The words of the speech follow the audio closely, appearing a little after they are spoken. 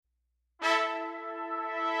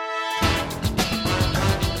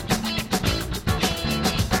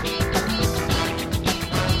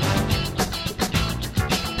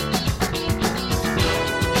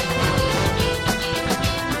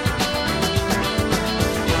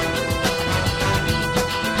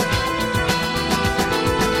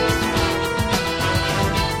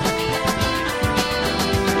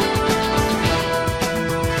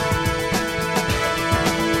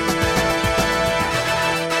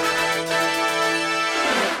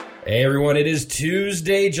Hey everyone, it is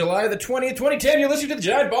Tuesday, July the 20th, 2010. You're listening to the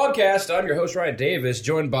Giant Bombcast. I'm your host, Ryan Davis,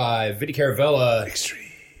 joined by Vinny Caravella,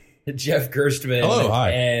 Jeff Gerstmann, hello,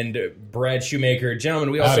 hi, and Brad Shoemaker.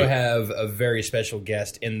 Gentlemen, we also have a very special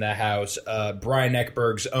guest in the house, Brian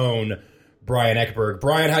Eckberg's own Brian Eckberg.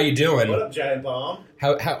 Brian, how you doing? What up, Giant Bomb?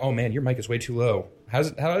 How? Oh man, your mic is way too low. How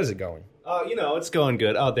is it going? It's going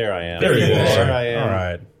good. Oh, there I am. There you are. There I am. All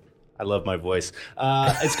right. I love my voice.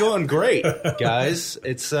 It's going great, guys.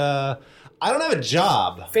 It's I don't have a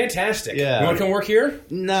job. Fantastic. Yeah. You want to come work here?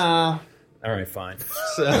 Nah. All right, fine.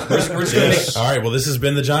 So, We're just gonna make... All right. Well, this has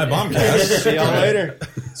been the Giant Bombcast. see y'all later.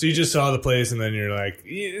 So you just saw the place, and then you're like,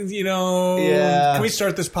 Yeah. can we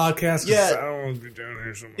start this podcast? 'Cause Yeah. I don't want to be down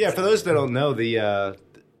here so much. Yeah, for those that don't know,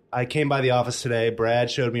 I came by the office today. Brad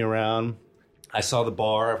showed me around. I saw the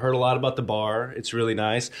bar. I've heard a lot about the bar. It's really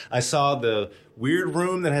nice. I saw the weird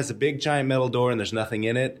room that has a big giant metal door and there's nothing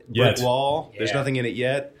in it. Brick wall. There's nothing in it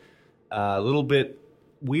yet. A little bit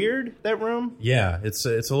weird, that room. Yeah, it's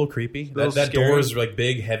a little creepy. Little That scary. door is like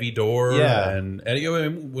big, heavy door. Yeah. and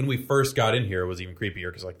when we first got in here, it was even creepier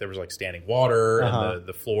because there was standing water and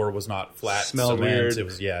the floor was not flat. Smelled cement. weird. It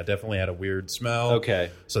was definitely had a weird smell.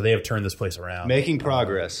 Okay. So they have turned this place around, Making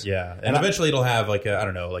progress. Yeah, and eventually it'll have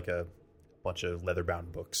a bunch of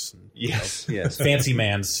leather-bound books. And, Yes. fancy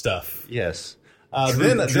man's stuff. Yes.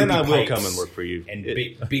 Then I will pipes come and work for you. And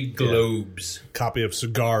big globes. Copy of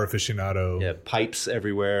Cigar Aficionado. Yeah, pipes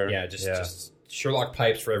everywhere. Yeah, just Sherlock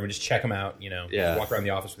pipes for everyone. Just check them out. Yeah. Walk around the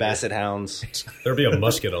office with Basset hounds. There'll be a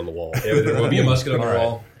musket on the wall. There will be a musket on the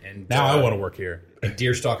wall. And Now I want to work here. And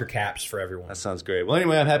deerstalker caps for everyone. That sounds great. Well,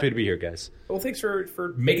 anyway, I'm happy to be here, guys. Well, thanks for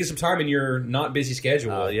making some time in your not busy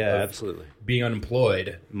schedule. Yeah, of absolutely. Being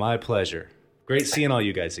unemployed. My pleasure. Great seeing all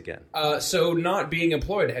you guys again. So not being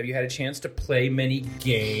employed, have you had a chance to play many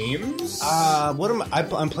games?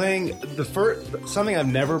 I'm playing something I've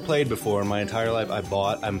never played before in my entire life.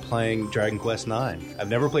 I'm playing Dragon Quest IX. I've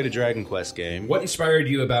never played a Dragon Quest game. What inspired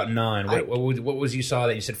you about 9? What was you saw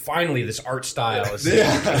that you said, finally, this art style is Akira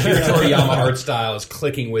Toriyama art style is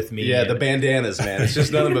clicking with me? Yeah, the bandanas, man. It's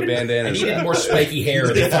just nothing but I bandanas. needed more spiky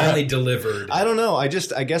hair. They finally delivered. I don't know. I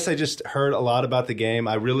guess I just heard a lot about the game.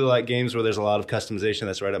 I really like games where there's a lot of customization.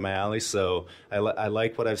 That's right up my alley. So I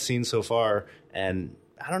like what I've seen so far, and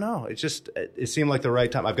I don't know. It seemed like the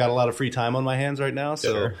right time. I've got a lot of free time on my hands right now,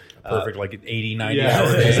 so Perfect, 80, 90 yeah,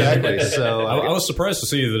 hour day. exactly. So I was surprised to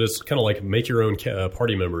see that it's kind of like make your own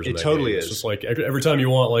party members. In It that totally game. is. It's just like every time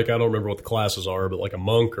you want, I don't remember what the classes are, but like a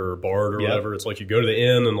monk or a bard or Yep. whatever. It's like you go to the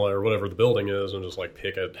inn and or whatever the building is, and just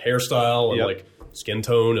pick a hairstyle and Yep. skin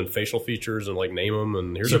tone and facial features and name them.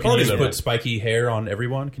 And here's So a can you party just member. put spiky hair on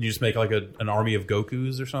everyone? Can you just make an army of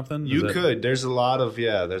Gokus or something? you could. There's a lot of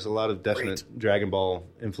definite Dragon Ball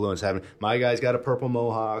influence happening. My guy's got a purple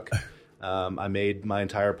mohawk. I made my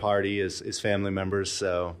entire party as family members,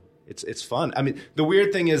 so it's fun. I mean, the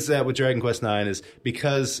weird thing is that with Dragon Quest IX is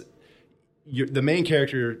because the main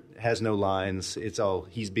character has no lines. It's all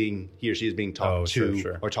he or she is being talked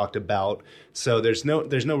to or talked about. So there's no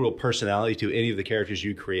real personality to any of the characters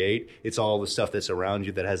you create. It's all the stuff that's around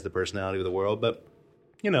you that has the personality of the world. But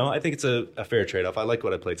I think it's a fair trade-off. I like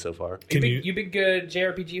what I played so far. You big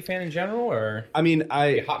JRPG fan in general, or I mean,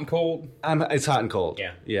 hot and cold? It's hot and cold.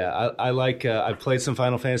 Yeah. I like. I've played some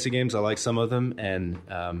Final Fantasy games. I like some of them, and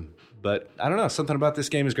but I don't know. Something about this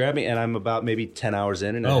game has grabbed me, and I'm about maybe 10 hours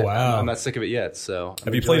in, and I'm not sick of it yet. So,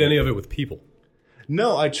 Have you played any of it with people?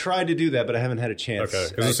 No, I tried to do that, but I haven't had a chance. Okay,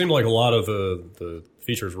 because it seemed like a lot of the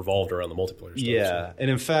features revolved around the multiplayer stuff. Yeah, and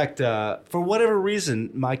in fact, for whatever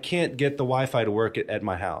reason, I can't get the Wi-Fi to work at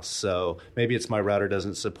my house. So maybe it's my router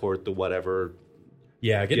doesn't support the whatever.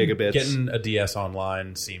 Yeah, gigabits. Getting a DS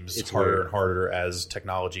online seems harder and harder as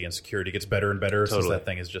technology and security gets better and better. Since that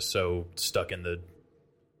thing is just so stuck in the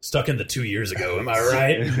 2 years ago. Am I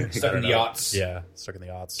right? Stuck in the aughts. Yeah, stuck in the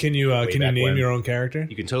aughts. Can you name your own character?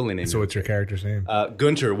 You can totally name So it. what's your character's name?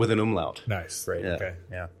 Gunter with an umlaut. Nice. Great. Yeah. Okay.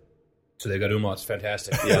 Yeah. So they've got umlauts.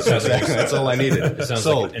 Fantastic. Yeah, exactly. That's all I needed. It sounds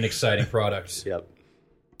Sold. like an exciting product. Yep.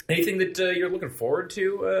 Anything that you're looking forward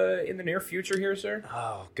to in the near future here, sir?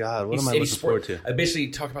 Oh God, what am I looking forward to? I basically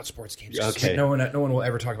talk about sports games. Okay. No one will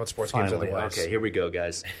ever talk about sports games Finally. otherwise. Okay, here we go,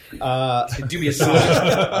 guys. Do me a solid.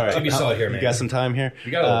 All right. Do me a solid here, man. You got some time here?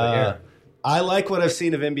 You got a little bit here. I like what I've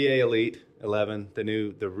seen of NBA Elite 11,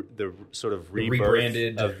 the sort of rebirth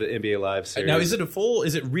rebranded of the NBA Live series. Now, is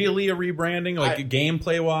it really a rebranding,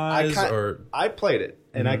 gameplay wise, or I played it,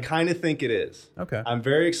 and I kind of think it is. Okay. I'm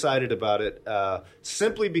very excited about it,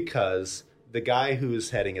 simply because the guy who's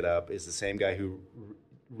heading it up is the same guy who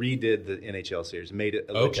redid the NHL series, made it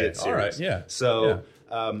a legit series. All right, yeah. So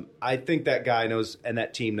I think that guy knows, and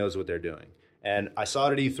that team knows what they're doing. And I saw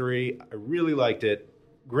it at E3. I really liked it.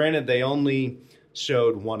 Granted, they only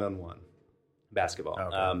showed one-on-one basketball.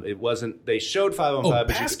 Okay. It wasn't. They showed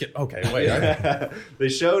 5-on-5. Okay, wait. They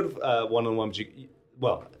showed one-on-one.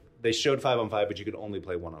 They showed 5-on-5, but you could only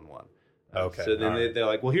play one-on-one. Okay. So then they're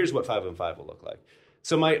like, well, here's what 5-on-5 will look like.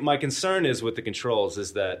 So my concern is with the controls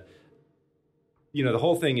is that, the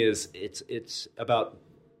whole thing is it's about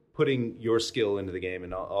putting your skill into the game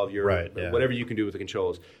and all of your whatever you can do with the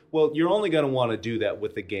controls. Well, you're only going to want to do that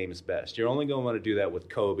with the game's best. You're only going to want to do that with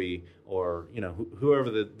Kobe or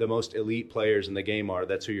whoever the most elite players in the game are.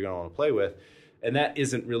 That's who you're going to want to play with, and that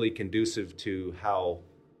isn't really conducive to how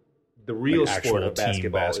the real sport of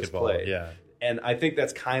basketball is played. Yeah. And I think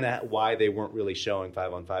that's kind of why they weren't really showing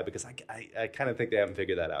 5-on-5, because I kind of think they haven't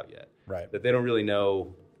figured that out yet. Right. That they don't really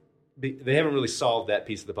know. They haven't really solved that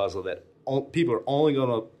piece of the puzzle that people are only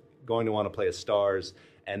going to want to play as stars,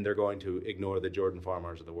 and they're going to ignore the Jordan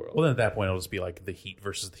Farmers of the world. Well, then at that point, it'll just be like the Heat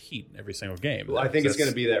versus the Heat in every single game. Well, I think it's going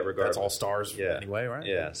to be that regardless. That's all stars anyway, right?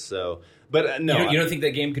 Yeah, so... But no, you don't think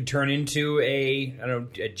that game could turn into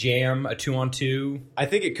a jam, a 2-on-2? I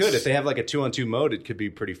think it could. If they have like a 2-on-2 mode, it could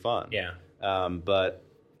be pretty fun. Yeah. But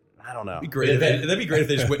I don't know. That'd be great. That'd be great if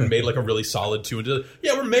they just went and made like a really solid 2-on-2.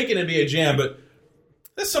 Yeah, we're making it be a jam, but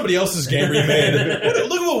that's somebody else's game remade.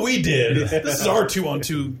 Look at what we did. This is our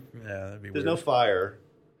 2-on-2. Yeah, that'd be There's weird. no fire.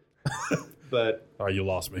 But oh, you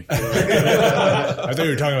lost me. I thought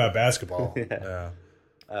you were talking about basketball.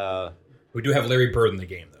 Yeah. We do have Larry Bird in the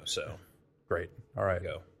game, though, so Great. All right.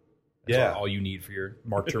 go. That's Yeah. all you need for your...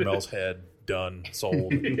 Mark Turmel's head. Done.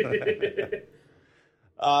 Sold.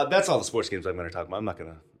 That's all the sports games I'm going to talk about. I'm not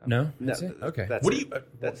going to... No? That's it? Okay. What do you...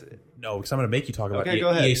 That's it. No, because I'm going to make you talk about Okay, go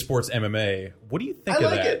ahead. EA Sports MMA. What do you think I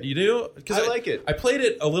of like that? it. You do? I like it. I played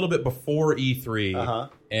it a little bit before E3,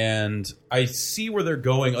 and I see where they're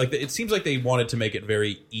going. Like, it seems like they wanted to make it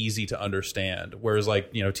very easy to understand, whereas,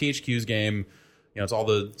 like, THQ's game, it's all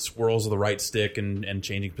the swirls of the right stick and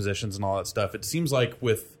changing positions and all that stuff. It seems like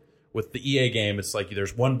with the EA game, it's like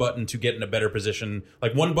there's one button to get in a better position,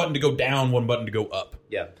 like one button to go down, one button to go up.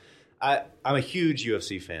 Yeah. I'm a huge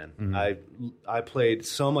UFC fan. Mm-hmm. I played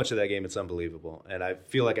so much of that game, it's unbelievable. And I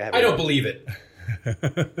feel like I have... I don't believe it.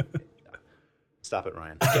 Stop it,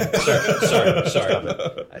 Ryan. Sorry. Stop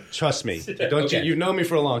it. Trust me. You've known me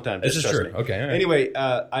for a long time. This is trust true. me. Okay. All right. Anyway,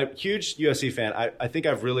 I'm a huge UFC fan. I think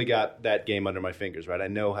I've really got that game under my fingers, right? I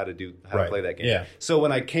know how to play that game. Yeah. So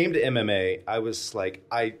when I came to MMA, I was like,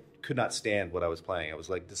 I could not stand what I was playing. I was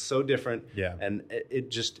like, this is so different. Yeah. And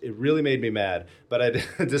it really made me mad. But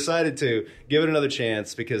I decided to give it another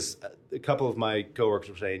chance because a couple of my coworkers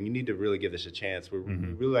were saying, you need to really give this a chance. We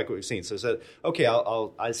really like what we've seen. So I said, okay,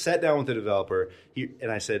 I sat down with the developer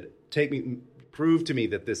and I said, prove to me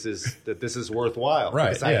that this is worthwhile. Right.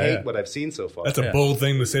 Because I hate what I've seen so far. That's a bold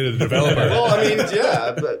thing to say to the developer. Well, I mean,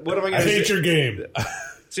 yeah, but what am I going to say? I hate your game.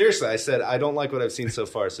 Seriously, I said, I don't like what I've seen so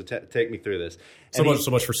far, so take me through this. So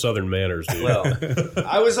much for Southern manners, dude. Well,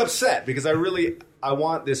 I was upset because I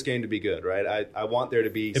want this game to be good, right? I want there to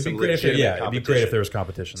be some legitimate competition. It'd be great if there was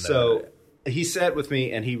competition there. So he sat with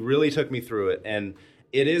me, and he really took me through it, and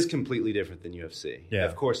it is completely different than UFC. Yeah.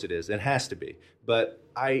 Of course it is. It has to be. But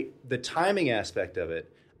the timing aspect of it,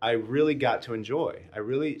 I really got to enjoy.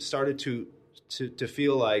 I started to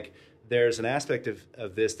feel like there's an aspect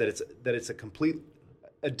of this that it's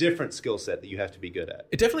a different skill set that you have to be good at.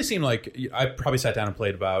 It definitely seemed like I probably sat down and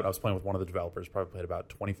played I was playing with one of the developers, probably played about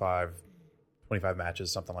 25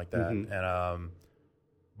 matches, something like that. Mm-hmm. And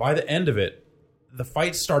by the end of it, the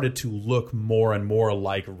fights started to look more and more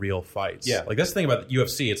like real fights. Yeah. Like, that's the thing about the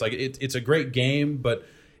UFC. It's like it's a great game, but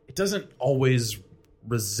it doesn't always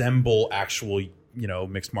resemble actual,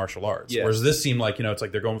 mixed martial arts. Yes. Whereas this seemed like, it's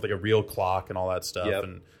like they're going with like a real clock and all that stuff. Yep.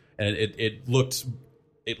 And it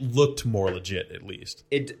looked more legit, at least.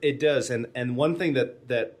 It does, and one thing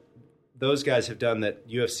that those guys have done that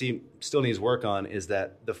UFC still needs work on is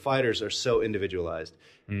that the fighters are so individualized.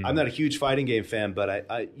 I'm not a huge fighting game fan, but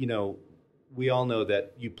I we all know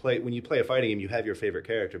that when you play a fighting game, you have your favorite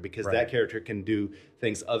character because that character can do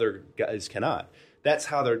things other guys cannot. That's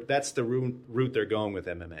the route they're going with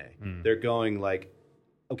MMA. They're going like,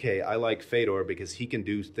 okay, I like Fedor because he can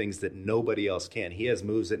do things that nobody else can. He has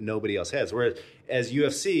moves that nobody else has. Whereas as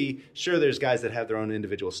UFC, sure, there's guys that have their own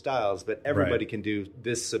individual styles, but everybody can do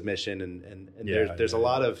this submission, and there's a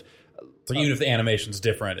lot of... So even if the animation's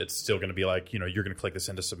different, it's still going to be like, you're going to click this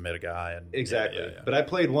in to submit a guy. And exactly. Yeah. But I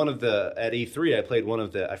played at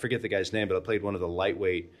E3, I forget the guy's name, but I played one of the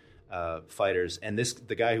lightweight fighters, and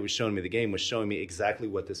the guy who was showing me the game was showing me exactly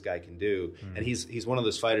what this guy can do. And he's one of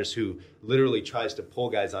those fighters who literally tries to pull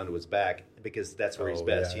guys onto his back because that's where he's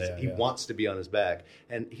best. He wants to be on his back.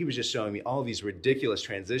 And he was just showing me all these ridiculous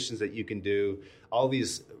transitions that you can do, all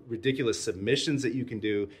these ridiculous submissions that you can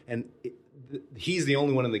do, and he's the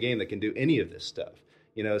only one in the game that can do any of this stuff.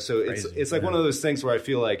 You know, so it's like one of those things where I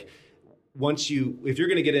feel like if you're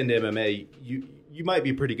going to get into MMA, you might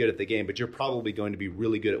be pretty good at the game, but you're probably going to be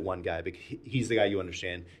really good at one guy because he's the guy you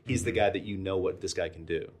understand. He's the guy that you know what this guy can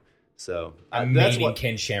do. So I'm naming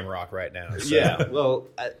Ken Shamrock right now. So. Yeah, well,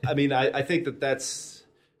 I mean, I think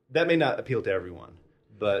that may not appeal to everyone,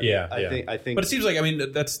 but I think. But it seems like, I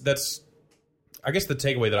mean, that's. I guess the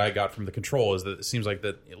takeaway that I got from the Control is that it seems like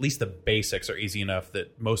that at least the basics are easy enough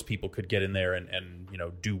that most people could get in there and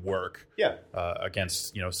do work. Yeah.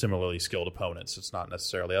 Against similarly skilled opponents. It's not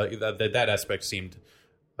necessarily that aspect seemed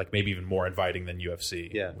like maybe even more inviting than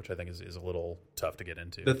UFC. Yeah. Which I think is a little tough to get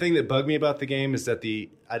into. The thing that bugged me about the game is that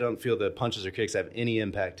I don't feel the punches or kicks have any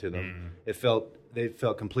impact to them. They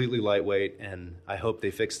felt completely lightweight, and I hope they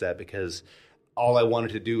fix that because all I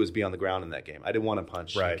wanted to do was be on the ground in that game. I didn't want to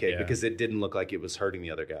punch and kick because it didn't look like it was hurting the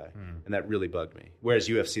other guy, and that really bugged me. Whereas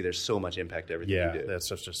UFC, there's so much impact to everything you do. That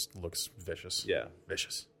stuff just looks vicious. Yeah.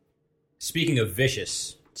 Vicious. Speaking of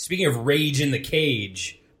vicious, speaking of rage in the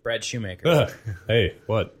cage, Brad Shoemaker. Hey,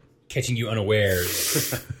 what? Catching you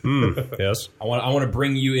unawares. Yes. I want to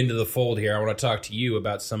bring you into the fold here. I want to talk to you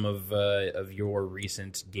about some of your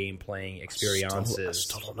recent game playing experiences. I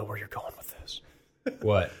still don't know where you're going with this.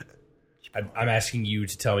 What? I'm asking you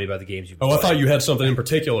to tell me about the games you've played. I thought you had something in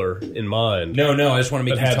particular in mind. No, I just want to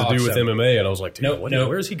make that you talk had to do with some. MMA, and I was like, dude, no.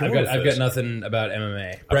 where is he going with I've this? got nothing about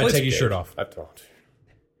MMA. Brad, take your shirt off. I don't.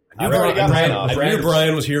 I've already got mine off. I knew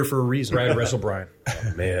Brian was here for a reason. Brad wrestle Brian.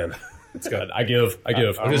 Oh, man. It's good. I give. I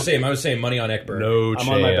was saying money on Ekberg. No I'm chance.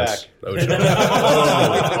 on my back. No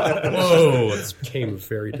chance. Whoa. This became a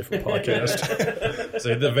very different podcast.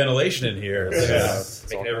 So the ventilation in here.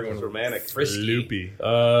 Making everyone romantic. frisky. Loopy.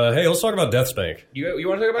 Hey, let's talk about Deathspank. You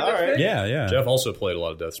want to talk about All that? right. Yeah. Jeff also played a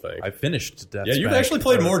lot of Deathspank. I finished Deathspank. Yeah, you've actually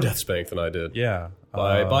played more Deathspank than I did. Yeah.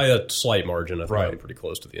 By a slight margin. I think Right. I'm pretty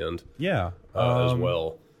close to the end Yeah. as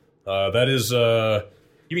well. That is...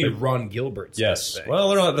 You mean Ron Gilbert's? Yes. thing.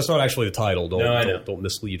 Well, that's not actually the title. I know. Don't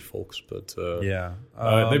mislead folks. But Yeah.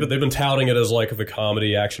 they've been touting it as like the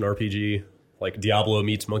comedy action RPG, like Diablo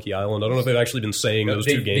meets Monkey Island. I don't know if they've actually been saying those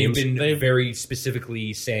two games. They've been very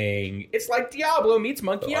specifically saying it's like Diablo meets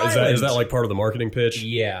Monkey Island. Is that like part of the marketing pitch?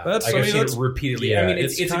 Yeah, I've seen seen it repeatedly. Yeah, I mean,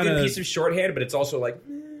 it's a kinda, good piece of shorthand, but it's also like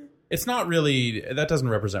it's not really. That doesn't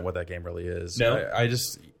represent what that game really is. No? I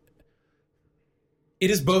just. It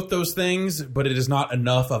is both those things, but it is not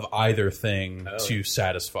enough of either thing to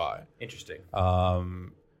satisfy. interesting.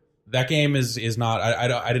 That game is not.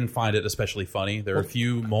 I didn't find it especially funny. There are a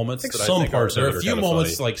few moments that some I think parts there of are it a few are kinda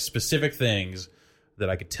moments funny. like specific things that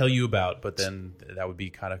I could tell you about, but then that would be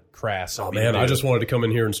kind of crass. Oh man, I just wanted to come in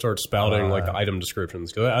here and start spouting like the item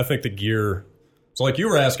descriptions because I think the gear. So like you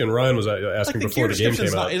were asking, Ryan was asking before the game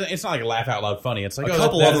came out. It's not like laugh out loud funny. It's like A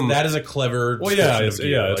couple of them. that is a clever. Well, yeah, it's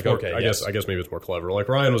like, more, okay. I guess maybe it's more clever. Like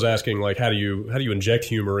Ryan was asking, like how do you inject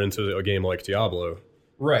humor into a game like Diablo?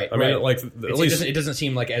 Right. I mean, right. like at least it doesn't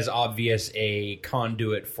seem like as obvious a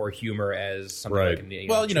conduit for humor as something Right. like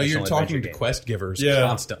Well, you're traditional talking adventure to game. quest givers Yeah.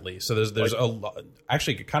 constantly, so there's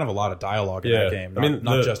actually kind of a lot of dialogue in Yeah. that game. I mean,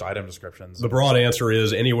 Not just item descriptions. the broad answer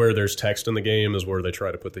is anywhere there's text in the game is where they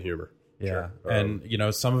try to put the humor. Yeah, and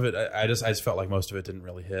some of it, I just felt like most of it didn't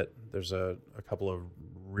really hit. There's a couple of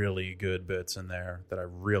really good bits in there that I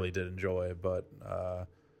really did enjoy, but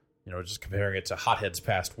just comparing it to Hothead's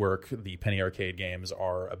past work, the Penny Arcade games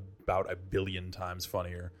are about 1 billion times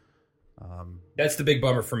funnier. That's the big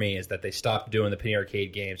bummer for me is that they stopped doing the Penny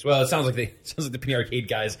Arcade games. Well, it sounds like the Penny Arcade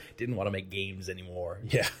guys didn't want to make games anymore.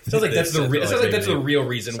 Yeah, It sounds like that's the real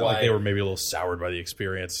reason why they were maybe a little soured by the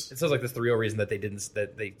experience. It sounds like that's the real reason that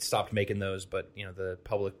they stopped making those. But the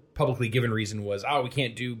publicly given reason was, we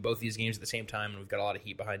can't do both these games at the same time, and we've got a lot of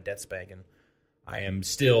heat behind Deathspank. And I am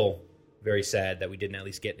still very sad that we didn't at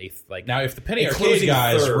least get Now, if the Penny a Arcade closing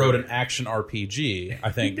guys third. wrote an action RPG,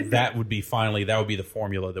 I think that would be the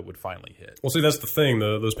formula that would finally hit. Well, see, that's the thing.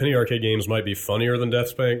 Those Penny Arcade games might be funnier than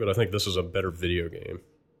Deathspank, but I think this is a better video game.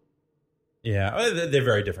 Yeah, they're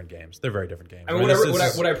very different games. They're very different games. I mean,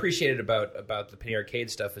 what I appreciated about the Penny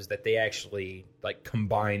Arcade stuff is that they actually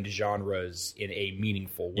combined genres in a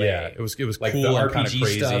meaningful way. Yeah, it was like cool the and kind of RPG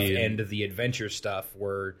crazy stuff and the adventure stuff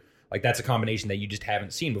were that's a combination that you just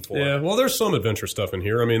haven't seen before. Yeah, well, there's some adventure stuff in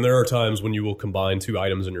here. I mean, there are times when you will combine 2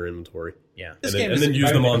 items in your inventory. Yeah, And then use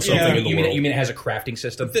them on something in the world. You mean it has a crafting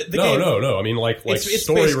system? No. I mean, like it's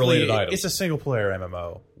story-related basically- items. It's a single-player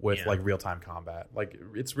MMO with real-time combat. Like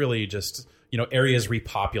it's really just areas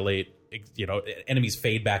repopulate enemies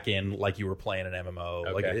fade back in like you were playing an MMO.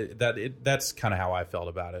 Okay. Like that's kind of how I felt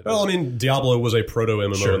about it. Well, I mean, Diablo was a proto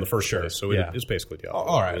MMO Sure, in the first place, so yeah. it's basically Diablo.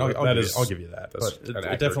 All right, I'll give you that. That's But an it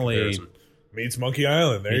accurate definitely comparison. Meets Monkey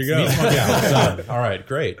Island. There you go. meets Monkey Island. Done. All right,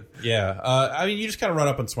 great. Yeah, I mean, you just kind of run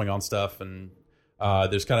up and swing on stuff, and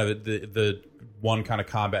there's kind of the one kind of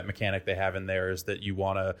combat mechanic they have in there is that you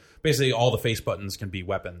want to basically all the face buttons can be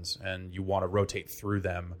weapons, and you want to rotate through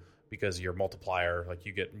them because your multiplier, like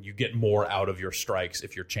you get more out of your strikes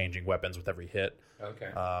if you're changing weapons with every hit. Okay.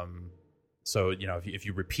 So if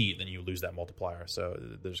you repeat, then you lose that multiplier. So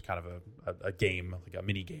there's kind of a game, like a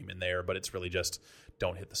mini game in there, but it's really just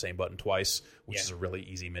don't hit the same button twice, which is a really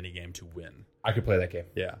easy mini game to win. I could play that game.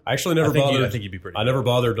 Yeah, I actually never bothered. I think you'd be pretty. I never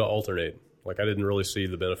bothered to alternate. Like I didn't really see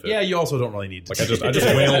the benefit. Yeah, you also don't really need to. Like I just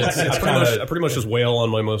wail. I pretty much just wail on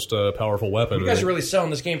my most powerful weapon. You guys are really selling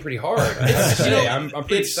this game pretty hard. I'm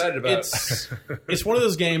pretty excited about it. It's one of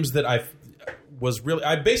those games that I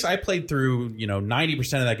played through 90%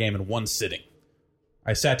 of that game in one sitting.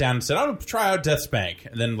 I sat down and said, "I'm gonna try out Deathspank,"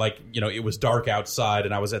 and then it was dark outside,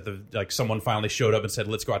 and I was at someone finally showed up and said,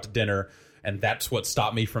 "Let's go out to dinner," and that's what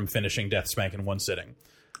stopped me from finishing Deathspank in one sitting.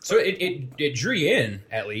 So it drew you in,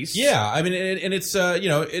 at least. Yeah, I mean, and it's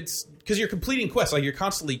it's because you're completing quests, like you're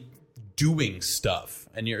constantly doing stuff,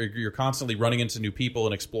 and you're constantly running into new people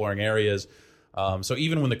and exploring areas. So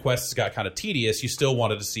even when the quests got kind of tedious, you still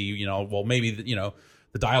wanted to see, maybe the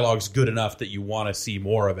dialogue's good enough that you want to see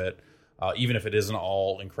more of it, even if it isn't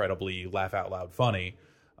all incredibly laugh out loud funny.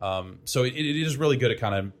 So it is really good at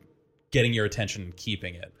kind of getting your attention and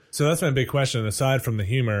keeping it. So that's my big question. Aside from the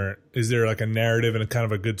humor, is there like a narrative and a kind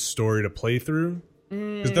of a good story to play through?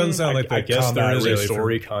 Because it doesn't sound like the I guess combat there is really a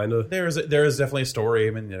story, kind of. There is definitely a story.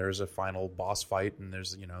 I mean, there's a final boss fight, and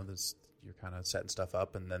there's you're kind of setting stuff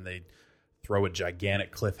up, and then they throw a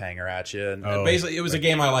gigantic cliffhanger at you. And basically, it was a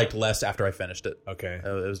game I liked less after I finished it. Okay,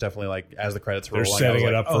 it was definitely like as the credits were they're rolling, setting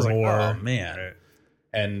it up for more. Oh man! Right.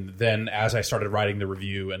 And then as I started writing the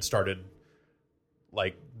review and started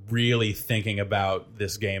really thinking about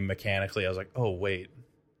this game mechanically, I was like, oh wait,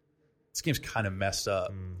 this game's kind of messed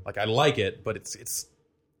up. Like I like it, but it's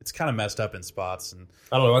kind of messed up in spots. And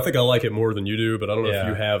I don't know. I think I like it more than you do, but I don't know if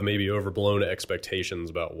you have maybe overblown expectations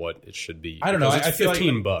about what it should be. I don't know. It's I feel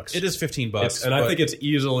 $15. It is $15, and I think it's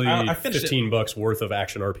easily $15 worth of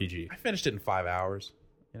action RPG. I finished it in 5 hours.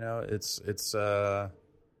 It's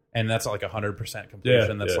and that's like 100%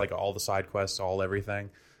 completion. That's like all the side quests, all everything.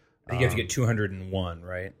 I think you have to get 201,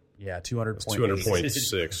 right? Yeah, 200.6.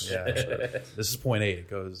 200.6. Yeah, so this is 0.8. It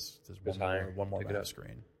goes. There's one more back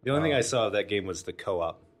screen. The only thing I saw of that game was the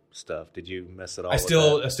co-op stuff. Did you mess it all? I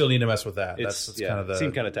still need to mess with that. That's kind of the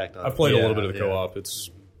seemed kind of tacked on. I played a little bit of the co-op.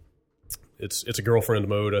 It's a girlfriend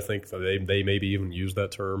mode. I think they maybe even use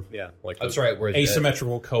that term. Yeah, like that's right. Where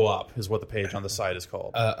asymmetrical co-op is what the page on the site is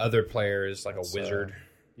called. Other players like a wizard.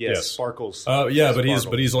 Yes, Sparkles. But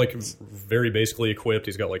he's like very basically equipped.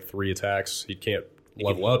 He's got like 3 attacks. He can't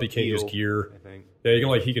level up. He can't use gear. I think.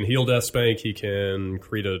 Yeah, he can heal Deathspank. He can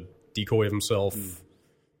create a decoy of himself. I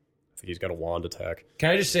think he's got a wand attack. Can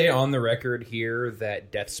I just say on the record here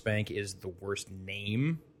that Deathspank is the worst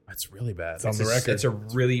name? That's really bad. It's on the record. It's a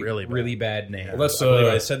really bad name. Well, that's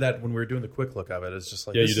I said that when we were doing the quick look of it. It's just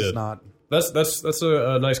like you this did. is not. That's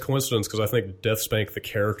a nice coincidence because I think Deathspank the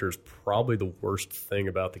character is probably the worst thing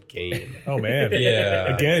about the game. Oh man,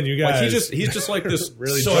 yeah. Again, you guys. Like he's just like this.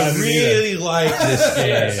 Really so I really like this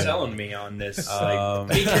game. Selling me on this. The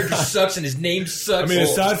main character sucks and his name sucks. I mean,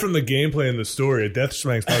 aside from the gameplay and the story,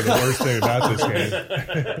 Deathspank's probably the worst thing about this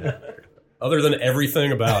game. Other than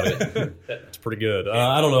everything about it, it's pretty good.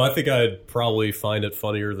 I don't know. I think I'd probably find it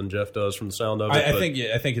funnier than Jeff does from the sound of it. I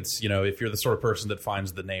think it's if you're the sort of person that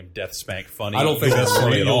finds the name Deathspank funny, I don't think that's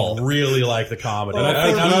funny at all. Really like the comedy.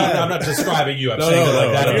 I'm not describing you. I'm saying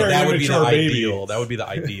that would be the ideal. That would be the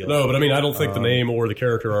ideal. No, but I mean, I don't think the name or the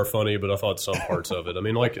character are funny, but I thought some parts of it. I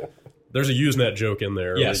mean, like. There's a Usenet joke in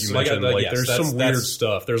there that you mentioned. There's some weird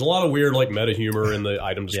stuff. There's a lot of weird meta humor in the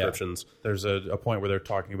item descriptions. Yeah. There's a point where they're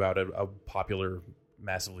talking about a popular,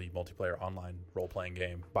 massively multiplayer online role-playing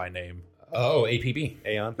game by name. Oh, APB.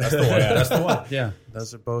 Aeon. That's the one. That's the one. Yeah,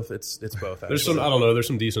 those are both. It's both. Actually. There's some. I don't know. There's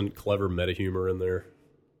some decent, clever meta humor in there.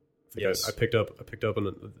 Yes. I picked up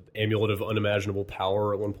an amulet of unimaginable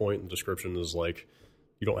power at one point, and the description is like,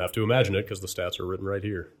 you don't have to imagine it because the stats are written right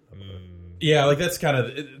here. Yeah, like that's kind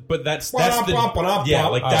of, but that's the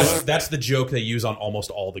that's the joke they use on almost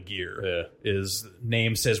all the gear. Yeah, is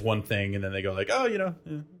name says one thing and then they go like, oh,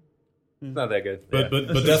 Not that good. But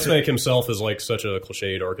Deathspank himself is like such a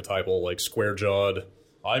cliched archetypal, like square jawed,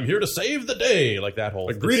 I'm here to save the day, like that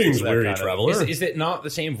whole. Greetings, weary traveler. Is it not the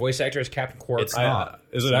same voice actor as Captain Quark? It's not.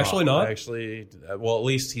 Is it actually not? Actually, well, at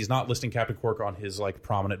least he's not listing Captain Quark on his like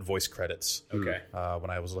prominent voice credits. Okay.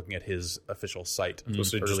 When I was looking at his official site, So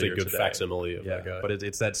it's just a good facsimile of that guy. But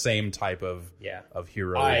it's that same type of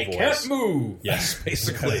hero. I voice. can't move. Yes,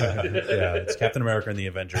 basically. Yeah, it's Captain America and the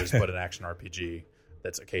Avengers, but an action RPG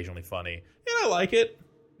that's occasionally funny, and I like it.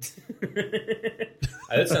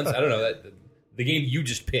 That sounds. I don't know that. The game you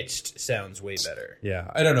just pitched sounds way better. Yeah,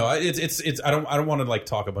 I don't know. It's. I don't want to like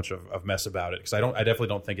talk a bunch of mess about it because I definitely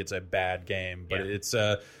don't think it's a bad game, but it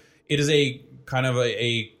is a kind of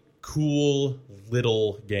a cool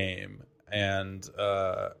little game, and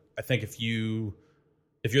I think if you're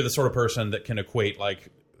the sort of person that can equate like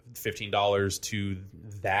 $15 to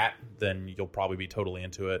that, then you'll probably be totally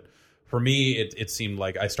into it. For me, it seemed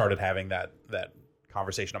like I started having that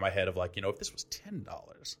conversation in my head of like, if this was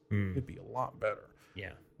 $10, it'd be a lot better.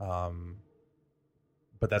 Yeah.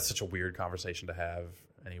 But that's such a weird conversation to have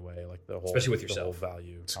anyway, like the whole, especially with the yourself, whole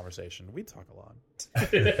value conversation. We talk a lot.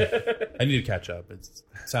 I need to catch up. It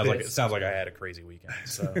sounds like I had a crazy weekend.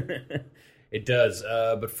 So it does.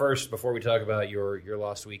 But first, before we talk about your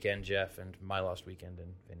lost weekend, Jeff, and my lost weekend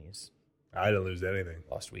and Vinny's, I didn't lose anything.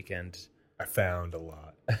 Lost weekend. I found a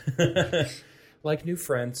lot. Like new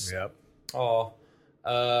friends. Yep. Aw.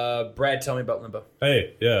 Brad, tell me about Limbo.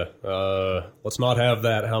 Hey, yeah. Let's not have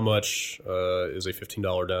that how much is a $15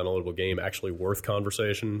 downloadable game actually worth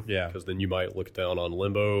conversation. Yeah. Because then you might look down on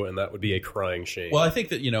Limbo, and that would be a crying shame. Well, I think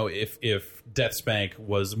that, if Deathspank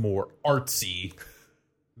was more artsy,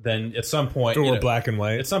 then at some point... Or black and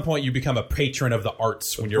white. At some point, you become a patron of the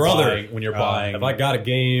arts when you're buying... Have I got a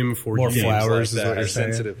game for more you? Flowers like is what you're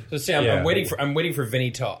sensitive. saying? So Sam, I'm waiting for Vinny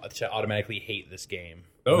to automatically hate this game.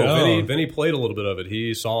 Oh, No. Vinny played a little bit of it.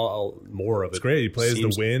 He saw more of it. It's great. He plays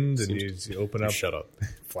the wind, and you open up Shut up.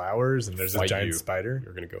 flowers, and there's a giant spider.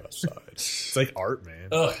 You're going to go outside. It's like art, man.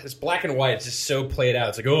 Ugh, it's black and white. It's just so played out.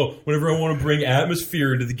 It's like, whenever I want to bring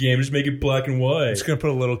atmosphere into the game, just make it black and white. I'm just going to put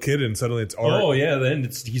a little kid in, suddenly it's art. Oh, yeah, then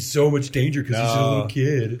he's so much danger because he's a little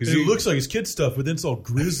kid. Because he looks like his kid stuff, but then it's all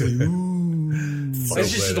grizzly. Ooh.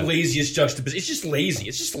 It's just the laziest juxtaposition. It's just lazy.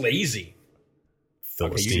 It's just lazy.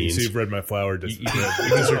 Philistines. So you've read my flower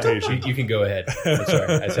dissertation. You can go ahead. I'm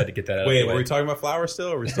sorry. I just had to get that out of the way. Were we talking about flowers still,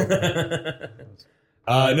 or are we still...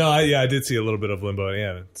 I did see a little bit of Limbo.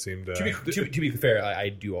 Yeah, it seemed... To be fair, I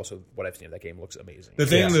do also... What I've seen of that game looks amazing. The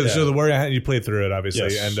thing, so the worry I had, you played through it,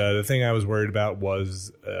 obviously, and the thing I was worried about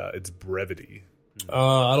was its brevity.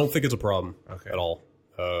 I don't think it's a problem at all.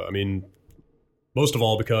 I mean, most of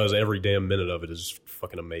all because every damn minute of it is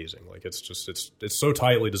fucking amazing. Like it's so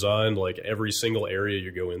tightly designed. Like every single area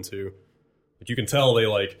you go into, like you can tell they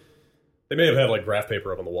may have had like graph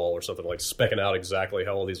paper up on the wall or something, like specking out exactly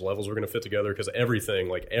how all these levels are going to fit together, because everything,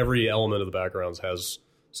 like every element of the backgrounds has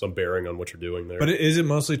some bearing on what you're doing there. But is it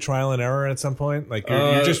mostly trial and error at some point? Like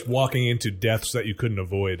you're just walking into deaths that you couldn't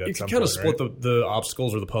avoid at some point. You can kind of split the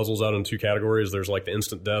obstacles or the puzzles out in two categories. There's like the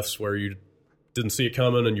instant deaths where you didn't see it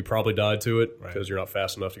coming and you probably died to it because you're not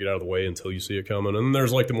fast enough to get out of the way until you see it coming. And then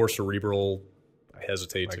there's like the more cerebral, I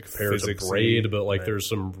hesitate to compare it to Braid, but like there's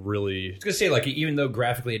some really... I was going to say, like, even though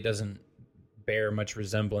graphically it doesn't bear much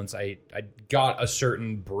resemblance, I got a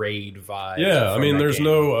certain Braid vibe. Yeah, I mean, there's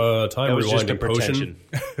no time rewinding potion.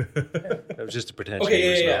 That was just a pretension.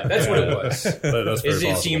 Okay, yeah. That's what it was. That's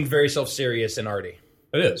It seemed very self-serious and arty.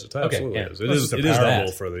 It is. It absolutely is. It is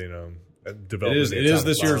that for the, development. It is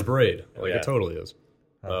this year's Braid. Like it totally is.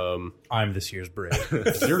 I'm this year's Braid.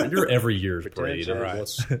 You're every year's Braid. All right.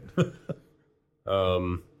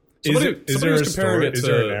 Is there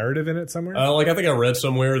a narrative in it somewhere? Like I think I read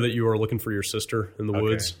somewhere that you are looking for your sister in the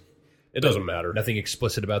woods. It doesn't matter. Nothing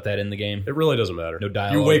explicit about that in the game. It really doesn't matter. No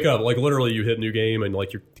dialogue. You wake up, like literally you hit new game and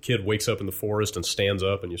like your kid wakes up in the forest and stands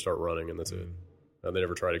up and you start running and that's it. They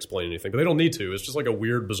never try to explain anything, but they don't need to. It's just like a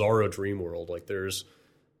weird bizarro dream world. Like there's...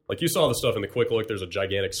 Like, you saw the stuff in the quick look, there's a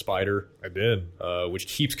gigantic spider. I did. Which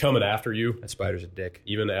keeps coming after you. That spider's a dick.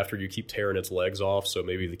 Even after you keep tearing its legs off, so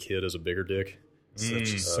maybe the kid is a bigger dick.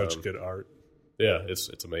 Such good art. Yeah,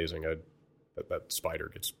 it's amazing. That spider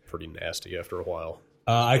gets pretty nasty after a while.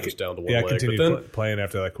 I down to one leg. continued playing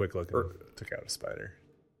after that quick look and took out a spider.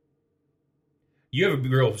 You have a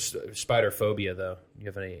real spider phobia, though. You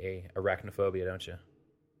have a arachnophobia, don't you?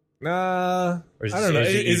 I don't know.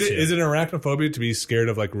 Is it arachnophobia to be scared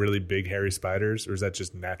of like really big hairy spiders, or is that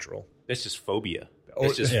just natural? That's just phobia.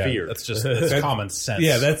 It's just fear. That's just common sense.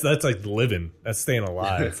 Yeah, that's like living. That's staying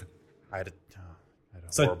alive. I had a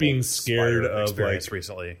it's like being scared of like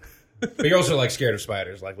recently. But you're also like scared of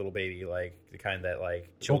spiders, like little baby, like the kind that like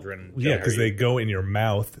children. Yeah, because they go in your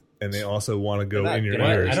mouth and they also want to go in your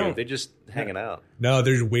ears. They're just hanging out No,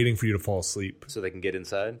 they're just waiting for you to fall asleep. so they can get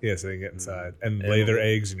inside. Yeah, so they can get inside and lay their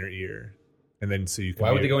eggs in your ear, and then so you can.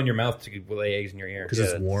 Why would they go in your mouth to lay eggs in your ear? Because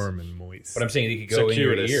it's warm and moist. But I'm saying they could go in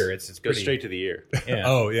your ear. It's Go pretty, straight to the ear. Yeah.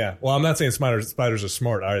 Oh yeah. Well, I'm not saying spiders are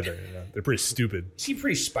smart either. You know? They're pretty stupid. You seem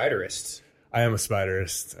pretty spiderist. I am a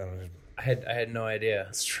spiderist. I had no idea.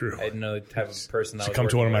 It's true. I didn't know the type of person that Should was come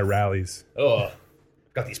to one of my with. rallies. Oh,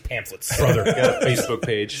 got these pamphlets, Brother, Got a Facebook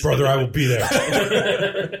page. brother, I will be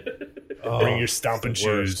there. Bring your stomping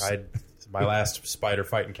shoes. My last spider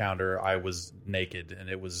fight encounter, I was naked, and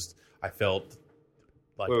I felt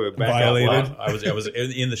like Wait, back Violated. Up, I was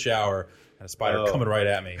in the shower, and a spider coming right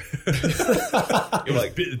at me. It was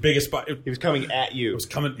Like- biggest spider. He was coming at you. It was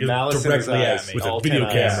coming Malice in his directly at eyes me. With a all video 10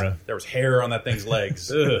 eyes. camera. There was hair on that thing's legs.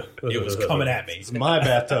 It was coming at me. It's my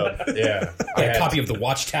bathtub. Yeah, I had a copy of the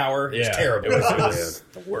Watchtower. It was terrible. It was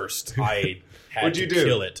the worst. I had What'd to you do?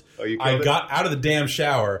 kill it. Oh, you I killed it? got out of the damn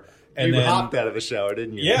shower and You then hopped out of the shower,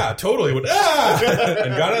 didn't you? yeah, totally. Went,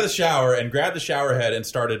 and got out of the shower and grabbed the shower head and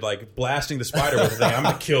started like blasting the spider with the thing. I'm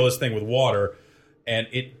gonna kill this thing with water, and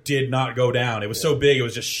it did not go down. It was so big, it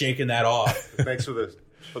was just shaking that off. Thanks for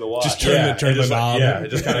the watch. Just turn it the just knob. yeah, it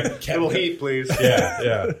just kind of kept little heat, please.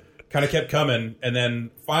 yeah. Kind of kept coming, and then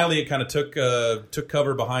finally it kind of took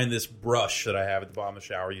cover behind this brush that I have at the bottom of the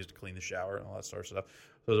shower, used to clean the shower and all that sort of stuff.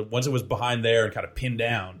 So once it was behind there and kind of pinned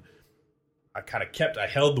down, I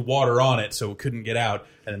held the water on it so it couldn't get out,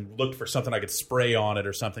 and then looked for something I could spray on it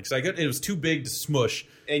or something. Because it was too big to smush,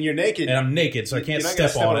 And you're naked. and I'm naked, so I can't You're not gonna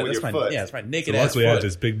step on it. with That's your my foot. yeah, it's my naked So ass luckily, I had foot.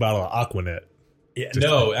 this big bottle of Aquanet. Yeah,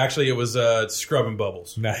 no, actually, it was scrubbing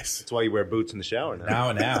bubbles. Nice. That's why you wear boots in the shower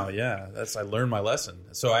now. Now, yeah. I learned my lesson.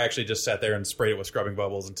 So I actually just sat there and sprayed it with scrubbing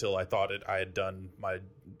bubbles until I thought I had done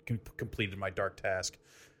completed my dark task,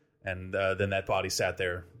 and then that body sat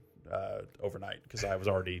there overnight because I was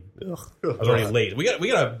already late. We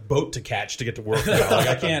got a boat to catch to get to work now. Like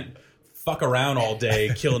I can't fuck around all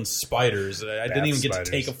day killing spiders. I didn't even get spiders.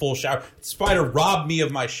 to take a full shower. Spider robbed me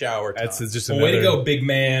of my shower time. That's just Well, another, way to go, big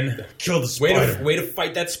man. Kill the spider. Way to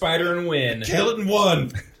fight that spider and win. Kill it and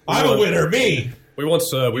won. I'm a winner. Me. We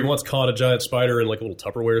once caught a giant spider in like a little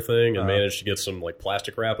Tupperware thing and managed to get some like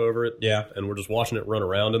plastic wrap over it. Yeah. And we're just watching it run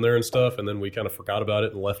around in there and stuff, and then we kind of forgot about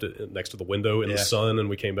it and left it next to the window in the sun, and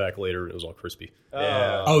we came back later and it was all crispy.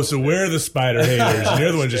 Yeah. Oh, so we're the spider haters. And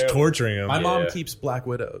you're the one just torturing them. My mom keeps black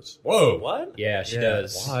widows. Whoa! What? Yeah, she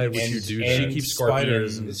does. Why would you do that? And She keeps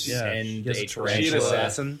scorpions spiders. Yeah, and she has a a Is she tarantula. an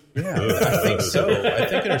assassin? Yeah, I think so. I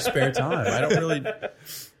think in her spare time. I don't really.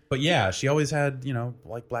 But yeah, she always had,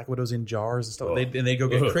 like black widows in jars and stuff. They'd go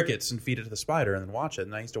get crickets and feed it to the spider and then watch it.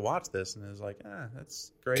 And I used to watch this, and it was like,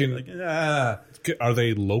 that's great. Are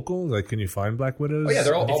they local? Like, can you find black widows? Oh yeah,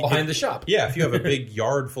 they're all behind the shop. Yeah, if you have a big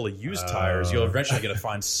yard full of used tires, you'll eventually get to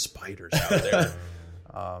find spiders out there.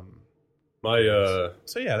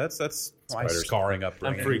 So yeah, that's my Spiders. scarring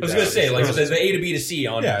upbringing. I'm freaked I was out. going to say, like, there's an A to B to C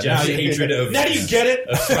on Yeah, Jeff's now you- hatred of Now do you get it?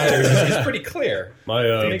 spiders. It's pretty clear. My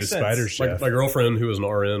the spider chef. my girlfriend, who was an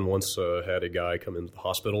RN, once had a guy come into the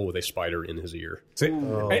hospital with a spider in his ear.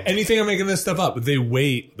 Anything I'm making this stuff up. They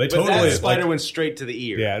wait. They But totally that spider went straight to the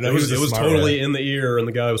ear. Yeah, no, It he was a smart totally one. in the ear, and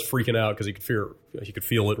the guy was freaking out because he could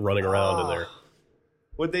feel it running around in there.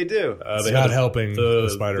 What'd they do? It's They not had helping the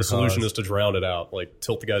spider The solution cause. is to drown it out. Like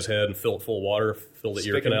tilt the guy's head and fill it full of water. Fill the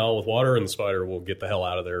ear Stick 'em- canal with water, and the spider will get the hell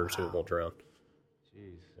out of there so it won't drown.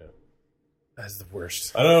 That's the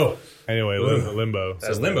worst. I know. Anyway, Limbo.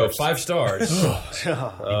 That's Limbo, 5 stars.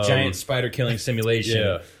 A giant spider killing simulation.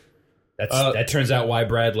 Yeah. That turns out why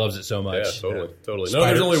Brad loves it so much. Yeah, totally. Spider- No,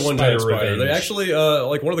 there's only one giant spider spider. They revenge. actually,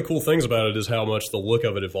 like, one of the cool things about it is how much the look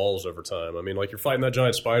of it evolves over time. I mean, like, you're fighting that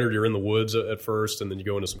giant spider, you're in the woods at first, and then you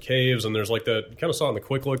go into some caves, and there's like that, you kind of saw it in the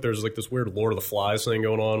quick look, there's like this weird Lord of the Flies thing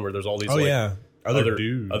going on where there's all these, Oh, like, yeah. other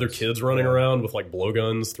dudes. kids running around with, like,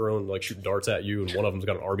 blowguns throwing, like, shooting darts at you, and one of them's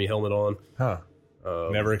got an army helmet on. Huh.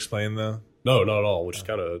 Never explained, though. No, not at all, which is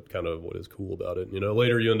kind of what is cool about it.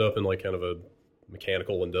 Later you end up in, like, kind of a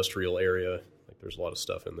mechanical industrial area. There's a lot of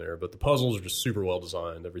stuff in there, but the puzzles are just super well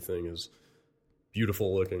designed. Everything is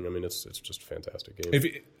beautiful looking. I mean, it's just a fantastic game. It's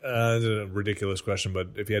a ridiculous question, but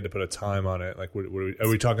if you had to put a time on it, like, are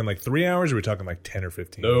we talking like 3 hours, or are we talking like 10 or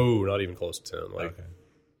 15? No, not even close to 10. Like, Okay.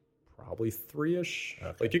 probably 3-ish.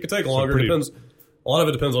 Like, you could take longer. pretty- Depends. A lot of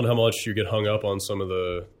it depends on how much you get hung up on some of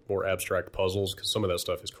the more abstract puzzles, because some of that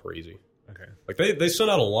stuff is crazy. Okay. Like, they sent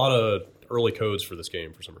out a lot of early codes for this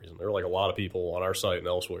game for some reason. There were like a lot of people on our site and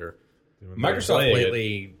elsewhere. Microsoft Playing it.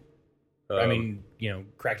 lately I mean,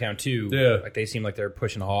 Crackdown 2, like they seem like they're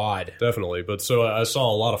pushing hard. Definitely. But so I saw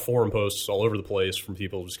a lot of forum posts all over the place from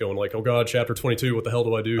people just going like, oh God, Chapter 22, what the hell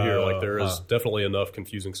do I do here? Like there is definitely enough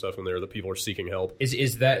confusing stuff in there that people are seeking help.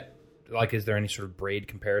 Is that, like, is there any sort of braid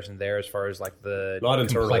comparison there as far as like the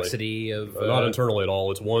complexity of... not internally at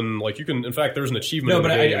all. It's one, like you can, in fact, there's an achievement. No,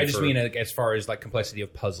 but I just mean as far as like complexity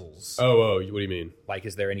of puzzles. Oh, what do you mean? Like,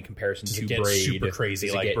 is there any comparison to get braid? super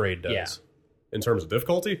crazy like braid does? Yeah. In terms of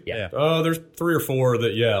difficulty? Yeah. There's 3 or 4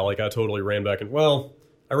 that, like I totally ran back and,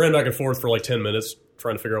 I ran back and forth for like 10 minutes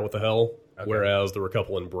trying to figure out what the hell. Okay. Whereas there were a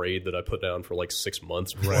couple in braid that I put down for like 6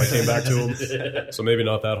 months before I came back to them. So maybe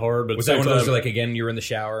not that hard. But was that one of those like, again, you were in the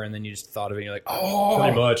shower and then you just thought of it and you're like, oh!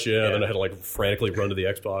 Pretty much, yeah. Then I had to like frantically run to the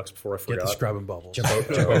Xbox before I forgot. Get the scrubbing bubbles. Jump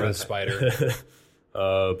over the spider.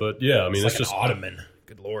 But yeah, I mean, it's like just... an ottoman.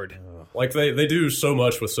 Good Lord. Like they do so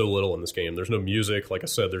much with so little in this game. There's no music. Like I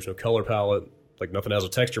said, there's no color palette. Like nothing has a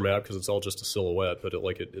texture map because it's all just a silhouette. But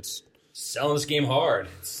it's selling this game hard.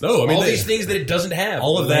 No, I mean all these things that it doesn't have.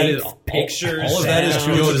 All of that is pictures. All of that is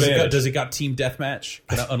to its advantage. Does it got team deathmatch?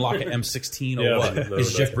 Can I unlock an M16 or what?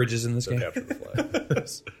 Is Jeff Bridges in this game? Capture the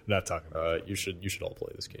flag. Not talking about you should all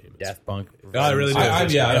play this game. Daft Punk. I really do.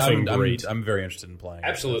 I'm very interested in playing.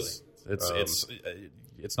 Absolutely.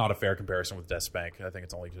 It's not a fair comparison with Deathspank. I think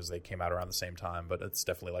it's only because they came out around the same time. But it's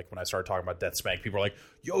definitely like when I started talking about Deathspank, people are like,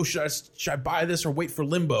 "Yo, should I buy this or wait for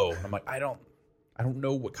Limbo?" And I'm like, I don't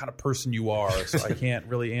know what kind of person you are, so I can't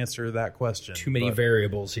really answer that question. Too many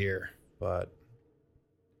variables here. But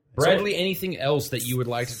Bradley, anything else that you would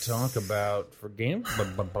like to talk about for games?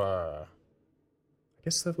 I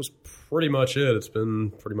guess that was pretty much it. It's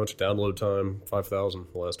been pretty much download time 5,000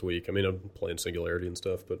 last week. I mean, I'm playing Singularity and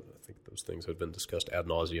stuff, but I think those things have been discussed ad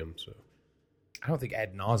nauseum. So I don't think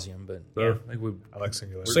ad nauseum, but I like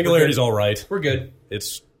Singularity. Singularity's all right. We're good.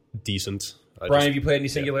 It's decent. Brian, have you played any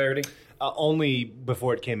Singularity? Only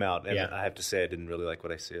before it came out, and I have to say I didn't really like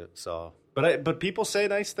what I saw. But people say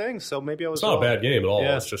nice things, so maybe I was. It's not a bad game at all.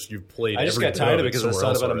 Yeah. It's just you've played. I just got tired of it because I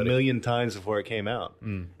saw it about a million times before it came out.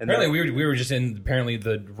 And apparently, we were just in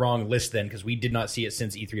the wrong list then because we did not see it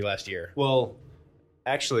since E3 last year. Well,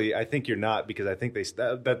 actually, I think you're not because I think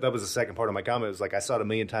that was the second part of my comment. It was like I saw it a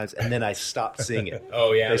million times and then I stopped seeing it.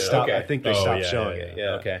 Oh yeah, they stopped. Okay. I think they stopped showing it.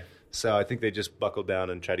 Yeah. Okay. So I think they just buckled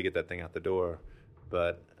down and tried to get that thing out the door.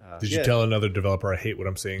 But did you tell another developer I hate what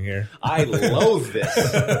I'm seeing here? I loathe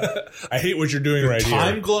this. I hate what you're doing right here.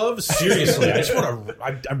 Time gloves? Seriously, I just want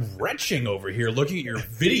to. I'm retching over here looking at your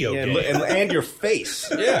video game and your face.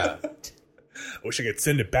 Yeah. I wish I could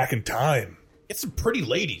send it back in time. Get some pretty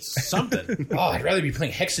ladies. Something. Oh, I'd rather be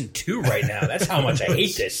playing Hexen 2 right now. That's how much I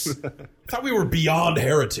hate this. I thought we were beyond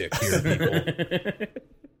heretic here, people.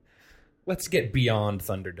 Let's get beyond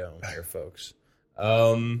Thunderdome here, folks.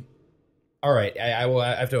 All right, I will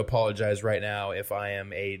have to apologize right now if I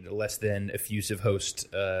am a less than effusive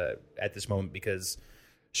host at this moment because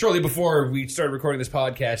shortly before we started recording this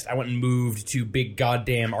podcast, I went and moved 2 big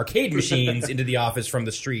goddamn arcade machines into the office from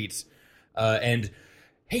the streets. And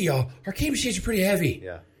hey, y'all, arcade machines are pretty heavy.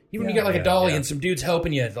 Yeah. Even when you got like a dolly and some dudes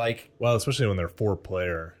helping you, like well, especially when they're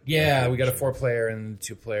 4-player. Yeah, we got a 4-player and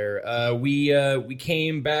 2-player. We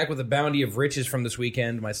came back with a bounty of riches from this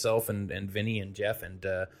weekend. Myself and Vinny and Jeff and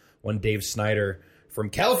one Dave Snyder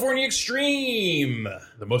from California Extreme.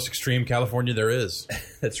 The most extreme California there is.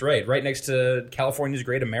 That's right. Right next to California's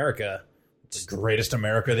Great America. It's the greatest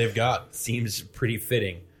America they've got. Seems pretty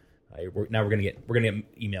fitting. Now we're gonna get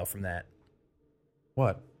email from that.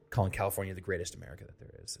 What? Calling California the greatest America that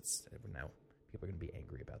there is. Now people are gonna be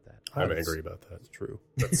angry about that. I'm angry about that. It's true.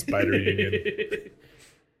 That's Spider Union.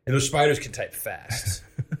 And those spiders can type fast.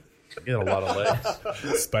 Get a lot of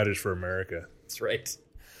legs. Spiders for America. That's right.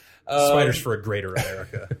 Spiders for a greater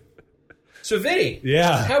America. So, Vinny,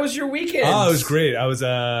 yeah, how was your weekend? Oh, it was great.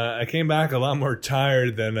 I came back a lot more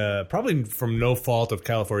tired than probably from no fault of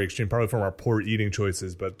California Extreme, probably from our poor eating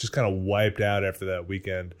choices, but just kind of wiped out after that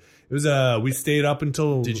weekend. It was we stayed up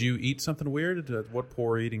until. Did you eat something weird? What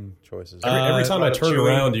poor eating choices? Every time I turned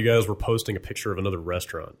around, you guys were posting a picture of another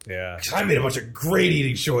restaurant. Yeah, I made a bunch of great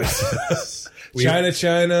eating choices.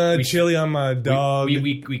 China, chili on my dog.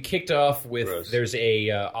 We kicked off with there's a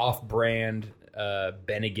off-brand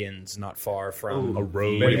Bennigan's not far from a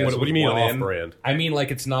road. What do you mean off-brand? I mean, like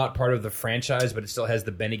it's not part of the franchise, but it still has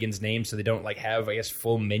the Bennigan's name, so they don't like have, I guess,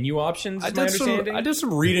 full menu options. I did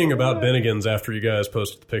some reading about Bennigan's after you guys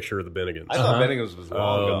posted the picture of the Bennigan's. I thought Bennigan's was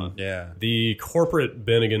long gone. Yeah, the corporate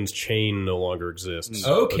Bennigan's chain no longer exists.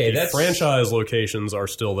 Okay, the franchise locations are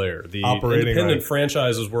still there. The independent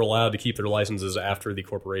franchises were allowed to keep their licenses after the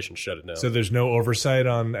corporation shut it down. So there's no oversight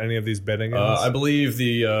on any of these Bennigan's? I believe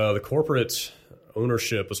the corporate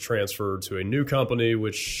ownership was transferred to a new company,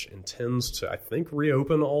 which intends to, I think,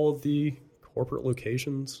 reopen all of the corporate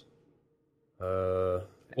locations.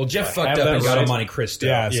 Well, Jeff fucked have up that and got right. a Monte Cristo.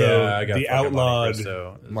 Yeah, so I got the fucking outlawed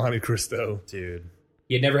Monte Monte Cristo. dude.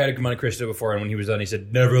 He had never had a Monte Cristo before, and when he was done, he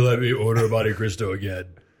said, "Never let me order a Monte Cristo again."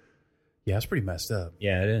 Yeah, it's pretty messed up.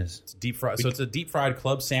 Yeah, it is. It's deep fried. So it's a deep fried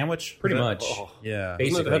club sandwich. Pretty much. Yeah. Doesn't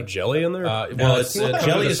Basically. it have jelly in there? Well, it's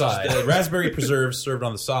jelly is side. raspberry preserves served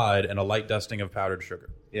on the side and a light dusting of powdered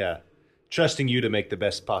sugar. Yeah. Trusting you to make the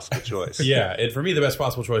best possible choice. Yeah, and for me, the best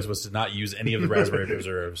possible choice was to not use any of the raspberry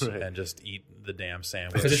preserves and just eat the damn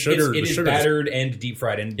sandwich. Because Sugar- it is sugar- battered and deep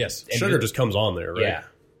fried. And Yes. and Sugar just comes on there, right? Yeah.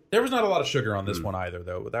 There was not a lot of sugar on this one either,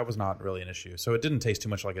 though. That was not really an issue. So it didn't taste too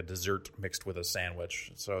much like a dessert mixed with a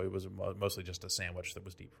sandwich. So it was mostly just a sandwich that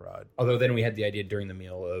was deep fried. Although then we had the idea during the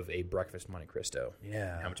meal of a breakfast Monte Cristo.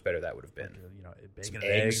 Yeah. How much better that would have been. You know, bacon and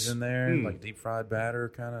eggs. eggs in there, like deep fried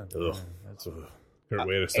batter, kind of. Ugh. That's Good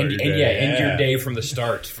way to start And your day. yeah, end your day from the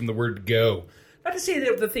start, from the word go. Not to say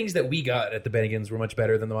that the things that we got at the Bennigan's were much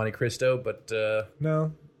better than the Monte Cristo, but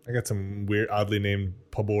No, I got some weird, oddly named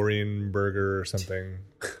Poborian burger or something.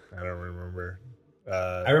 I don't remember.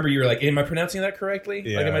 I remember you were like, "Am I pronouncing that correctly?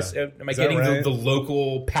 Yeah. Like, am I Is that getting right? the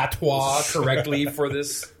local patois correctly for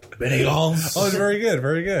this?" Bennigan's. Oh, it's very good,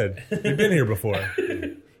 very good. You've been here before.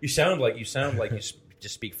 You sound like you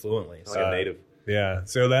just speak fluently. Like a native. Yeah,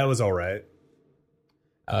 so that was all right.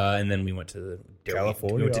 And then we went to the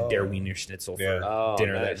California. We went to Der Wiener Schnitzel for Yeah.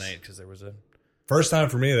 dinner nice. that night because there was a First time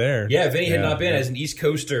for me there. yeah. Vinny had not been yeah. as an East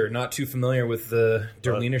Coaster, not too familiar with the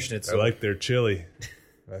Der Wiener I Schnitzel. like their chili.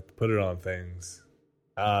 I like to put it on things.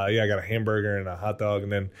 Yeah, I got a hamburger and a hot dog,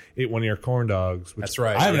 and then ate one of your corn dogs. Which That's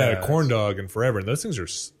right, I haven't had yeah. a corn dog in forever, and those things are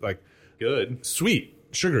like Good. sweet,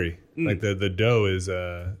 sugary. Like the dough is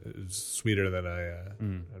sweeter than I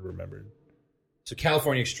remembered. So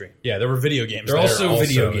California Extreme. Yeah, there were video games. They're there also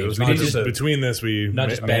video It games. was We not didn't just a Between this, we Not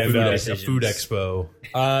just bad manned food up. decisions. food expo.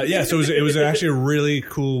 Yeah, so it was actually a really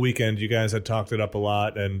cool weekend. You guys had talked it up a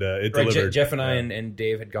lot, and it Right, delivered. Jeff and I and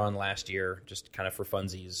Dave had gone last year, just kind of for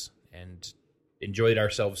funsies, and enjoyed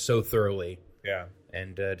ourselves so thoroughly. Yeah,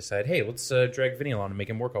 And decided, hey, let's drag Vinny along and make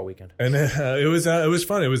him work all weekend. and it was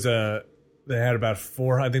fun. It was they had about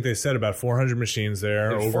 400. I think they said about 400 machines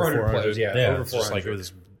there. Over 400 players, yeah, Yeah, over it's just 400. like it was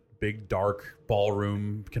this big dark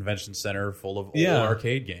ballroom convention center full of old Yeah.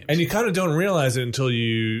 arcade games. And you kind of don't realize it until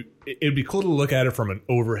it'd be cool to look at it from an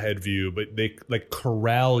overhead view, but they like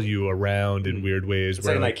corral you around in weird ways. It's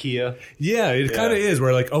like an IKEA. Yeah, it kind of is.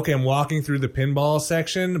 Where like, okay, I'm walking through the pinball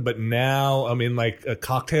section, but now I'm in like a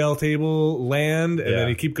cocktail table land, and then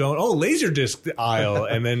you keep going. Oh, Laserdisc aisle,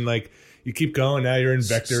 and then like you keep going. Now you're in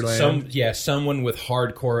Vector land. Someone with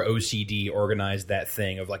hardcore OCD organized that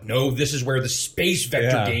thing of like, no, this is where the space vector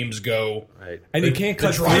Yeah. games go. Right. And you can't The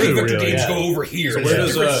cut driving through, vector really. games Yeah. go over here. So There's where a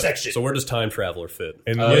does different section. so where does Time Traveler fit?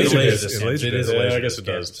 And Laserdisc. Laserdisc. It is a Yeah, I Laserdisc, guess it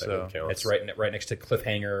does. so technically count. It's right next to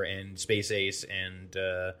Cliffhanger and Space Ace and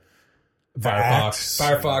Firefox,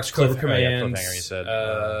 Firefox, Clover Yeah, Command. Cliffhanger, you said.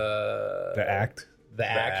 The Act The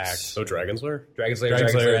Axe. Oh, Dragon's Lair? Dragon's Lair,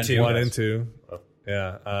 Dragon's Dragon's Lair Lair and 2. 1 and 2.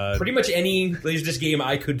 Yeah. Pretty much any Laserdisc game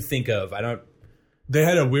I could think of. I don't. They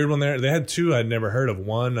had a weird one there. They had two I'd never heard of.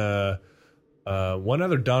 One other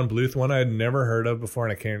Don Bluth one I had never heard of before,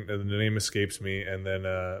 and I can't. The name escapes me. And then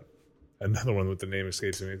another one with the name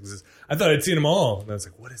escapes me because I thought I'd seen them all. And I was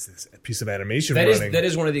like, "What is this? A piece of animation running?" That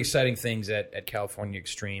is one of the exciting things at California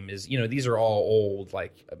Extreme is these are all old.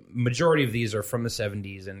 Like majority of these are from the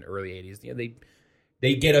 70s and early 80s.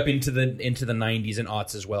 They get up into the 90s and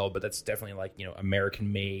aughts as well, but that's definitely like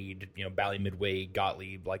American made. Bally Midway,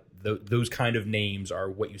 Gottlieb, like those kind of names are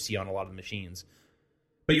what you see on a lot of the machines.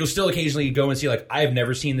 But you'll still occasionally go and see like I have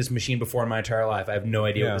never seen this machine before in my entire life. I have no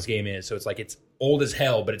idea what this game is. So it's like it's old as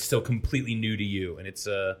hell, but it's still completely new to you, and it's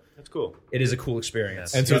That's cool. it is a cool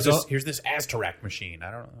experience. And so here's this Aztarac machine. I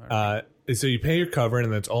don't know. so you pay your cover,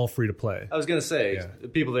 and then it's all free to play. I was gonna say,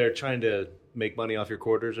 people there trying to make money off your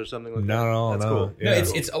quarters or something like that. No, That's no. cool. Yeah.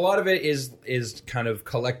 No, it's a lot of it is kind of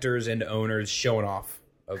collectors and owners showing off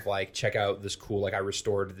of like check out this cool I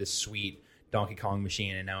restored this sweet Donkey Kong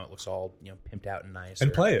machine and now it looks all pimped out and nice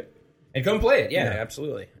and play it. and come play it. Yeah,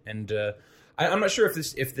 absolutely. And I'm not sure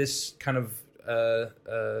if this kind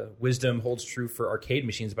of wisdom holds true for arcade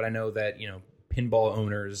machines, but I know that pinball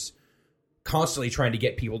owners constantly trying to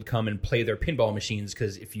get people to come and play their pinball machines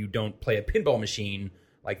because if you don't play a pinball machine,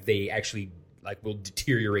 like they actually will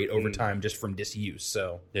deteriorate over time just from disuse.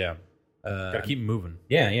 So Yeah, gotta keep moving.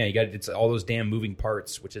 yeah, you got it's all those damn moving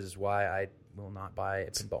parts, which is why I will not buy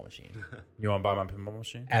a pinball machine. You want to buy my pinball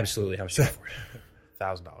machine? Absolutely, how much do you want for it?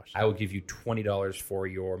 $1,000. I will give you $20 for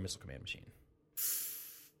your Missile Command machine.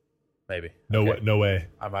 Maybe. No way.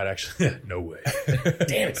 I might actually. No way.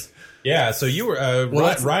 Damn it. Yeah, so you were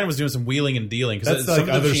Ryan was doing some wheeling and dealing because That's like some of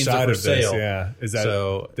the other machines are side for of this. sale. Yeah, is that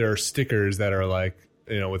So- there are stickers that are like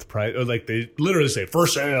with price, or like they literally say for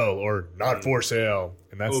sale or not for sale,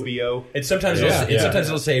 and that's OBO. And sometimes sometimes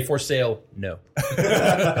it'll say for sale, no.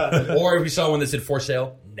 Or if you saw one that said for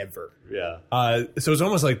sale, never. Yeah. So it's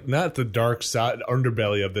almost like not the dark side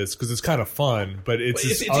underbelly of this because it's kind of fun, but it's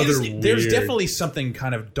this other weird. There's definitely something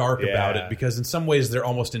kind of dark about Yeah. it because in some ways they're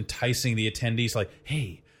almost enticing the attendees, like,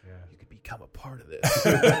 hey, you could become a part of this.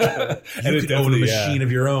 You could own a machine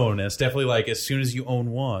of your own. And it's definitely like as soon as you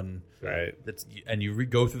own one, right. and you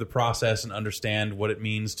go through the process and understand what it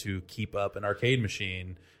means to keep up an arcade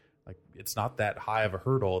machine. Like it's not that high of a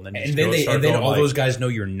hurdle, and then all those guys know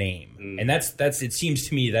your name, and that's it seems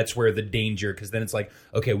to me that's where the danger, because then it's like,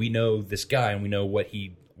 okay, we know this guy and we know what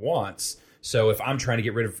he wants. So if I'm trying to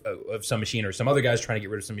get rid of some machine, or some other guy's trying to get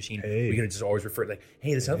rid of some machine, we can just always refer to like,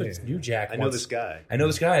 hey, this new Jack. I know this guy. I know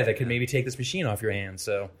this guy that could maybe take this machine off your hands.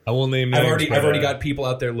 So I won't name I've names. already got people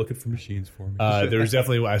out there looking for machines for me. There's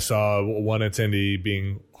definitely I saw one attendee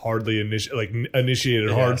being hardly initiated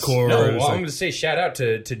hardcore. No, It was well, I'm going to say shout out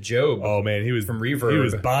to Job. oh man, he was from Reverb. He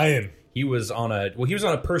was buying. He was on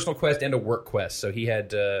a personal quest and a work quest, so he had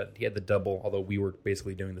the double. Although we were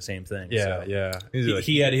basically doing the same thing. Yeah, so. yeah.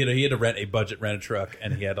 He had to rent a truck,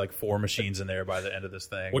 and he had like 4 machines in there by the end of this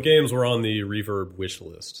thing. What games were on the Reverb wish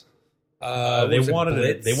list? They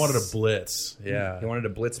wanted a Blitz. Yeah, they wanted a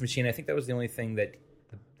Blitz machine. I think that was the only thing that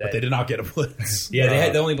but they did not get a Blitz. Yeah, they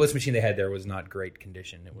had the only Blitz machine they had there was not great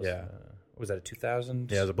condition. It was was that a 2000?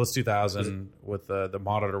 Yeah, it was a Blitz 2000 with the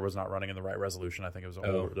monitor was not running in the right resolution. I think it was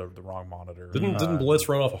the wrong monitor. Didn't Blitz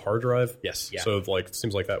run off a hard drive? Yes. Yeah. So like it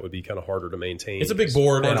seems like that would be kind of harder to maintain. It's a big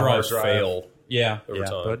board hard and a hard drives drive. fail. Yeah, over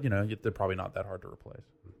time. But they're probably not that hard to replace.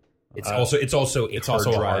 It's also a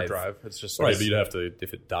hard drive. It's just Right, but you'd have to,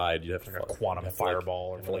 if it died, you'd have to like a quantum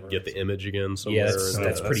fireball or like whatever. get the image again somewhere. Yeah,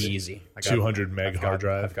 that's pretty easy. 200 meg hard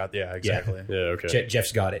drive. I've got exactly. Yeah, okay.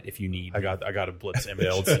 Jeff's got it if you need. I got a Blitz image.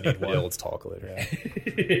 Let's talk later.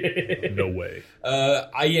 No way.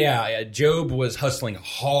 Job was hustling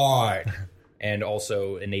hard. And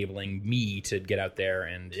also enabling me to get out there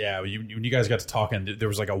and when you guys got to talking, there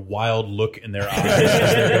was like a wild look in their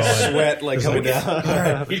eyes. Sweat like coming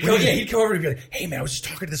down. He'd come over and be like, "Hey man, I was just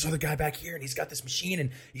talking to this other guy back here, and he's got this machine,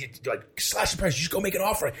 and he's like slash the price. You just go make an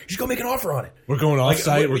offer. on it. We're going off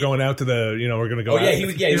site. We're going out to the. We're going to go. Oh yeah, he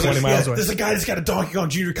was 20 miles away. There's a guy that's got a Donkey Kong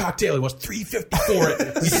Jr. cocktail. He wants $350 for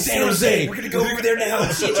it. He's in San Jose. We're gonna go over there now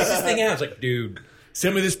and see check this thing out. It's like, dude.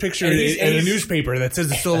 Send me this picture in a newspaper that says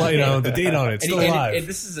it's still the date on it. It's still alive. And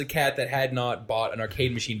this is a cat that had not bought an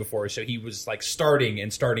arcade machine before, so he was like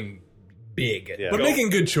starting big. Yeah. But making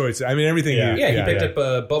good choices. I mean, everything. He picked up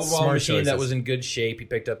a bubble ball Smart machine choices. that was in good shape. He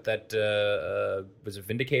picked up that was it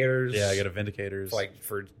Vindicators? Yeah, I got a Vindicators.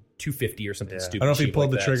 For $250 or something stupid. I don't know if he cheap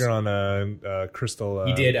pulled like the that. trigger on Crystal.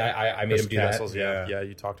 He did. I made him do Castles, that. yeah,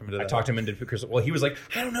 you talked him into that. I talked him into Crystal. Well, he was like,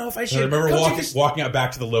 I don't know if I should. I remember Come take this- walking out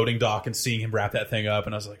back to the loading dock and seeing him wrap that thing up,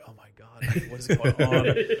 and I was like, "Oh my god, what is going on?"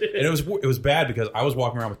 And it was bad because I was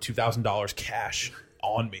walking around with $2,000 cash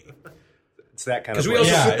on me. It's that kind of. we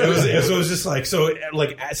also- it was just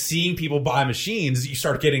like as seeing people buy machines, you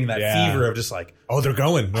start getting that fever of just like, Oh, they're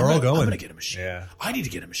going. They're all going. I'm gonna get a machine. Yeah. I need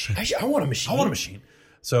to get a machine. I want a machine. I want a machine.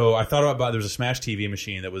 So I thought about there was a Smash TV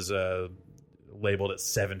machine that was labeled at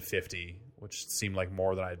 $750, which seemed like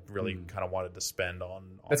more than I really kind of wanted to spend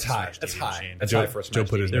on. That's a high. Smash That's TV high. machine. That's high for a Smash Joe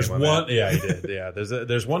put TV. his There's name on one. that. Yeah, he did. Yeah,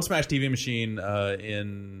 there's one Smash TV machine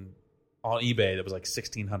on eBay that was like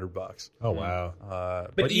 $1,600. Oh wow.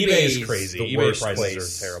 But eBay eBay's is crazy. the eBay worst prices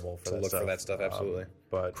place are terrible for to that look stuff. for that stuff. Absolutely.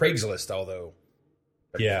 But Craigslist, although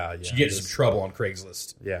yeah, you get in some trouble on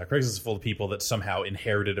Craigslist. yeah, Craigslist is full of people that somehow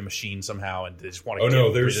inherited a machine somehow and they just want to Oh, get no,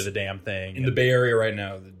 rid there's- of the damn thing. In the Bay Area right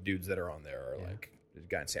now, the dudes that are on there are like there's a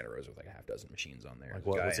guy in Santa Rosa with like a half dozen machines on there. Like,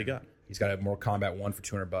 what's he got? He's got a Mortal Kombat 1 for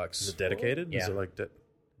 $200. Is it dedicated? Yeah. Is it like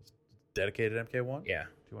dedicated MK1? Yeah.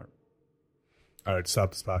 200. All right,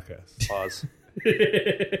 stop this podcast. Pause. I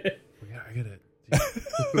get it.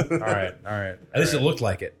 all right. At least it looked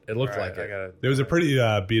like it. It looked like I it. got it. There was a pretty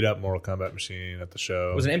beat up Mortal Kombat machine at the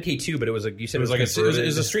show. It was an MK2, but it was you said It was like converted. it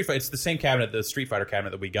was a Street Fighter. It's the same cabinet, the Street Fighter cabinet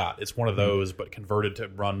that we got. It's one of those, but converted to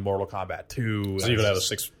run Mortal Kombat 2. Does it even have a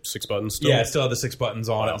six buttons still? Yeah, it still had the 6 buttons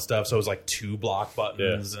on it and stuff. So it was like 2 block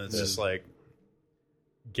buttons, and it's just like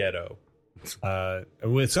ghetto.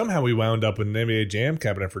 Somehow we wound up with an NBA Jam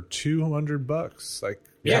cabinet for $200. Like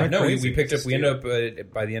Yeah, no, we crazy. picked up. We ended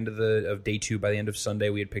up by the end of day 2, by the end of Sunday,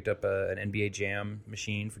 we had picked up an NBA Jam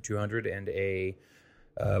machine for $200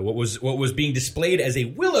 and what was being displayed as a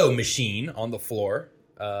Willow machine on the floor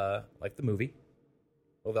like the movie,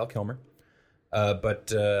 Val Kilmer. But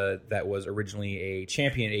that was originally a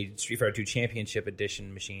Street Fighter 2 Championship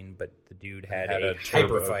Edition machine, but the dude had a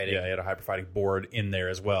hyper fighting. Yeah, he had a hyper fighting board in there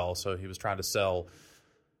as well. So he was trying to sell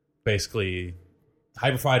basically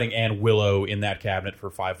hyper fighting and Willow in that cabinet for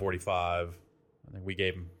 $545. I think we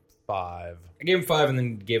gave him $5. I gave him $5 and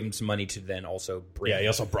then gave him some money to then also bring. Yeah, he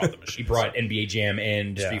also brought the machine. He brought NBA Jam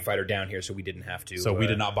and Street Fighter down here, so we didn't have to. So we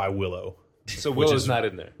did not buy Willow. So Willow's not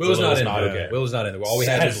in there. Willow's not in not there. okay. Willow's not in there. All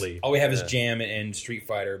we have is Jam and Street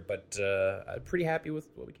Fighter, but I'm pretty happy with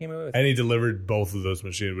what we came up with. And he delivered both of those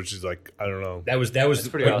machines, which is like, I don't know. That was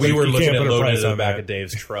pretty like, awesome. We were You looking can't at put a loading price it in the on back that. of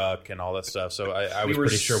Dave's truck and all that stuff. So I was were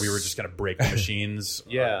pretty sure we were just going to break the machines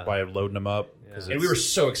by loading them up. And we were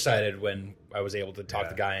so excited when I was able to talk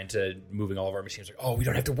the guy into moving all of our machines. Like, oh, we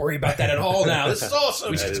don't have to worry about that at all now. This is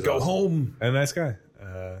awesome. We just go home. And a nice guy.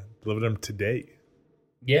 Delivered them today.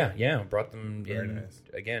 Yeah. Brought them Very in, nice.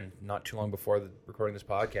 again, not too long before recording this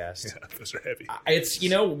podcast. Yeah, those are heavy. It's,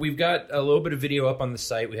 we've got a little bit of video up on the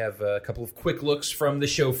site. We have a couple of quick looks from the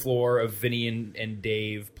show floor of Vinny and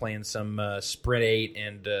Dave playing some Sprint 8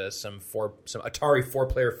 and some Atari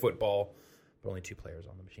 4-player football, but only 2 players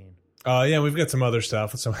on the machine. Yeah, we've got some other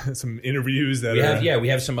stuff, some interviews that We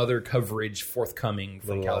have some other coverage forthcoming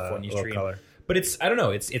from California Stream. Color. But I don't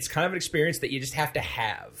know, it's kind of an experience that you just have to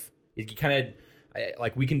have. You kind of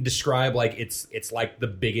like, we can describe like it's like the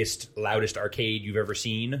biggest, loudest arcade you've ever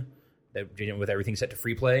seen, with everything set to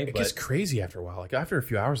free play. It gets crazy after a while. Like after a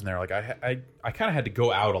few hours in there, like I kind of had to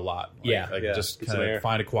go out a lot. Like, just kind of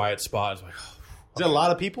find a quiet spot. It's like, Is there a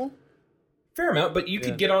lot of people? fair amount, but you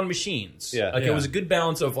could get on machines. It was a good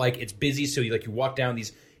balance of like, it's busy, so you walk down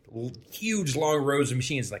these huge long rows of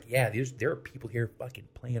machines. Like, there are people here fucking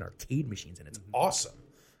playing arcade machines, and it's awesome.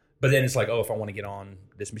 But then it's like, oh, if I want to get on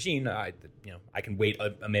this machine, I can wait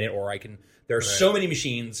a minute, or I can. There are so many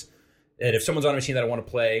machines that if someone's on a machine that I want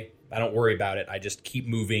to play, I don't worry about it. I just keep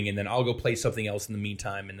moving, and then I'll go play something else in the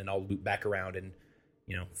meantime, and then I'll loop back around and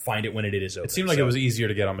find it when it is open. it seemed like it was easier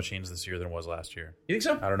to get on machines this year than it was last year. You think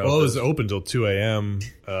so? I don't know. Well, it was open till 2 a.m.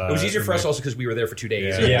 It was easier for us also because we were there for 2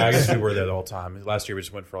 days. Yeah, I guess we were there the whole time. Last year we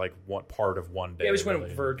just went for like one part of one day. Yeah, we just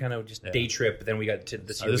went for kind of just day trip, but then we got to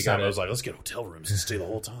this year. This time I was like, let's get hotel rooms and stay the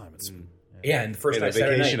whole time. It's and the first night,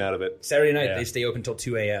 vacation out of it. Saturday night, they stay open till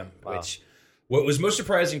 2 a.m., which... What was most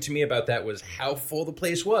surprising to me about that was how full the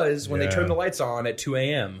place was when they turned the lights on at 2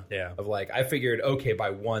 a.m. Yeah. Of like, I figured, okay, by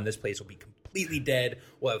 1, this place will be completely dead.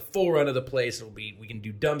 We'll have full run of the place. We can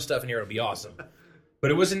do dumb stuff in here. It'll be awesome.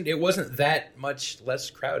 But it wasn't that much less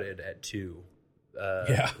crowded at 2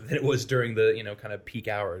 than it was during the kind of peak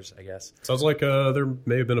hours, I guess. Sounds like there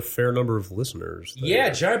may have been a fair number of listeners there. Yeah,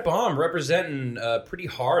 Giant Bomb representing pretty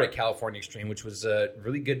hard at California Extreme, which was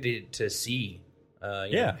really good to see.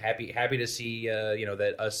 Happy to see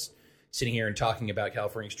that us sitting here and talking about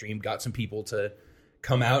California Extreme got some people to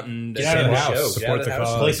come out and get out of the house, show. support the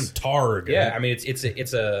cause, play some Targ. Yeah, I mean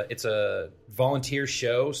it's a volunteer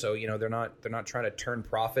show, so they're not trying to turn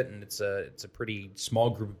profit, and it's a pretty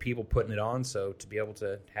small group of people putting it on. So to be able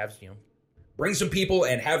to have bring some people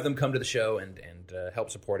and have them come to the show and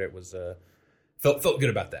help support it was. Felt good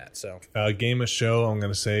about that. So game of show, I'm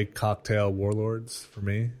going to say Cocktail Warlords for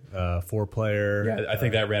me. 4-player. Yeah, I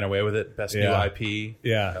think that ran away with it. Best new IP.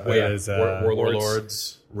 Yeah.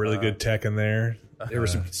 Warlords. Really good tech in there. There were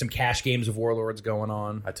some cash games of Warlords going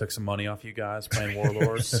on. I took some money off you guys playing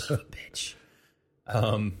Warlords. Bitch.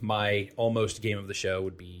 My almost game of the show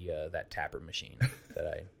would be that Tapper machine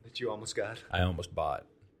that you almost got. I almost bought.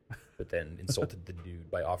 But then insulted the dude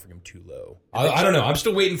by offering him too low. I don't know. I'm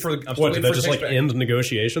still waiting for. What did that just like end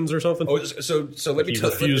negotiations or something? Oh, so let me tell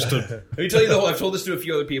you. Let me tell you the whole. I've told this to a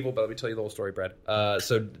few other people, but let me tell you the whole story, Brad.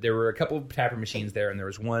 So there were a couple of Tapper machines there, and there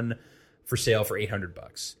was one for sale for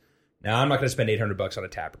 $800. Now I'm not going to spend $800 on a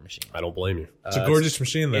Tapper machine. I don't blame you. It's a gorgeous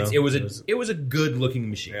machine, though. It was a good looking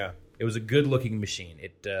machine. Yeah, it was a good looking machine.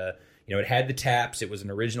 It it had the taps. It was an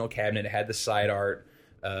original cabinet. It had the side art.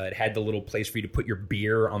 It had the little place for you to put your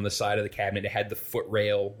beer on the side of the cabinet. It had the foot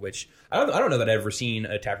rail, which I don't know that I've ever seen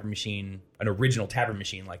a Tapper machine, an original Tapper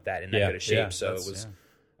machine like that in that good of shape. So it was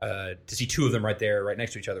to see 2 of them right there, right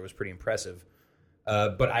next to each other, was pretty impressive.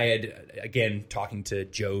 But I had, again, talking to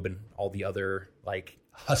Job and all the other like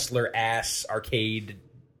hustler ass arcade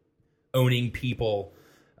owning people,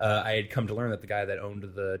 I had come to learn that the guy that owned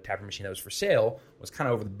the Tapper machine that was for sale was kind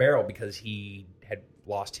of over the barrel because he had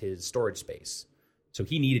lost his storage space. So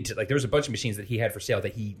he needed to, there was a bunch of machines that he had for sale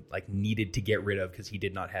that he, needed to get rid of because he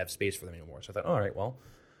did not have space for them anymore. So I thought, all right, well,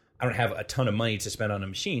 I don't have a ton of money to spend on a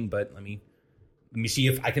machine, but let me let me see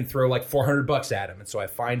if I can throw like $400 at him. And so I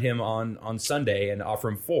find him on Sunday and offer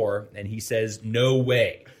him $4, and he says, no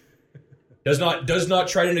way. Does not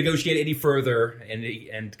try to negotiate any further,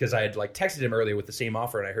 and because I had like texted him earlier with the same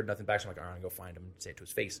offer, and I heard nothing back, so I'm like, all right, I'm gonna go find him and say it to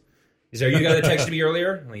his face. He said, "Are you the guy that texted me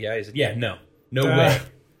earlier?" I'm like, yeah. He said, "Yeah, no way."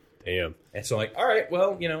 Damn. And so I'm like, all right,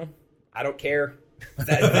 well, I don't care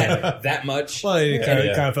that much. Well, you kind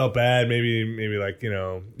of felt bad. Maybe like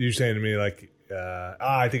you're saying to me like,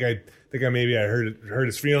 I think I maybe I hurt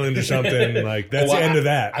his feelings or something. Like that's the end of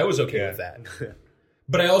that. I was okay with that,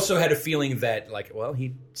 but I also had a feeling that like, well,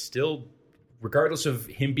 he still. Regardless of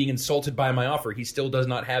him being insulted by my offer, he still does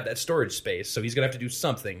not have that storage space. So he's going to have to do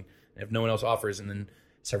something if no one else offers. And then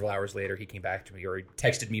several hours later, he came back to me, or he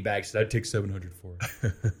texted me back, said, I'd take $700 for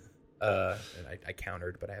it. And I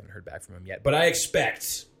countered, but I haven't heard back from him yet. But I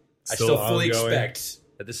still fully expect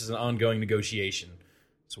that this is an ongoing negotiation.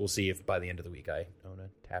 So we'll see if by the end of the week I own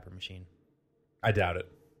a Tapper machine. I doubt it.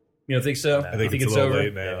 You don't think so? I think it's a little over?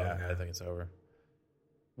 late now. Yeah, I think it's over.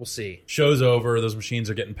 We'll see. Show's over. Those machines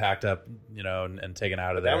are getting packed up, and taken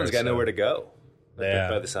out of there. That one's got nowhere to go. Yeah.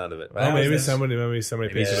 By the sound of it. Well, maybe somebody Maybe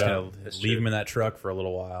picks just it gonna up. leave him in that truck for a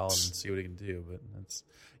little while and see what he can do. But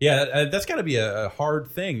that's got to be a hard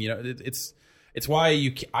thing. It's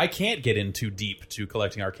why I can't get in too deep to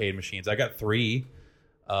collecting arcade machines. I got 3.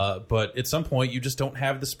 But at some point, you just don't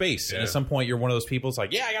have the space. Yeah. And at some point, you're one of those people. It's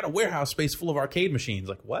like, I got a warehouse space full of arcade machines.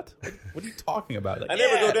 Like, what? What are you talking about? Like, I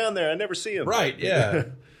never go down there. I never see them. Right? Yeah,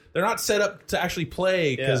 they're not set up to actually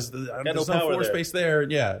play because there's no floor space there.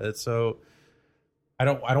 Yeah, so I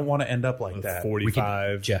don't want to end up like that.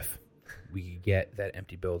 45. Jeff, we could get that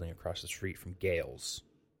empty building across the street from Gale's.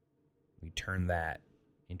 We turn that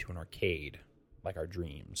into an arcade, like our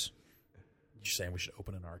dreams. You're saying we should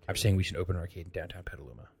open an arcade? I'm saying we should open an arcade in downtown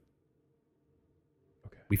Petaluma.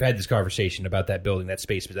 Okay. We've had this conversation about that building, that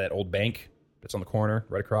space, that old bank that's on the corner,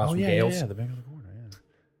 right across from Gale's. Yeah, the bank on the corner, yeah.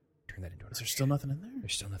 Turn that into an Is there still nothing in there?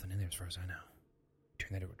 There's still nothing in there as far as I know. Turn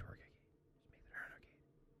that into an arcade. Make that an arcade.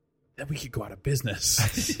 Then we could go out of business.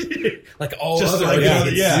 Like all Just other like,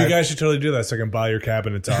 arcades. You guys should totally do that so I can buy your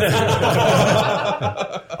cabinets off.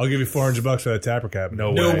 I'll give you $400 for that Tapper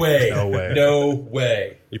cabinet. No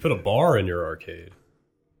way. You put a bar in your arcade.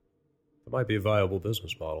 That might be a viable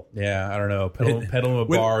business model. Yeah, I don't know. Petaluma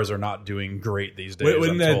bars are not doing great these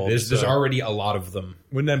days. There's already a lot of them.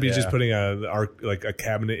 Wouldn't that be just putting a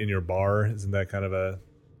cabinet in your bar? Isn't that kind of a...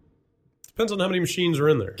 Depends on how many machines are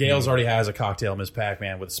in there. Gale's already has a cocktail Miss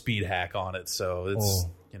Pac-Man with a speed hack on it, so it's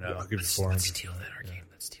I'll give you $400. Let's steal that arcade.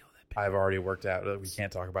 Let's steal that. I've already worked out. We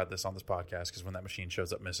can't talk about this on this podcast because when that machine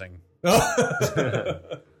shows up missing, I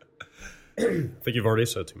think you've already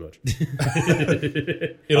said too much.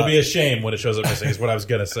 it'll be a shame when it shows up missing. Is what I was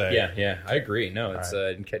gonna say. Yeah, I agree. No, it's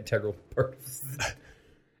an integral part of the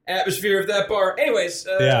atmosphere of that bar. Anyways,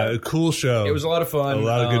 a cool show. It was a lot of fun. A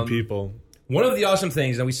lot of good people. One of the awesome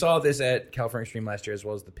things, and we saw this at California Extreme last year, as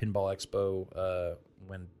well as the Pinball Expo,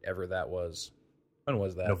 whenever that was. When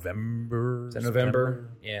was that? November. Is that November?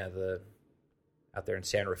 Yeah, out there in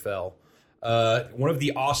San Rafael. One of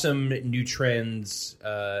the awesome new trends,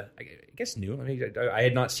 I guess new, I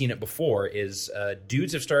had not seen it before, is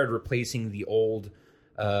dudes have started replacing the old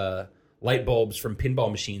light bulbs from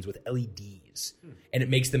pinball machines with LEDs. And it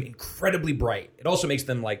makes them incredibly bright. It also makes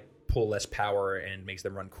them pull less power and makes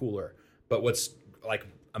them run cooler. But what's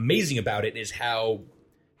amazing about it is how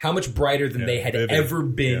much brighter than they had ever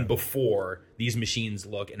been before these machines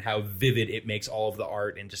look, and how vivid it makes all of the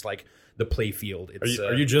art and just the play field.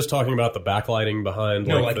 Are you just talking about the backlighting behind?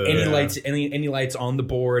 Any lights, any lights on the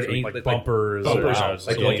board, any bumpers,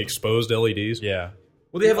 like exposed LEDs. Yeah.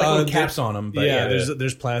 Well, they have little caps on them. But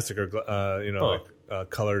there's plastic or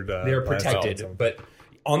colored. They're protected, but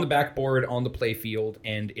on the backboard, on the play field,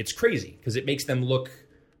 and it's crazy because it makes them look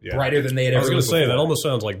brighter than they had ever. I was going to say that almost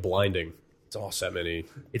sounds like blinding. It's awesome. That many.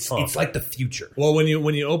 It's like the future. Well, when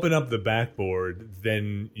you open up the backboard,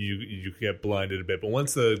 then you get blinded a bit. But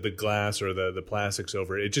once the glass or the plastic's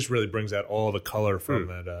over it, just really brings out all the color from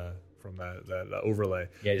that overlay.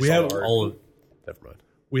 Yeah, we have all of. Never mind.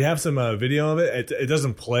 We have some video of it. It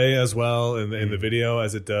doesn't play as well in the video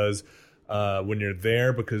as it does when you're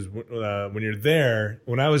there, because when you're there,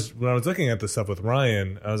 when I was looking at the stuff with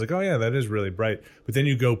Ryan, I was like, oh yeah, that is really bright. But then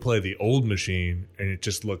you go play the old machine, and it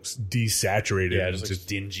just looks desaturated. Yeah, just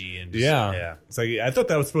dingy and It's like, I thought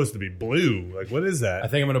that was supposed to be blue. Like, what is that? I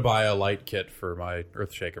think I'm going to buy a light kit for my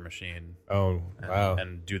Earthshaker machine. Oh wow!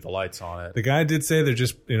 And do the lights on it. The guy did say they're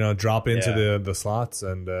just drop into the slots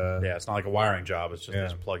and it's not like a wiring job. It's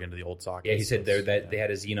just plug into the old socket. Yeah, he said that they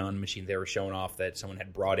had a Xenon machine they were showing off that someone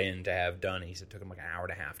had brought in to have done. He said it took him like an hour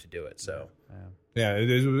and a half to do it. So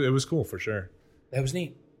it was cool for sure. That was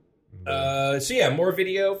neat. So yeah, more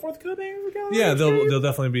video forthcoming. Yeah, there'll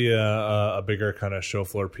definitely be a bigger kind of show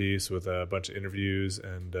floor piece with a bunch of interviews,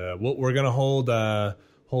 and we're gonna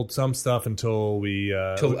hold some stuff until we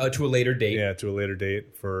to a later date. Yeah, to a later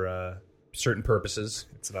date for certain purposes.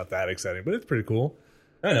 It's not that exciting, but it's pretty cool.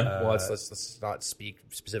 I know. Well, let's not speak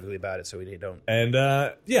specifically about it so we don't. And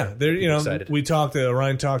yeah, there. Excited. We talked.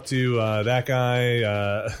 Ryan talked to that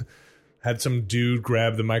guy. Had some dude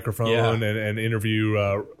grab the microphone and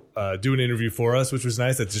interview. Do an interview for us, which was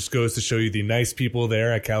nice. That just goes to show you the nice people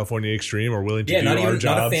there at California Extreme are willing to do our jobs.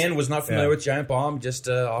 Not a fan, was not familiar with Giant Bomb, just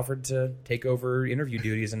offered to take over interview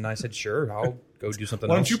duties, and I said, sure, I'll go do something else.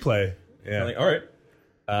 Why don't you play? Yeah. Like, all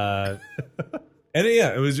right. And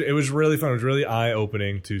yeah, it was really fun. It was really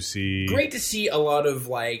eye-opening to see. Great to see a lot of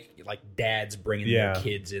like dads bringing their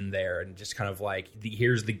kids in there and just kind of like,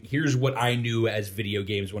 here's what I knew as video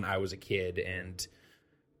games when I was a kid, and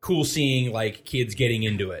cool seeing like kids getting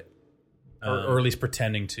into it. Or at least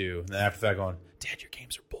pretending to. And then after that going, Dad, your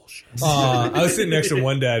games are bullshit. I was sitting next to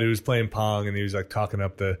one dad who was playing Pong, and he was like talking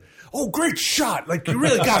up great shot. Like, you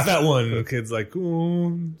really got that one. And the kid's like,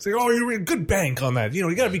 oh, it's like, you really good bank on that.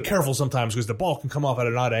 You got to be careful sometimes because the ball can come off at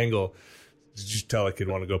an odd angle. Just tell a kid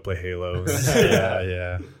want to go play Halo.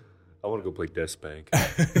 Yeah. I want to go play Death Bank.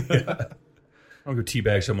 I'll go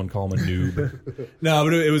teabag someone, call him a noob. No,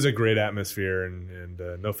 but it was a great atmosphere, and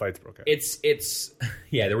no fights broke out. It's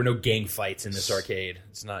yeah, there were no gang fights in this arcade.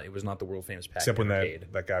 It was not the world famous Pac-Man except when arcade.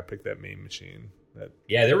 that guy picked that main machine.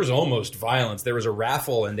 Yeah, there was almost violence. There was a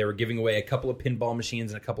raffle, and they were giving away a couple of pinball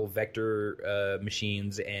machines and a couple of vector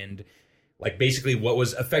machines, and like basically what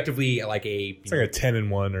was effectively like it's like a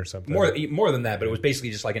 10-in-1 or something. More than that, but it was basically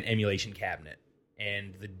just like an emulation cabinet.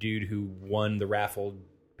 And the dude who won the raffle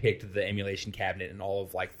picked the emulation cabinet, and all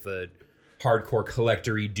of like the hardcore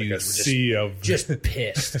collector-y dudes were just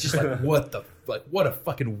pissed. Just like, what a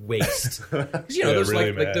fucking waste. 'Cause, those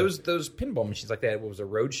really like those pinball machines like that. What was a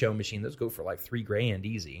roadshow machine? Those go for like $3,000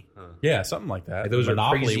 easy. Yeah, something like that. Those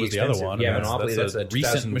Monopoly are crazy was expensive. the other one. Yeah, Monopoly. That's a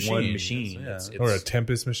recent 2001 machine. Yeah. It's, or a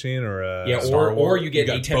Tempest machine, or a Star Wars. Or you get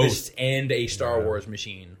You a got Tempest and a Star Wars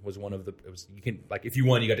machine. Was one of the. You can like if you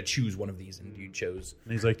won, you got to choose one of these, and you chose.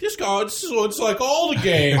 And he's like, this looks like all the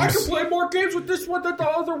games. I can play more games with this one than the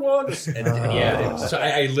other ones. And so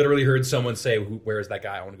I literally heard someone say, "Where is that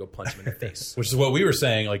guy? I want to go punch him in the face." Which is what we were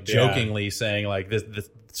saying, like jokingly saying, like this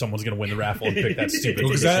someone's going to win the raffle and pick that stupid.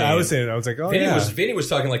 Because I was like, oh Vinny was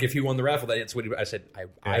talking like if he won the raffle, that's what I said.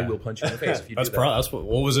 I will punch you in the face if you do that. That's what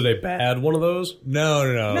was it? A bad one of those?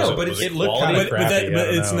 No. But it looked kind of crappy.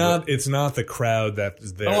 But it's not the crowd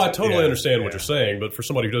that's there. Oh, I totally understand what you're saying, but for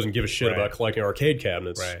somebody who doesn't give a shit about collecting arcade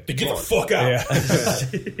cabinets, get the fuck out.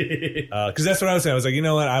 Because that's what I was saying. I was like, you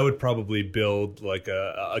know what? I would probably build like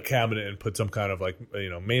a cabinet and put some kind of like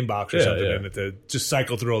main box or something in it to just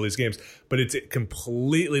cycle through all these games. But it's a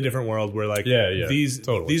completely different world where like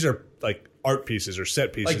these are like art pieces or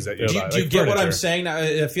set pieces that do you get what I'm saying?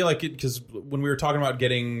 I feel like because when we were talking about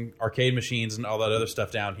getting arcade machines and all that other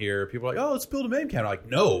stuff down here, people are like, "Oh, let's build a main cabinet." Like,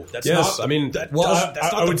 no, that's not. I mean, that's not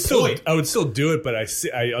I would the point. I would still do it, but I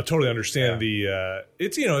totally understand the.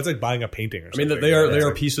 It's it's like buying a painting or something. I mean, they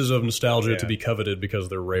are pieces of nostalgia to be coveted because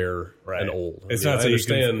they're rare and old. It's not so you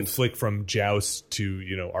can flick from Joust to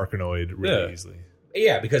Arkanoid really easily.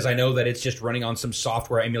 Yeah, because I know that it's just running on some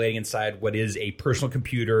software emulating inside what is a personal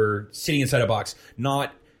computer sitting inside a box,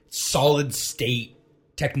 not solid state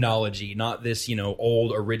technology, not this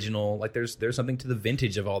old original. Like there's something to the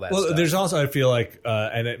vintage of all that. Well, stuff. there's also I feel like,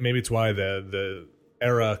 and maybe it's why the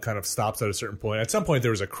era kind of stops at a certain point. At some point, there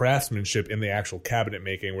was a craftsmanship in the actual cabinet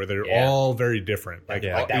making where they're all very different. Like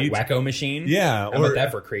that wacko machine. Yeah, How about that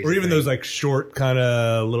for crazy? Or even those like short kind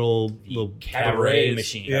of little cabaret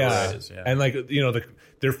machines. Yeah. And like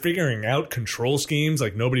they're figuring out control schemes.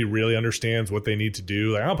 Like nobody really understands what they need to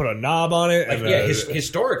do. Like I'll put a knob on it. Like,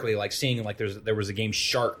 historically, like seeing like there was a game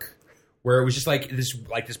Shark, where it was just like this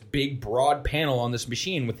big broad panel on this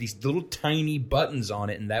machine with these little tiny buttons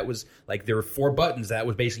on it, and that was like there were 4 buttons. That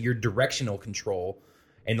was basically your directional control,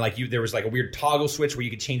 and like there was like a weird toggle switch where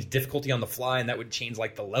you could change difficulty on the fly, and that would change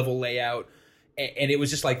like the level layout. And it was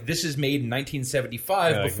just like, this is made in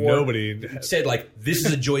 1975 before nobody said like, this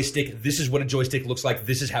is a joystick, this is what a joystick looks like,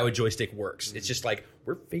 this is how a joystick works. It's just like,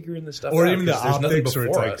 we're figuring this stuff out. Or even the optics where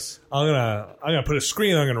it's like, I'm gonna put a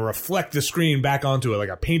screen, I'm gonna reflect the screen back onto it, like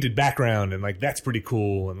a painted background, and like that's pretty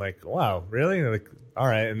cool. And like, wow, really? And like, all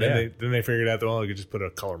right. And then they figured out that you could just put a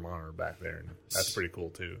color monitor back there, and that's pretty cool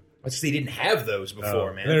too. They didn't have those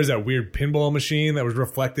before, man. And there's that weird pinball machine that was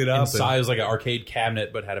reflected up. Inside was like an arcade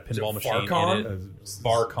cabinet, but had a pinball machine Varcon? in it.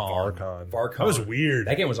 Varcon. That was weird.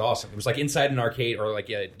 That game was awesome. It was like inside an arcade or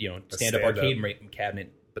like stand-up arcade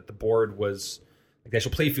cabinet, but the board was like the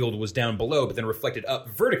actual playfield was down below, but then reflected up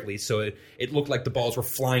vertically, so it looked like the balls were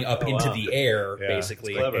flying up into the air,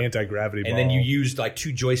 basically. Anti-gravity ball. And then you used like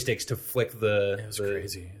 2 joysticks to flick the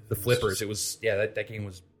crazy. The flippers. It was that game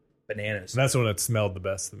was bananas. And that's the one that smelled the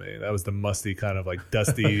best to me. That was the musty kind of like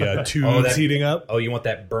dusty tubes heating up. Oh, you want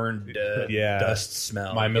that burned dust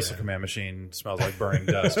smell? My Missile Command machine smells like burning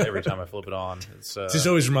dust every time I flip it on. It just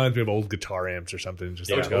always reminds me of old guitar amps or something.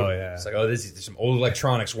 Just like, it's like, there's some old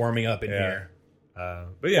electronics warming up in here.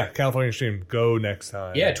 But yeah, California Extreme, go next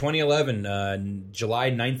time. Yeah, 2011,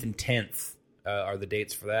 July 9th and 10th are the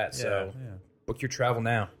dates for that. So book your travel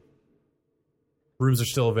now. Rooms are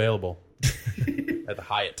still available. At the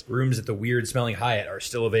Hyatt. Rooms at the weird-smelling Hyatt are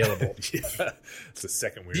still available. It's the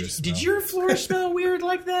second weirdest smell. Did your floor smell weird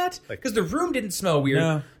like that? Because the room didn't smell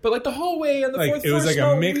weird, but like the hallway and the fourth floor it was like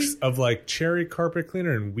a mix of like cherry carpet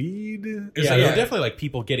cleaner and weed. There were definitely like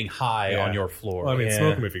people getting high on your floor. Well, I mean,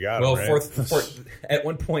 smoke them if you got them, right? At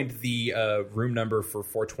one point, the room number for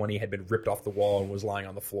 420 had been ripped off the wall and was lying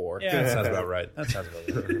on the floor. Yeah, that sounds about right.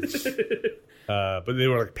 But they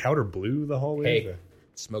were like powder blue, the hallway. Hey.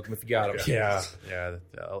 Smoke them if you got them. Yeah.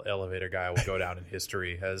 The elevator guy will go down in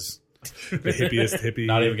history as the hippiest hippie.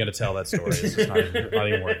 Not even going to tell that story. It's just not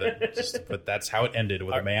even worth it. But that's how it ended,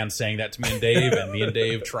 with a man saying that to me and Dave, and me and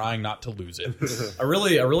Dave trying not to lose it. I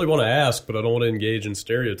really want to ask, but I don't want to engage in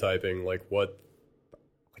stereotyping. I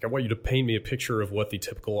want you to paint me a picture of what the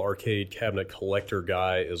typical arcade cabinet collector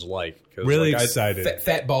guy is like. Really excited.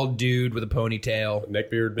 Fat bald dude with a ponytail.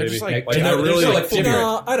 Neckbeard, maybe.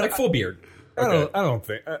 Like full beard. I don't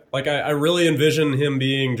think. I really envision him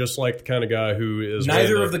being just like the kind of guy who is.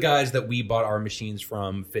 Neither of the guys that we bought our machines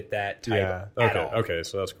from fit that type. Okay,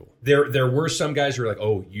 so that's cool. There were some guys who were like,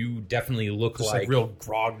 "Oh, you definitely look like real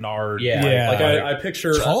grognard." Yeah. I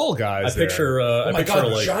picture tall guys. I picture. Oh my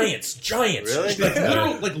god, like, giants! Really?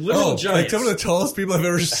 literal giants. Like some of the tallest people I've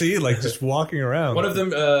ever seen, like just walking around. One of them,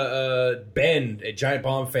 Ben, a giant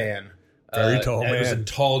bomb fan. Very tall man. Was a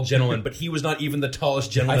tall gentleman, but he was not even the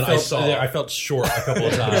tallest gentleman I saw. I felt short a couple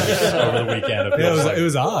of times over the weekend. It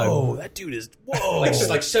was odd. Oh, that dude is like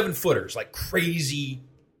 7-footers, like crazy,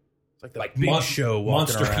 like big show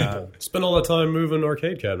monster around. people. Spend all that time moving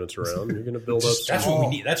arcade cabinets around. You're going to build up. That's what we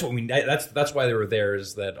need. That's why they were there.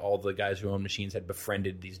 Is that all the guys who own machines had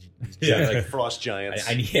befriended these giants, like frost giants.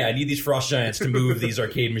 I need these frost giants to move these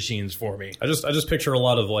arcade machines for me. I just picture a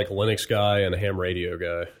lot of like Linux guy and a ham radio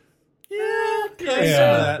guy.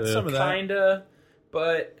 Some of that. Kinda,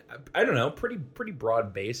 but I don't know. Pretty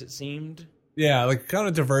broad base. It seemed. Yeah, like kind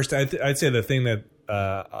of diverse. I'd say the thing that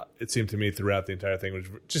it seemed to me throughout the entire thing was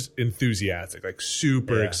just enthusiastic, like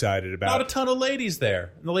super excited about. Not a ton of ladies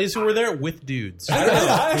there. And the ladies who were there with dudes.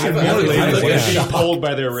 I actually more ladies being pulled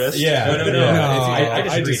by their wrists. Yeah, no.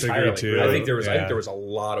 I disagree too. I think there was a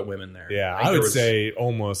lot of women there. Yeah, I would say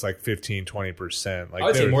almost like 15-20%. Like I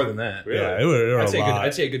would say more than that. Yeah, it was a lot.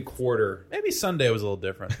 I'd say a good quarter. Maybe Sunday was a little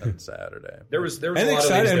different than Saturday. There was a lot of ladies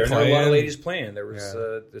there. There were a lot of ladies playing. There was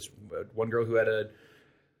this one girl who had a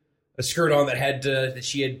skirt on that had that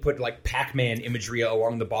she had put like Pac-Man imagery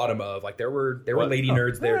along the bottom of. Like there were lady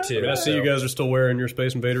nerds there too. I see you guys are still wearing your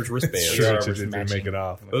Space Invaders wristbands. Sure, make it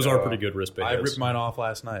off. Those are pretty good wristbands. I ripped mine off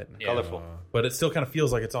last night. Yeah. Colorful. But it still kind of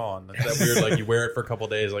feels like it's on. It's that weird, like you wear it for a couple of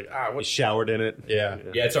days, like what? Showered in it. Yeah,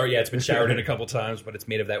 it's been showered in a couple times, but it's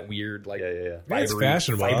made of that weird like It's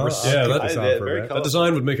fashionable. That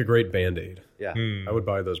design would make a great Band-Aid. Yeah, I would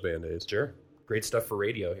buy those Band-Aids. Sure, great stuff for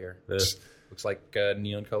radio here. Yeah. Looks like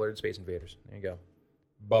neon-colored Space Invaders. There you go.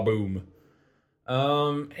 Ba-boom.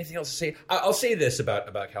 Anything else to say? I'll say this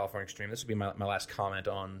about California Extreme. This will be my last comment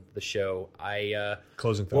on the show.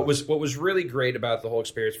 Closing thoughts. What was really great about the whole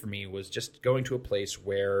experience for me was just going to a place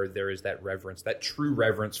where there is that reverence, that true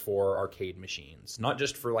reverence for arcade machines. Not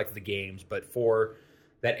just for like the games, but for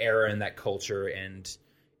that era and that culture. And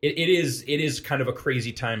it is kind of a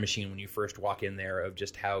crazy time machine when you first walk in there, of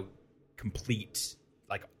just how complete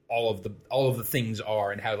like all of the things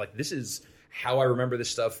are, and how like this is how I remember this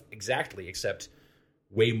stuff exactly, except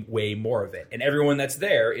way more of it. And everyone that's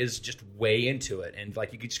there is just way into it. And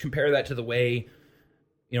like you could just compare that to the way,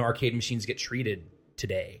 arcade machines get treated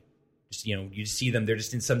today. Just, you see them, they're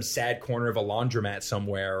just in some sad corner of a laundromat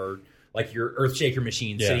somewhere, or like your Earthshaker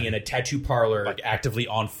machine sitting in a tattoo parlor, like actively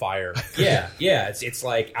on fire. Yeah. It's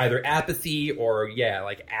like either apathy or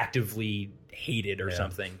like actively hated or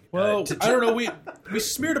something. Well, I don't know. We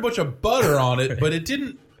smeared a bunch of butter on it, but it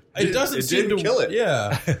didn't It doesn't It seem to didn't kill it.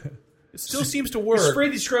 Yeah. It still seems to work.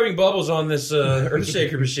 Sprayed these scrubbing bubbles on this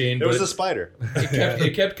Earthshaker machine. There was a spider.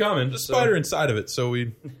 It kept coming. There's a spider inside of it, so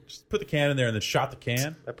we just put the can in there and then shot the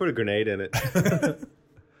can. I put a grenade in it. That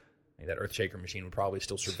Earthshaker machine would probably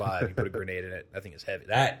still survive. You put a grenade in it. That thing is heavy.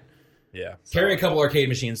 Yeah. Carrying a couple arcade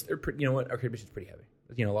machines. You know what? Arcade machines pretty heavy.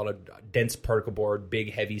 A lot of dense particle board,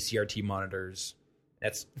 big heavy CRT monitors.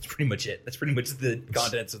 That's pretty much it. That's pretty much the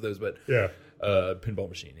contents of those. But pinball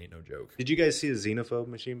machine ain't no joke. Did you guys see a Xenophobe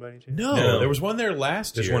machine by any chance? No, there was one there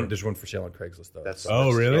last year. There's one for sale on Craigslist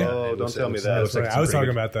though. Really? Oh, don't tell me that. I was talking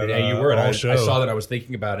about that. Yeah, you were. And all I show. saw that. I was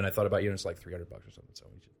thinking about it. And I thought about you. And it's like $300 or something. So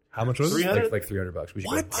we should. How much was it? Like $300. We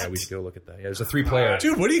should we should go look at that. Yeah, it was a 3-player.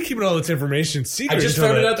 Dude, what are you keeping all this information secret? I just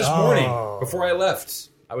found it out this morning before I left.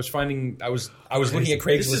 I was looking at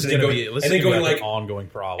Craigslist This is and going to be like an ongoing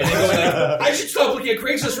problem. and then going like, I should stop looking at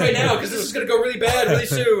Craigslist right now because this is going to go really bad really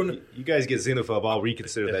soon. You guys get Xenophobe, I'll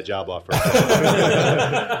reconsider that job offer.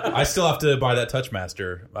 I still have to buy that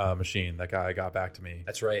Touchmaster machine. That guy got back to me.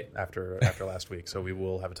 That's right. After last week, so we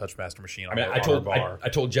will have a Touchmaster machine. I mean, I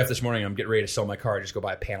told Jeff this morning I'm getting ready to sell my car, just go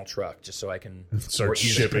buy a panel truck, just so I can Start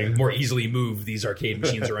shipping. more easily move these arcade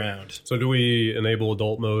machines around. So do we enable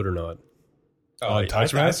adult mode or not? On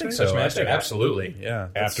Touchmaster? I think so. Touchmaster, absolutely. Yeah.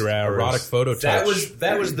 After hours. Erotic photo touch.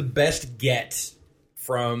 That was the best get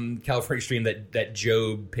from California Extreme that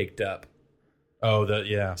Job picked up. Oh,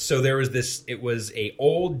 yeah. So there was this. It was a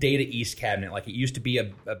old Data East cabinet, like it used to be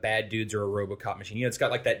a Bad Dudes or a RoboCop machine. It's got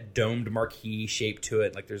like that domed marquee shape to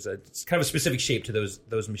it. Like it's kind of a specific shape to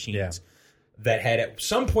those machines that had at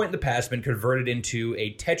some point in the past been converted into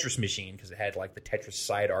a Tetris machine because it had like the Tetris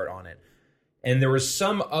side art on it, and there was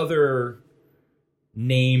some other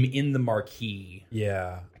name in the marquee.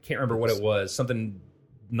 Yeah. I can't remember what it was. Something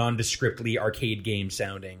nondescriptly arcade game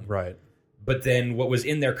sounding. Right. But then what was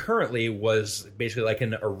in there currently was basically like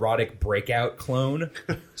an erotic breakout clone.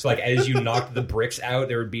 So like as you knocked the bricks out,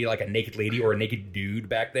 there would be like a naked lady or a naked dude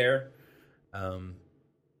back there.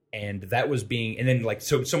 And that was and then like,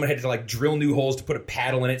 so someone had to like drill new holes to put a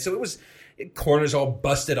paddle in it. So it was corners all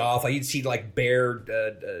busted off. Like you'd see like bare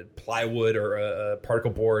plywood or a particle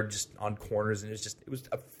board just on corners. And it was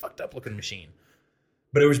a fucked up looking machine.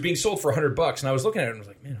 But it was being sold for $100. And I was looking at it and I was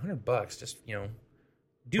like, man, $100, just,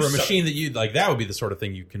 for a machine that that would be the sort of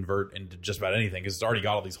thing you convert into just about anything because it's already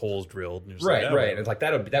got all these holes drilled. And right. And it's like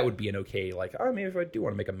that would be an okay, like, oh, maybe if I do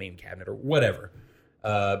want to make a main cabinet or whatever.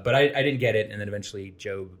 But I didn't get it, and then eventually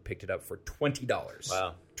Joe picked it up for $20.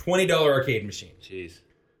 Wow. $20 arcade machine. Jeez.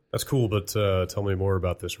 That's cool, but tell me more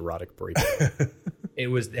about this erotic breakout.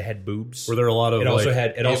 It had boobs. Were there a lot of it also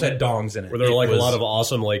had dongs in it. Were there a lot of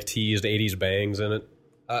awesome like teased 80s bangs in it?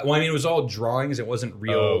 Well, I mean, it was all drawings. It wasn't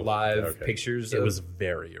real live pictures. It was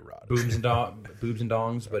very erotic. Boobs and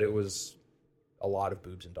dongs, but it was a lot of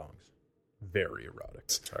boobs and dongs. Very erotic.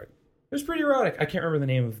 Sorry. It was pretty erotic. I can't remember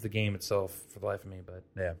the name of the game itself for the life of me, but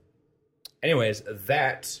yeah. Anyways,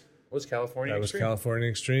 that was California Extreme. That was California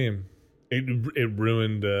Extreme. It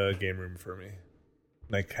ruined Game Room for me.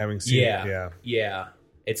 Like having seen Yeah.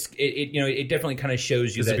 It definitely kind of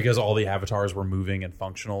shows you Is it because all the avatars were moving and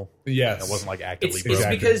functional? Yes. It wasn't like actively It's broken.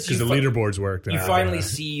 because the leaderboards worked. You finally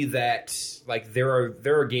see that like there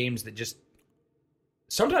are games that just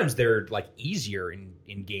sometimes they're like easier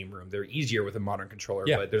in Game Room. They're easier with a modern controller,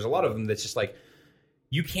 but there's a lot of them that's just like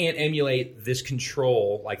you can't emulate this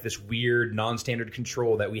control, like this weird non-standard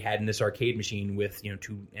control that we had in this arcade machine with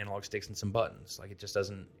 2 analog sticks and some buttons. Like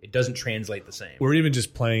it doesn't translate the same. Or even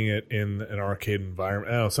just playing it in an arcade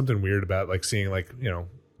environment. I don't know, something weird about like seeing like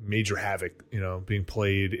Major Havoc, being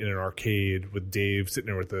played in an arcade with Dave sitting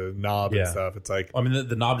there with the knob and stuff. It's like, I mean,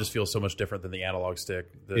 the knob just feels so much different than the analog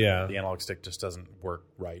stick. The analog stick just doesn't work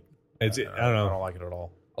right. I don't know. I don't like it at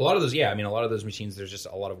all. A lot of those machines, there's just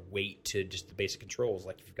a lot of weight to just the basic controls.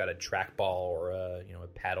 Like if you've got a trackball or a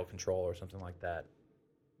paddle control or something like that.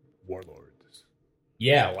 Warlords.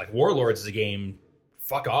 Yeah, like Warlords is a game.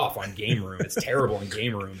 Fuck off on Game Room. It's terrible in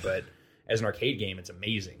Game Room, but as an arcade game, it's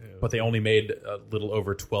amazing. But they only made a little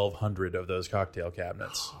over 1,200 of those cocktail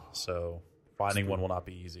cabinets, so finding one will not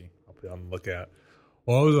be easy. I'll be on the lookout.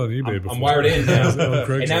 Well, I was on eBay before. I'm wired in now.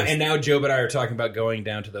 and now Joe and I are talking about going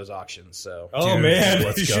down to those auctions. So, man,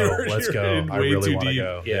 let's go. Let's go. I really want to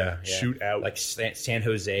go. Yeah. Shoot out. Like San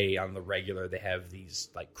Jose on the regular, they have these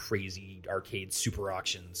like crazy arcade super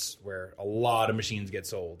auctions where a lot of machines get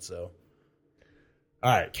sold. So,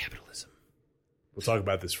 all right, capitalism. We'll talk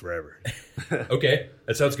about this forever. Okay,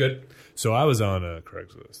 that sounds good. So I was on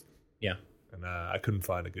Craigslist. Yeah, and I couldn't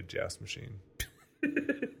find a good joust machine.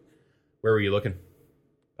 Where were you looking?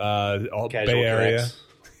 Bay Area.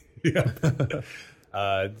 Yeah.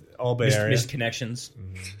 All Bay Area. Missed connections.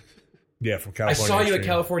 Yeah, from I California. saw you at Extreme.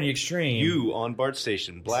 California Extreme. You on BART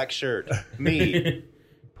station, black shirt. Me.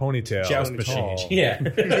 Ponytail. Joust machine. tall. Yeah.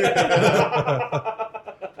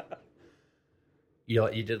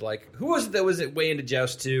 You did like... Who was it that was way into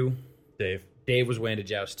Joust 2? Dave. Dave was way into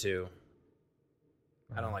Joust 2.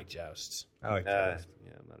 I don't like Jousts. I like Joust.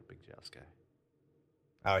 Yeah, I'm not a big joust guy.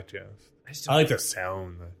 I like Joust. I I like the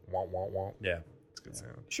sound. The womp, womp, womp. Yeah. It's a good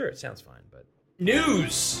sound. Sure, it sounds fine, but...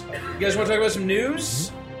 News! You guys want to talk about some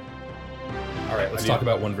news? All right, let's talk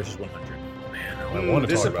about 1 versus 100. I want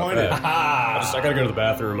to talk about disappointed. that. I got to go to the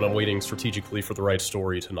bathroom, and I'm waiting strategically for the right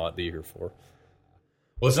story to not be here for.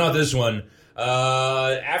 Well, it's not this one.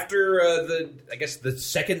 After the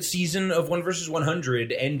second season of 1 versus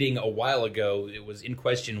 100 ending a while ago, it was in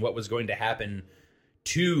question what was going to happen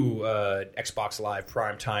to Xbox Live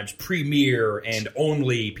Prime Time's premier and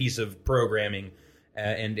only piece of programming.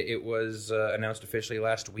 And it was announced officially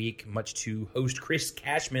last week, much to host Chris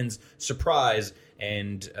Cashman's surprise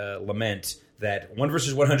and lament that 1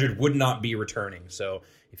 versus 100 would not be returning. So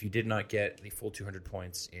if you did not get the full 200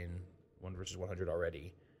 points in 1 versus 100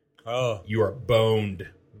 already, you are boned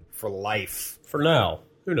for life. For now.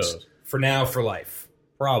 Who knows? For now, for life.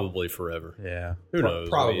 Probably forever. Yeah. Who knows?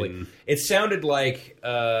 Probably. I mean, It sounded like,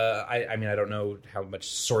 I mean, I don't know how much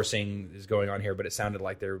sourcing is going on here, but it sounded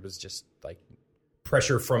like there was just like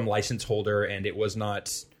pressure from license holder, and it was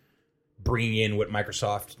not bringing in what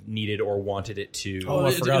Microsoft needed or wanted it to. Oh,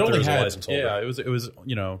 I forgot there was a license holder. Yeah, it was it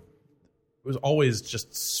was always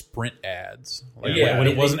just Sprint ads. Like Yeah, when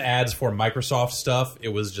they- it wasn't ads for Microsoft stuff, it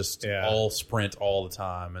was just Yeah. all Sprint all the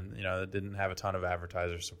time, and it didn't have a ton of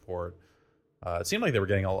advertiser support. It seemed like they were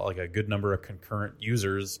getting a good number of concurrent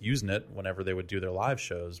users using it whenever they would do their live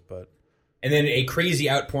shows, but And then a crazy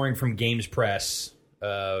outpouring from Games Press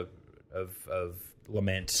of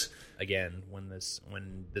lament again when this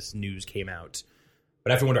news came out.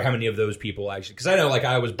 But I have to wonder how many of those people actually, because I know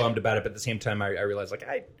I was bummed about it, but at the same time I realized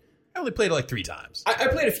I only played it 3 times. I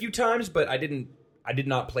played a few times, but I did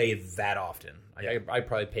not play that often. I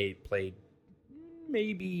probably played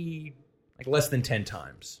maybe less than 10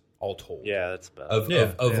 times all told. Yeah, that's about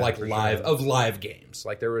of live games.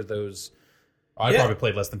 Like there were those. I probably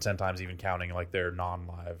played less than 10 times, even counting their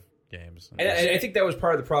non-live games. And I think that was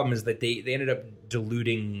part of the problem is that they ended up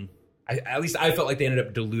diluting. At least I felt like they ended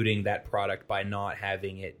up diluting that product by not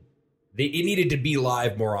having it. It needed to be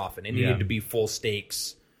live more often. It needed to be full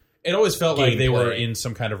stakes. It always felt like they were Gameplay. in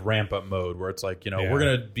some kind of ramp-up mode where it's like, we're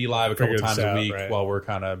going to be live a couple Figure times this a out, week right. while we're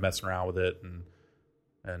kind of messing around with it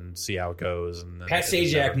and see how it goes. And then Pat it's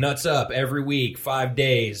just Sajak never- nuts up every week, 5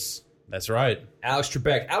 days. That's right. Alex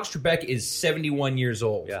Trebek is 71 years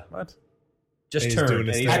old. Yeah. What? Just And he's doing turned.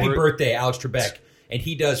 his Happy thing. birthday, Alex Trebek. And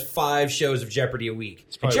he does 5 shows of Jeopardy a week.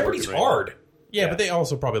 And probably Jeopardy's working right hard. Yeah, but they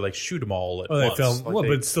also probably shoot them all at Well, they once. filmed. Like Well, they-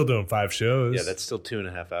 but still doing 5 shows. Yeah, that's still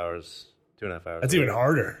 2.5 hours. 2.5 hours. That's even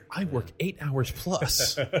harder. I work 8 hours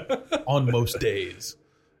plus on most days.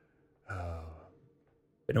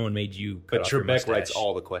 But no one made you But cut off your Trebek mustache. writes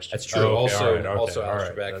all the questions. That's true. Oh, okay, also, all right, okay, also all Alex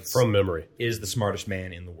right. Trebek That's- From memory. is the smartest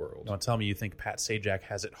man in the world. Don't tell me you think Pat Sajak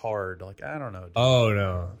has it hard. I don't know. Dude. Oh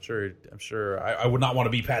no. I'm sure. I would not want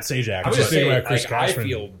to be Pat Sajak. I was just just thinking saying, about Chris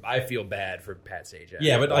Cashman. I feel bad for Pat Sajak.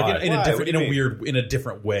 yeah, but Why? in a Why? different, What do in you a mean? weird, in a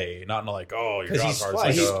different way. Not in your because job he's, hard. why?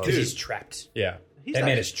 It's He's- like, because he's trapped. yeah, He's That not-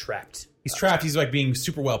 man is trapped. he's trapped. He's being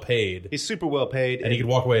super well paid, He's super well paid, and he could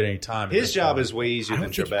walk away at any time. at His this job point. is way easier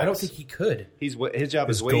than Trebek's. I don't think he could. His job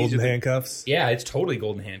His is way golden easier. handcuffs. Yeah, it's totally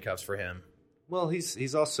golden handcuffs for him. Well,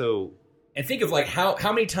 he's also And think of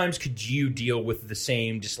how many times could you deal with the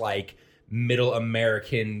same just middle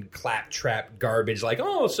American claptrap garbage?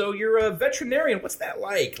 Oh, so you're a veterinarian. What's that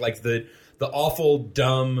like? The awful,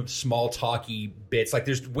 dumb, small talky bits.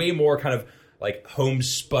 There's way more kind of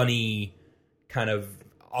homespunny kind of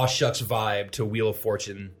aw shucks vibe to Wheel of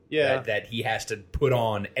Fortune. Yeah. that he has to put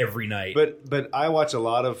on every night. But I watch a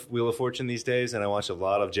lot of Wheel of Fortune these days, and I watch a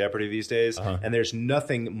lot of Jeopardy these days, and there's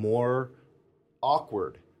nothing more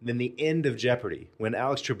awkward than the end of Jeopardy when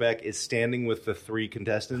Alex Trebek is standing with the 3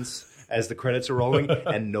 contestants as the credits are rolling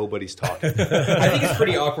and nobody's talking. I think it's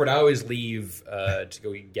pretty awkward. I always leave to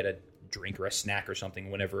go get a drink or a snack or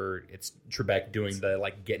something whenever it's Trebek doing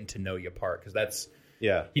the getting to know you part, because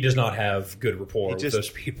Yeah. he does not have good rapport with those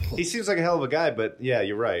people. He seems like a hell of a guy, but yeah,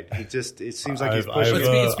 you're right. It seems like he's pushing.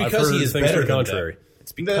 It's because I've he heard is things better to the than contrary. them.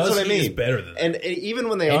 It's because That's what I he mean. is better than them. And even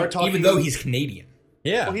when they are talking, even though he's Canadian.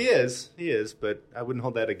 Yeah. Well, he is, but I wouldn't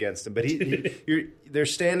hold that against him. But they're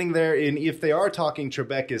standing there, and if they are talking,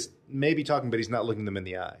 Trebek is maybe talking, but he's not looking them in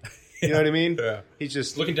the eye. You know what I mean? Yeah. He's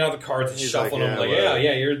just Looking down at the cards and He's shuffling like, them well,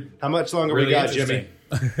 you're how much longer really we got, interesting.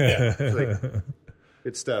 Jimmy?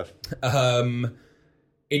 Good stuff.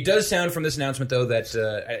 It does sound from this announcement, though, that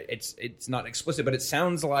it's not explicit, but it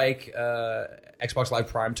sounds like Xbox Live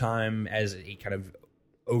Primetime as a kind of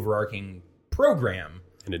overarching program.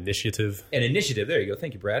 An initiative. There you go.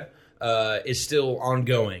 Thank you, Brad. Is still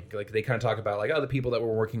ongoing. Like they kind of talk about, like, the people that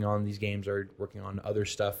were working on these games are working on other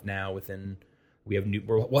stuff now.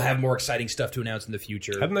 We'll have more exciting stuff to announce in the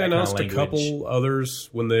future. Haven't they announced a couple others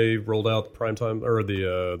when they rolled out the primetime or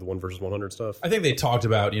the 1 versus 100 stuff? I think they talked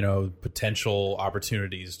about potential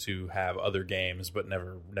opportunities to have other games, but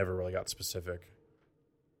never really got specific.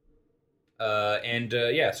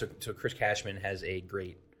 So Chris Cashman has a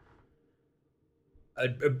great,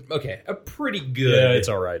 a pretty good. Yeah, it's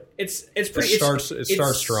all right. It's pretty. It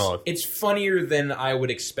starts strong. It's funnier than I would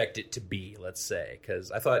expect it to be. Let's say, because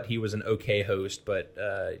I thought he was an okay host, but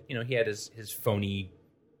he had his phony,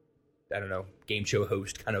 I don't know, game show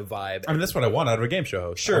host kind of vibe. I mean, that's what I want out of a game show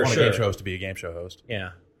host. Sure, I want a game show host to be a game show host.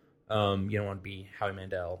 Yeah. You don't want to be Howie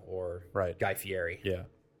Mandel or Guy Fieri. Yeah.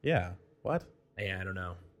 Yeah. What? Yeah, I don't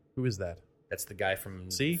know. Who is that? That's the guy from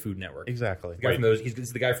Food Network. Exactly. The guy from those.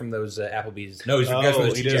 He's the guy from those Applebee's. No, he's the guy from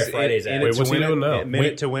those he TGI does Fridays. Wait, what's he doing now?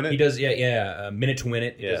 Minute to Win It? He does, Minute to Win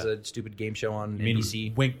It. He does a stupid game show on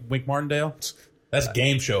NBC. Wink Martindale? That's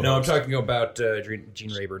game show. No, host. I'm talking about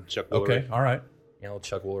Gene Rayburn. Chuck Woolery. Okay, all right. Yeah, little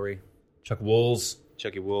Chuck Woolery. Chuck Wools.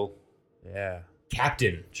 Chucky Wool. Yeah.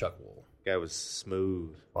 Captain Chuck Wool. Guy was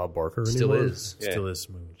smooth. Bob Barker Still anymore? is. Yeah. Still is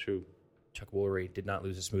smooth. True. Chuck Woolery did not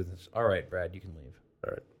lose his smoothness. All right, Brad, you can leave.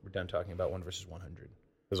 All right. We're done talking about 1 versus 100.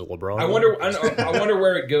 Is it LeBron? I wonder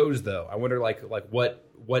where it goes, though. I wonder like what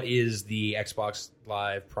is the Xbox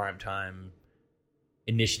Live Primetime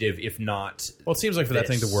initiative, if not? Well, it seems like for that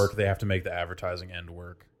thing to this? work, they have to make the advertising end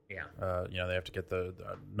work. Yeah. They have to get the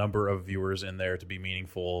number of viewers in there to be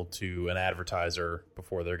meaningful to an advertiser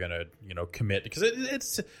before they're going to, commit. Because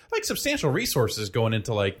it's like substantial resources going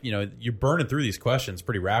into you're burning through these questions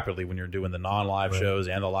pretty rapidly when you're doing the non-live shows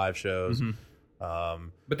and the live shows. Mm-hmm.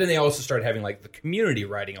 But then they also started having the community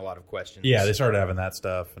writing a lot of questions. Yeah, they started having that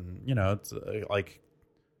stuff, and it's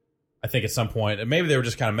I think at some point, and maybe they were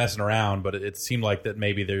just kind of messing around, but it seemed like that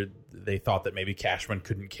maybe they thought that maybe Cashman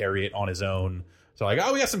couldn't carry it on his own. So we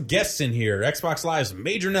got some guests in here. Xbox Live's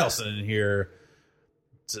Major Nelson in here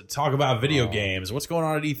to talk about video games. What's going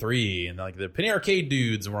on at E3? And the Penny Arcade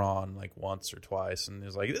dudes were on once or twice, and it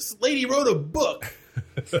was this lady wrote a book.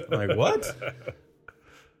 I'm what?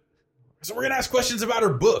 So we're gonna ask questions about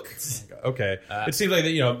her book. Okay, it seems like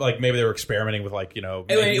that. Maybe they were experimenting with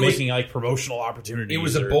making promotional opportunities. It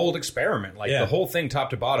was a bold experiment. The whole thing,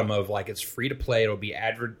 top to bottom, of it's free to play. It'll be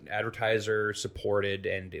advertiser supported,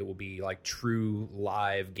 and it will be true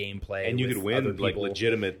live gameplay. And you could win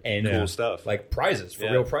legitimate and cool stuff, prizes for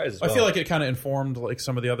real prizes. I feel like it kind of informed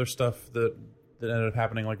some of the other stuff that ended up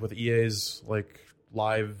happening, with EA's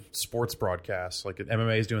live sports broadcasts.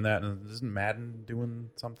 MMA is doing that, and isn't Madden doing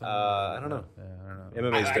something? I don't know. Yeah, I don't know.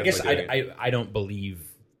 MMA is I guess I don't believe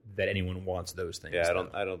that anyone wants those things. Yeah,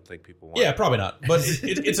 I don't think people want. Yeah, probably not. But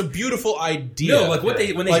it's a beautiful idea. No, when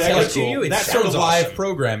they tell it to you, that sort of live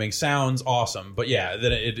programming sounds awesome. But yeah,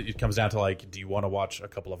 then it comes down to do you want to watch a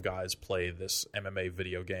couple of guys play this MMA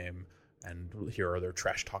video game, and here are their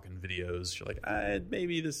trash talking videos? You're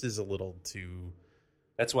maybe this is a little too.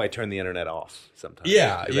 That's why I turn the internet off sometimes.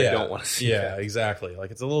 Yeah, I don't want to see that. Yeah, exactly.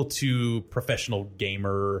 It's a little too professional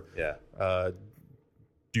gamer. Yeah.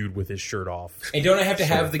 Dude with his shirt off. And don't I have to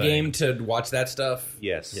have the game to watch that stuff?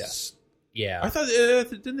 Yes. Yes. Yeah. I thought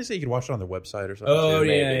didn't they say you could watch it on their website or something? Oh,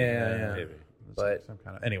 too? yeah. Maybe. But some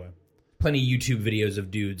kind of anyway. Plenty of YouTube videos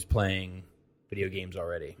of dudes playing video games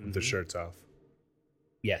already. With the shirts off.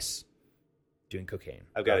 Yes. Doing cocaine.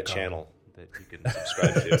 I've got a channel that you can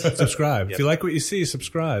subscribe to. Subscribe. Yep. If you like what you see,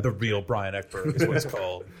 subscribe. The real Brian Eckberg is what it's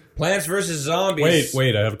called. Plants vs. Zombies.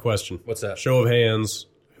 Wait, I have a question. What's up? Show of hands.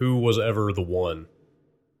 Who was ever the one?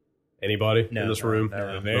 Anybody in this room?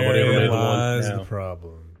 No. Nobody ever made the one? Lies No. the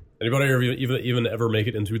problem. Anybody ever even ever make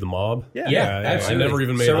it into the mob? Yeah, Yeah, absolutely. I never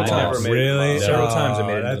even made Several it to the times. mob. Really? Several No, times I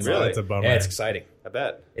made it into that's, the mob. that's a bummer. Yeah, it's exciting. I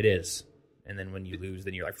bet. It is. And then when you lose,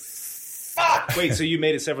 then you're like, Wait, so you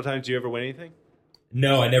made it several times. Do you ever win anything?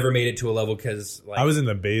 no, I never made it to a level because I was in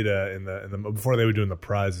the beta in the before they were doing the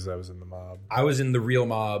prizes. I was in the mob. I was in the real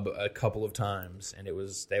mob a couple of times, and it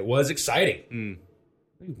was exciting.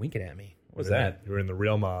 What are you winking at me? What was that? You were in the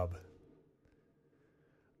real mob.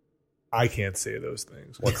 I can't say those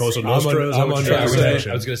things. What Cosa Nostra? Is that I'm what under you're trying to say?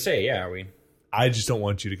 protection. I was going to say, yeah, are we? I just don't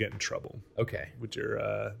want you to get in trouble Okay. with your,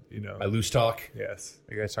 My loose talk. yes.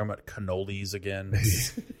 Are you guys talking about cannolis again?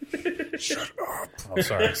 Shut up. Oh,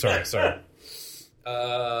 sorry.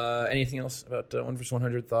 Anything else about 1 vs.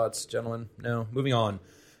 100 thoughts, gentlemen? No. Moving on.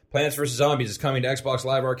 Plants vs. Zombies is coming to Xbox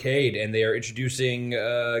Live Arcade, and they are introducing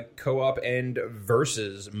co-op and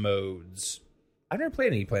versus modes. I've never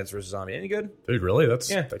played any Plants vs. Zombies. Any good? Dude, really?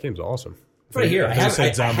 That game's awesome. Right here, I have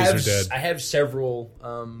zombies are dead. I have several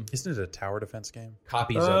Isn't it a tower defense game?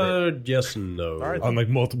 copies of it. Yes and no. On like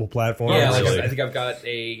multiple platforms. Yeah, like, really. I think I've got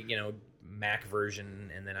a Mac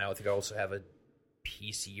version, and then I think I also have a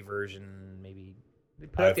PC version. Maybe they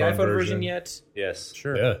put out the iPhone iPhone version version yet? Yes.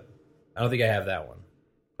 Sure. Yeah. I don't think I have that one.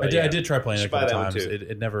 I did try playing it a Should buy couple that one, times. too.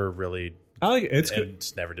 It never really. I like it. It's good.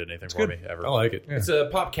 It never did anything for good. me ever. I like it. It's a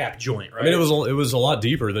PopCap joint, right? I mean, it was a lot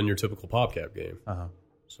deeper than your typical PopCap game. Uh-huh.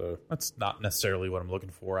 So That's not necessarily what I'm looking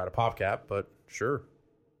for out of PopCap, but sure.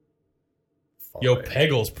 fine. Yo,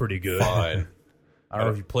 Peggle's pretty good. Fine. I don't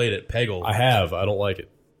know if you played it. Peggle. I have. I don't like it.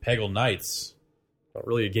 Peggle Nights. Not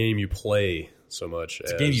really a game you play so much.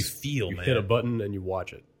 It's a game you feel, You man. hit a button and you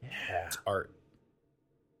watch it. Yeah, It's art.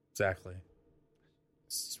 exactly.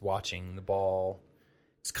 It's watching the ball.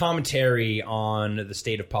 It's commentary on the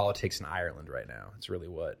state of politics in Ireland right now. It's really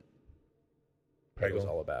what Peggle's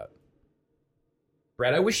all about.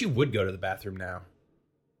 Brad, I wish you would go to the bathroom now.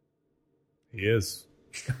 He is.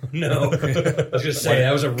 No, I was gonna say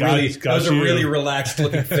that was a really relaxed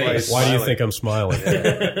looking face. Why do you think I'm smiling?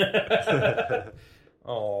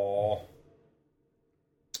 Oh,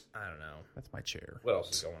 I don't know. That's my chair. What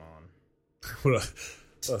else is going on?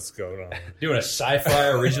 What's going on? Doing a sci-fi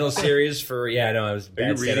original series for I was. Are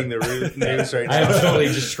you reading the news right I am now? totally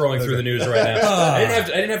just scrolling through the news right now. I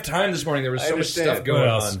didn't have time this morning. There was so much understand. stuff What going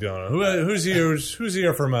else is on. going on? Who's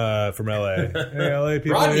here from LA? Any LA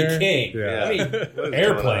people Rodney here? King. Yeah. I mean, What is going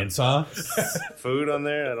Airplanes, huh? on? Food on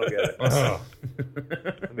there? I don't get it. Oh.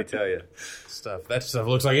 Let me tell you. Stuff. That stuff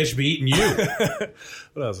looks like it should be eating you.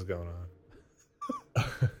 What else is going on?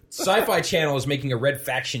 Sci-Fi Channel is making a Red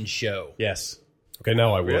Faction show. Yes. Okay,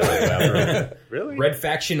 now I will. After. Really? Red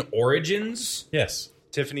Faction Origins. Yes.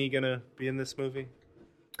 Tiffany gonna be in this movie?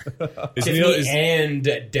 Is Tiffany and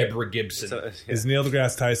Deborah Gibson. Is Neil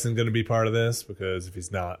deGrasse Tyson going to be part of this? Because if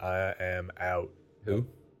he's not, I am out. Who?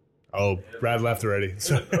 Oh, Brad left already.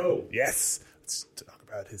 So, yes. Let's talk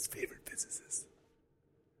about his favorite physicist.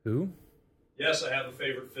 Who? Yes, I have a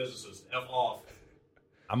favorite physicist. F off.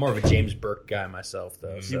 I'm more of a James Burke guy myself,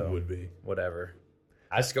 though. So would be. whatever.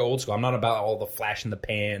 I just go old school. I'm not about all the flash in the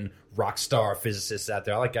pan rock star physicists out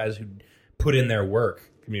there. I like guys who put in their work.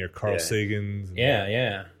 Give me your Carl Sagans.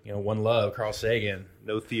 Yeah. One Love, Carl Sagan.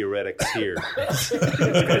 No theoretics here.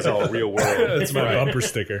 It's all real world. That's my bumper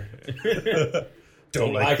sticker.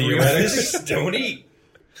 Don't like theoretics. Don't eat.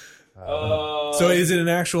 So is it an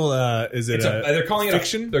actual, They're calling it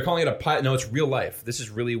fiction? They're calling it a pilot. No, it's real life. This is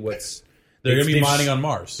really what's... They're going to be they've- mining on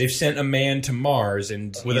Mars. They've sent a man to Mars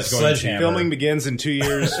and With a he's going sledgehammer. Filming begins in 2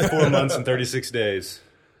 years, 4 months, and 36 days.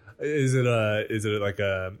 Is it like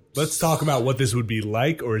a, let's talk about what this would be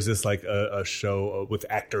like, or is this like a show with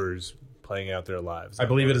actors playing out their lives? I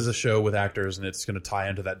believe it is a show with actors, and it's going to tie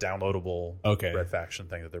into that downloadable Red Faction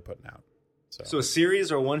thing that they're putting out. So a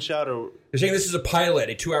series or one shot or They're saying this is a pilot,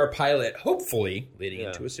 a 2-hour pilot, hopefully leading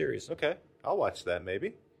into a series. okay, I'll watch that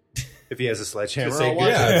maybe. If he has a sledgehammer, Say I'll watch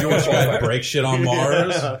Yeah, it. if you want to break shit on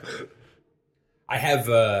Mars. I have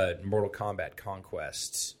Mortal Kombat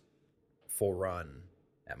Conquest full run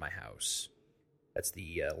at my house. That's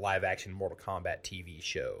the live-action Mortal Kombat TV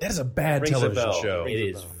show. That is a bad Rings a television bell. show. It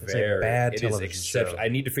is It's very a bad it is television exceptional. show. I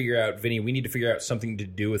need to figure out, Vinny. We need to figure out something to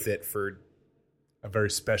do with it for a very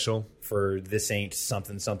special. this ain't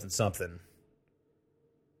something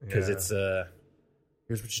because it's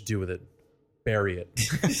Here's what you do with it. Bury it.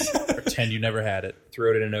 Pretend you never had it.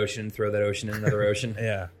 throw it in an ocean, throw that ocean in another ocean.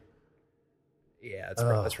 Yeah. Yeah,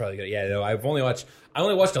 that's probably good. Yeah, no, I only watched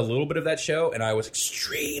a little bit of that show, and I was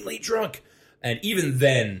extremely drunk. And even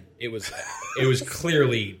then, it was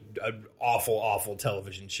clearly an awful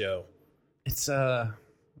television show. It's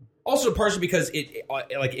Also, partially because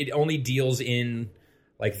it only deals in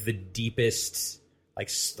like the deepest, like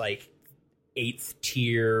 8th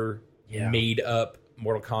tier made up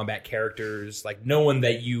Mortal Kombat characters. Like no one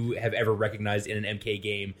that you have ever recognized in an MK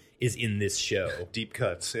game is in this show. Deep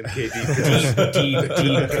cuts, MK deep cuts.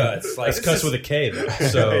 deep cuts. Like it's cuts with a K though.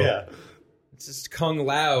 so. Yeah. It's just Kung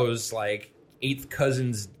Lao's like 8th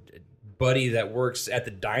cousin's buddy that works at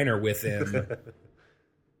the diner with him.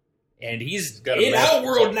 And he's got a in mask.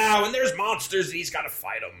 Outworld now, and there's monsters, and he's got to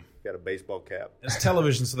fight them. Got a baseball cap. It's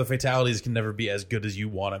television, so the fatalities can never be as good as you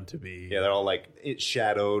want them to be. Yeah, they're all like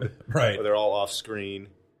shadowed. Right. Or they're all off screen.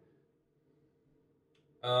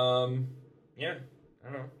 Yeah, I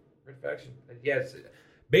don't know. Red Faction. Yes.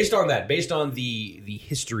 Based on the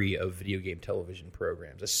history of video game television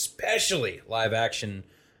programs, especially live action,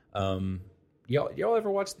 Y'all ever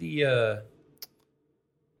watch the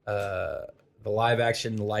live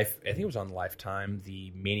action life? I think it was on Lifetime.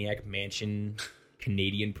 The Maniac Mansion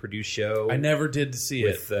Canadian produced show. I never did see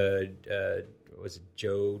with was it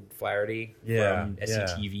Joe Flaherty from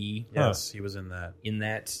SCTV? Yes, he was in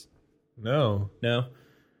that. No.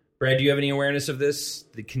 Brad, do you have any awareness of this?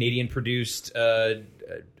 The Canadian produced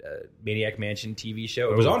Maniac Mansion TV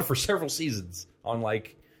show. It was on for several seasons on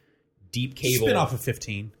like deep cable. Spin off of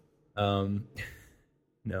 15. No,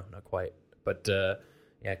 not quite. But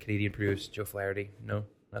Canadian produced Joe Flaherty. No,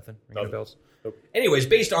 nothing. Ring the bells. Nope. Anyways,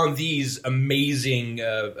 based on these amazing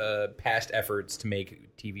past efforts to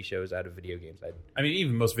make TV shows out of video games, I mean,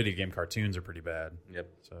 even most video game cartoons are pretty bad. Yep.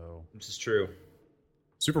 So this is true.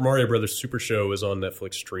 Super Mario Brothers Super Show is on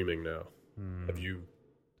Netflix streaming now. Have you?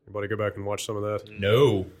 Anybody go back and watch some of that?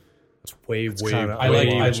 No. It's way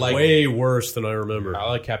worse than I remember. I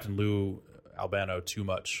like Captain Lou Albano too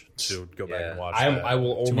much to go back and watch. I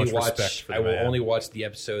will only watch. I will only watch the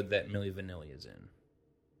episode that Milli Vanilli is in.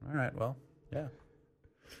 All right. Well, yeah.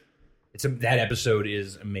 That episode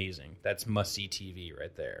is amazing. That's must see TV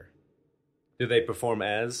right there. Do they perform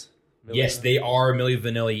as? Yes, they are Milli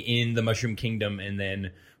Vanilli in the Mushroom Kingdom, and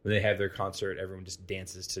then when they have their concert, everyone just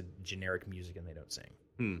dances to generic music and they don't sing.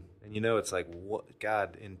 And it's like, what?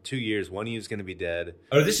 God, in 2 years, one of you is going to be dead.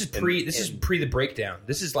 Oh, this is pre the breakdown.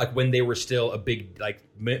 This is like when they were still a big, like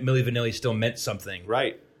Milli Vanilli still meant something.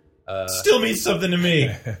 Right. Still means something to me.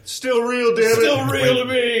 Still real, damn it. Still real to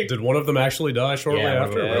me. Did one of them actually die shortly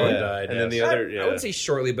after? One died. And then the other, I wouldn't say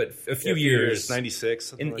shortly, but a few years.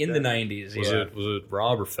 96. In the 90s. Was it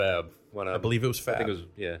Rob or Fab? I believe it was Fab. I think it was,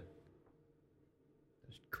 yeah.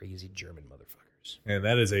 Crazy German motherfuckers. And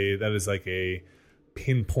that is like a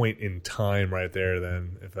pinpoint in time right there.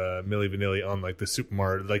 Then if Milli Vanilli on like the Super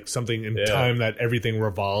Mario, like something in time that everything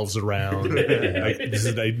revolves around. Like,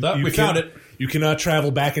 we found it. You cannot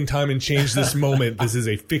travel back in time and change this moment. This is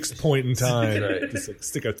a fixed point in time. Right. Just like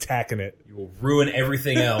stick a tack in it. You will ruin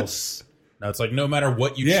everything else. No, it's like no matter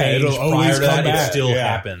what you Yeah, change it'll always prior to come that, back. it still Yeah.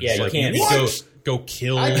 happens. Yeah, you like, can't. Go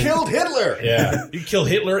kill. I killed Hitler. Yeah, you kill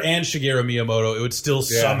Hitler and Shigeru Miyamoto, it would still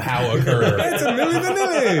somehow occur. It's a Milli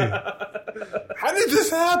Vanilli. How did this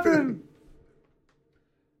happen?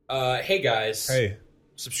 Hey guys. Hey.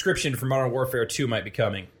 Subscription for Modern Warfare 2 might be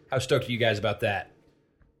coming. How stoked are you guys about that?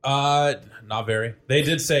 Not very. They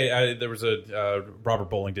did say there was a Robert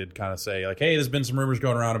Bowling did kind of say like, hey, there's been some rumors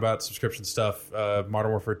going around about subscription stuff. Modern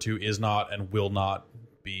Warfare 2 is not and will not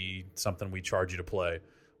be something we charge you to play,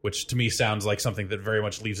 which to me sounds like something that very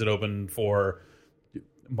much leaves it open for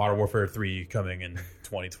Modern Warfare 3 coming in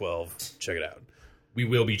 2012. Check it out. We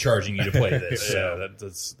will be charging you to play this. Yeah,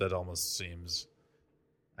 that almost seems.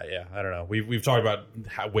 Yeah, I don't know. We've talked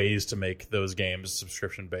about ways to make those games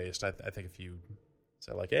subscription based. I think if you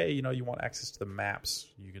say like, hey, you want access to the maps,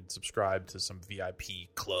 you could subscribe to some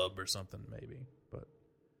VIP club or something, maybe. But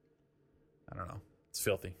I don't know. It's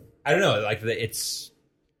filthy. I don't know. Like it's.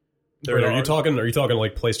 Are you talking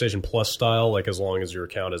like PlayStation Plus style? Like as long as your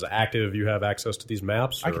account is active, you have access to these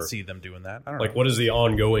maps? I could see them doing that. I don't like know. what is the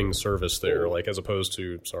ongoing service there? Like as opposed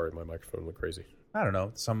to sorry, my microphone went crazy. I don't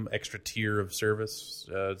know, some extra tier of service,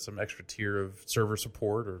 some extra tier of server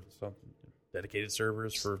support, or some dedicated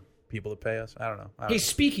servers for people that pay us. I don't know. Hey,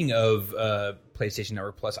 speaking of PlayStation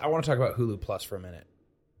Network Plus, I want to talk about Hulu Plus for a minute.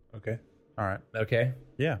 Okay. All right. Okay?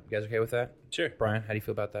 Yeah. You guys okay with that? Sure. Brian, how do you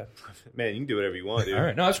feel about that? Man, you can do whatever you want, dude. All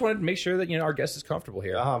right. No, I just wanted to make sure that our guest is comfortable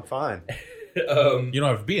here. I'm fine. You don't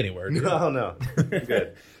have to be anywhere, do you? No. I'm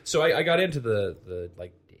good. So I got into the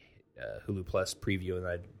Hulu Plus preview, and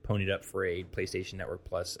I ponied up for a PlayStation Network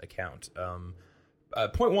Plus account.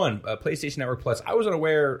 Point one, PlayStation Network Plus. I was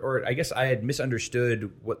unaware, or I guess I had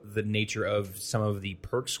misunderstood what the nature of some of the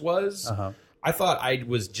perks was. Uh-huh. I thought I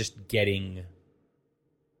was just getting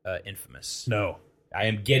Infamous. No. I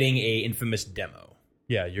am getting a Infamous demo.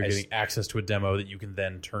 Yeah, you're getting access to a demo that you can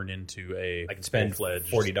then turn into a I can spend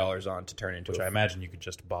full-fledged $40 on to turn into which I imagine you could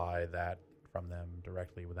just buy that from them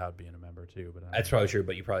directly without being a member too. But that's probably true,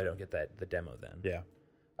 but you probably don't get the demo then. Yeah.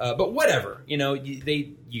 But whatever, you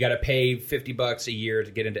got to pay $50 a year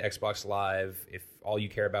to get into Xbox Live. If all you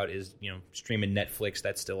care about is streaming Netflix,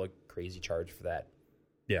 that's still a crazy charge for that.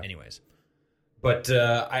 Yeah. Anyways, but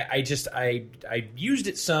I used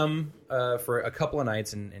it some for a couple of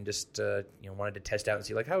nights and just wanted to test out and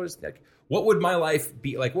see what would my life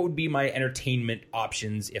be like? What would be my entertainment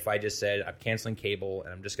options if I just said I'm canceling cable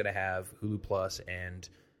and I'm just going to have Hulu Plus and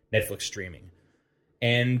Netflix streaming?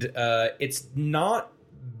 And it's not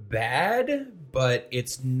bad, but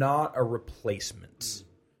it's not a replacement.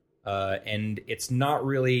 And it's not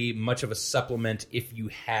really much of a supplement if you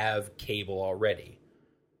have cable already.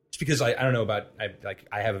 because I don't know about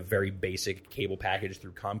I have a very basic cable package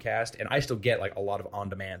through Comcast, and I still get like a lot of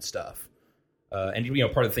on-demand stuff. And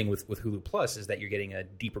part of the thing with Hulu Plus is that you're getting a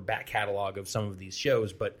deeper back catalog of some of these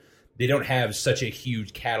shows, but they don't have such a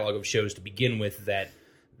huge catalog of shows to begin with that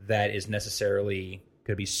is necessarily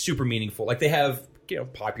going to be super meaningful. Like they have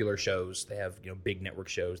popular shows, they have big network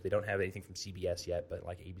shows. They don't have anything from CBS yet, but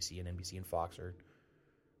like ABC and NBC and Fox are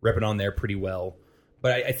repping on there pretty well.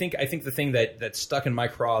 But I think the thing that stuck in my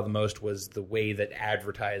craw the most was the way that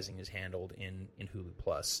advertising is handled in Hulu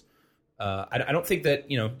Plus. I don't think that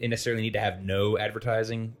they necessarily need to have no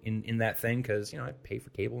advertising in that thing, because I pay for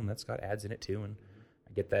cable and that's got ads in it too, and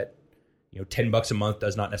I get that $10 a month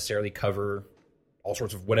does not necessarily cover all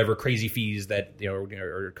sorts of whatever crazy fees that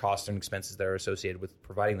or costs and expenses that are associated with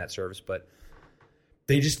providing that service, but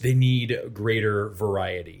they need greater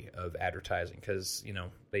variety of advertising, because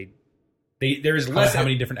there is less. How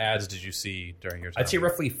many different ads did you see during your time? I'd say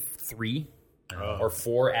roughly 3 or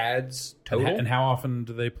 4 ads total. And how often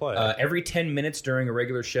do they play? Every 10 minutes during a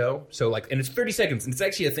regular show. So and it's 30 seconds. And it's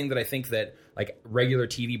actually a thing that I think that like regular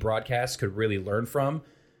TV broadcasts could really learn from.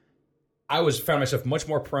 I found myself much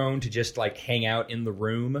more prone to just like hang out in the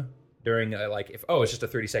room during it's just a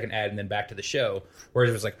 30-second ad and then back to the show. Whereas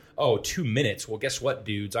it was like, 2 minutes. Well, guess what,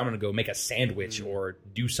 dudes? I'm going to go make a sandwich or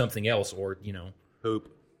do something else or, Hoop.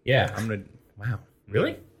 Yeah, I'm going to... Wow.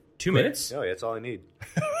 Really? 2 minutes? Oh, yeah, that's all I need.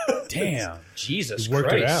 Damn. Jesus Worked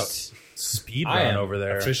Christ. it out. Speed I run am over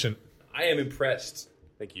there. Efficient. I am impressed.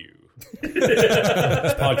 Thank you.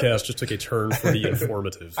 This podcast just took a turn for the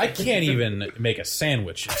informative. I can't even make a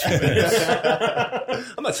sandwich in 2 minutes.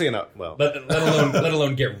 I'm not saying that. Well, Let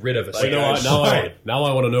alone get rid of a sandwich. Now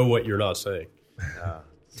I want to know what you're not saying.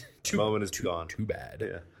 the moment is gone. Too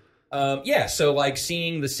bad. Yeah. So like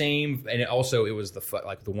seeing the same, and it was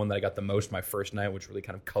the one that I got the most my first night, which really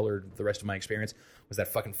kind of colored the rest of my experience, was that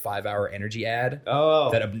fucking 5-hour energy ad.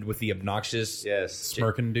 Oh, that with the obnoxious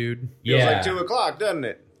smirking dude. Feels like 2 o'clock, doesn't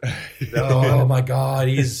it? Oh my god,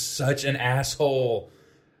 he's such an asshole.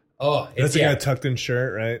 Oh, that's a guy tucked in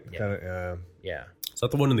shirt, right? Yeah. Kinda, yeah. Is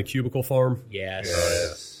that the one in the cubicle farm?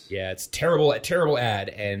 Yes. Yeah, it's terrible ad,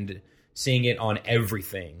 and seeing it on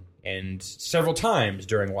everything, and several times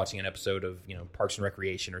during watching an episode of Parks and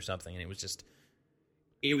Recreation or something, and it was just,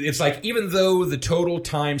 it's like, even though the total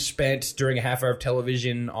time spent during a half hour of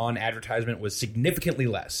television on advertisement was significantly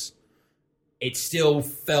less, it still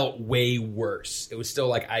felt way worse. It was still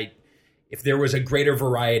like if there was a greater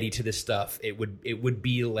variety to this stuff, it would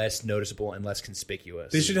be less noticeable and less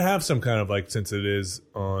conspicuous. They should have some kind of since it is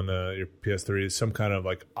on your PS3, some kind of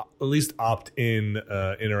at least opt-in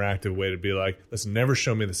interactive way to be like, listen, never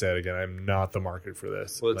show me this ad again. I'm not the market for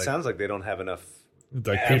this. Well, it sounds like they don't have enough.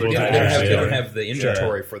 They don't have the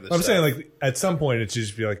inventory for this. I'm saying at some point it's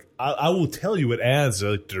just be like, I will tell you what ads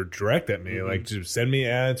are direct at me. Mm-hmm. Just send me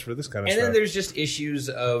ads for this kind of stuff. And then there's just issues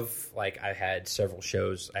of I had several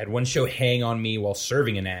shows. I had one show hang on me while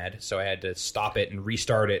serving an ad, so I had to stop it and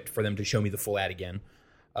restart it for them to show me the full ad again.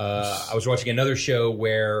 I was watching another show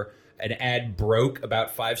where an ad broke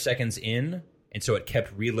about 5 seconds in, and so it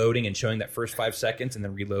kept reloading and showing that first 5 seconds, and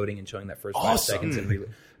then reloading and showing that first 5 seconds, and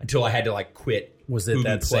until I had to quit. Was it Hulu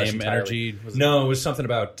that Plus same entirely. energy? No, it was something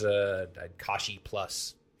about Kashi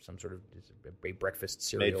Plus, some sort of a breakfast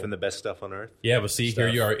cereal. Made from the best stuff on earth. Yeah, but see, here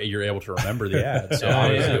you are. You're able to remember the ads. So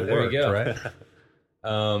there worked, you go. Right?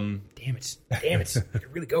 Damn it! I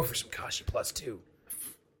could really go for some Kashi Plus too.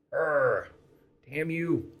 Damn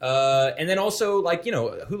you! And then also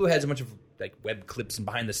Hulu has a bunch of web clips and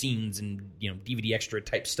behind the scenes and DVD extra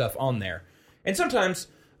type stuff on there, and sometimes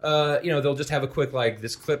they'll just have a quick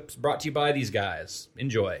this clip's brought to you by these guys.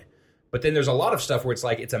 Enjoy. But then there's a lot of stuff where it's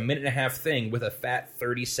it's a 1.5-minute thing with a fat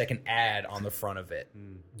 30-second ad on the front of it.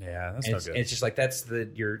 Yeah, that's and not good. And it's just that's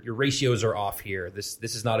your ratios are off here. This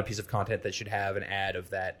is not a piece of content that should have an ad of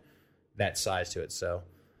that size to it. So,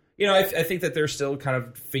 I think that they're still kind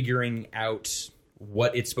of figuring out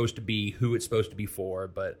what it's supposed to be, who it's supposed to be for.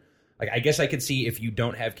 But I guess I could see if you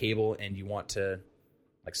don't have cable and you want to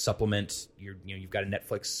supplement you've got a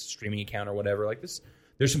Netflix streaming account or whatever this.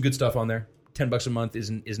 There's some good stuff on there. $10 a month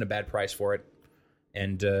isn't a bad price for it.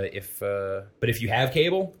 And but if you have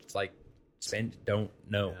cable, it's don't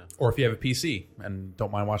know. Yeah. Or if you have a PC and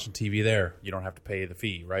don't mind watching TV there, you don't have to pay the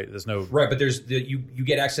fee, right? There's no but there's you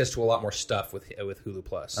get access to a lot more stuff with Hulu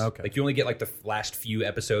Plus. Okay, you only get the last few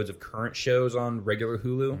episodes of current shows on regular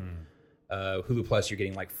Hulu. Hulu Plus, you're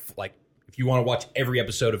getting if you want to watch every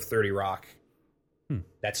episode of 30 Rock,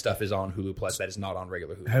 that stuff is on Hulu Plus. That is not on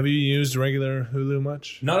regular Hulu. Have you used regular Hulu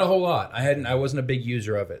much? Not a whole lot. I wasn't a big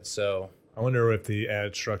user of it, so I wonder if the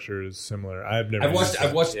ad structure is similar. I've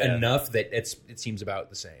watched enough that it seems about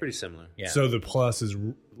the same. Pretty similar. Yeah. So the plus is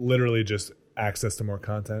literally just access to more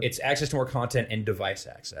content. It's access to more content and device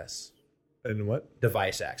access. And what?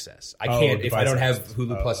 Device access. I can't if I don't have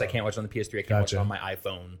Hulu Plus. I can't watch it on the PS3. I can't watch it on my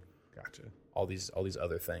iPhone. Gotcha. All these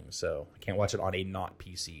other things. So I can't watch it on a not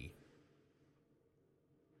PC.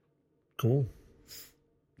 Cool.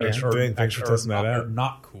 Yeah. Thanks for testing that out.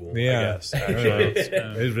 Not cool. Yeah. I guess.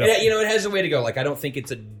 It has a way to go. Like I don't think it's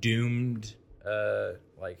a doomed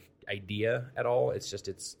idea at all. It's just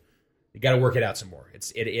you got to work it out some more.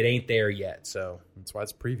 It ain't there yet. So That's why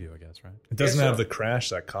it's a preview, I guess, right? It doesn't have the crash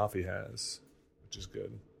that coffee has, which is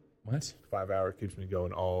good. what? 5 hour keeps me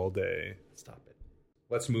going all day. Stop it.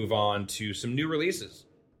 Let's move on to some new releases.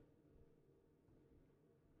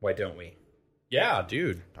 Why don't we? Yeah,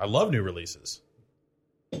 dude. I love new releases.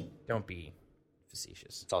 Don't be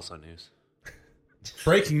facetious. It's also news.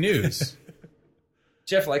 Breaking news.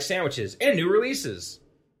 Jeff likes sandwiches and new releases.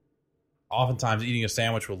 Oftentimes, eating a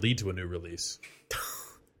sandwich will lead to a new release.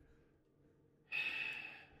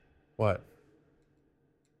 What?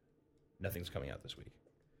 Nothing's coming out this week.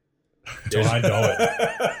 Don't I know it?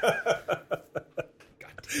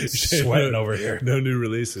 God, sweating over here. No new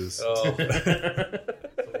releases. Oh,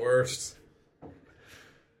 the worst.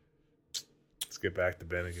 Let's get back to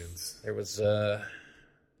Bennigan's. There was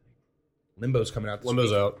Limbo's coming out.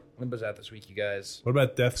 Limbo's out. Limbo's out this week, you guys. What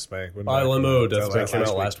about Death Spank? Limbo. Death Spank came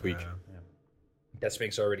out last week. Death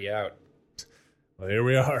Spank's already out. Well, here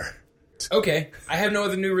we are. Okay, I have no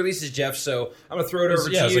other new releases, Jeff. So I'm gonna throw it over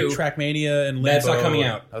to It's you. like Trackmania and Limbo. That's not coming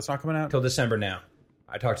out. That's not coming out? Till December now.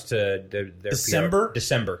 I talked to their December? PR.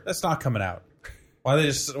 December. That's not coming out. Why don't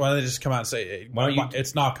they just come out and say, Why don't you?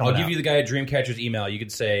 It's not coming out. I'll give you the guy at Dreamcatcher's email. You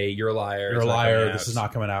could say, you're a liar. You're a It's not liar. coming This out. is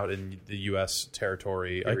not coming out in the U.S.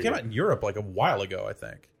 territory. It came out in Europe like a while ago, I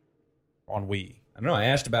think, on Wii. I don't know. I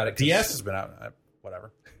asked about it. DS has been out.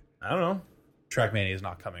 Whatever. I don't know. Trackmania is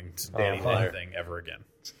not coming to anything ever again.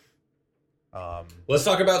 Let's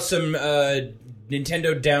talk about some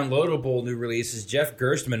Nintendo downloadable new releases. Jeff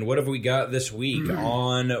Gerstmann, what have we got this week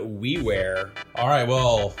on WiiWare? All right,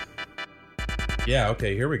 well, yeah,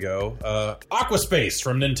 okay, here we go. Aquaspace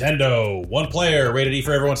from Nintendo. 1 player, rated E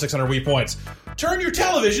for everyone, 600 Wii points. Turn your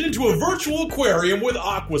television into a virtual aquarium with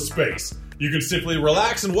Aquaspace. You can simply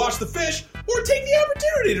relax and watch the fish, or take the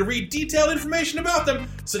opportunity to read detailed information about them,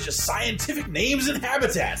 such as scientific names and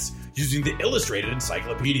habitats, using the illustrated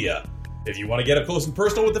encyclopedia. If you want to get up close and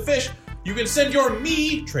personal with the fish, you can send your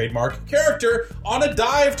me, trademark, character on a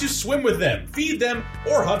dive to swim with them, feed them,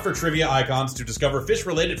 or hunt for trivia icons to discover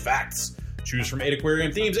fish-related facts. Choose from 8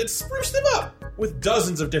 aquarium themes and spruce them up with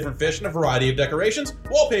dozens of different fish and a variety of decorations,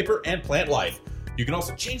 wallpaper, and plant life. You can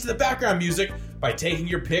also change the background music by taking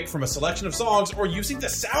your pick from a selection of songs or using the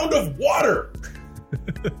sound of water.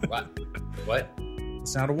 What? The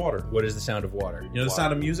sound of water. What is the sound of water? You know the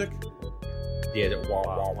sound of music? Yeah, wah,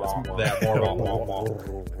 wah, wah, wah. That Wah, wah, wah, wah,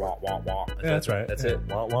 wah, wah, wah. Yeah, that's right. That's it.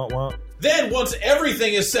 Wah, wah, wah. Then, once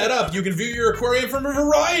everything is set up, you can view your aquarium from a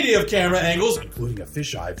variety of camera angles, including a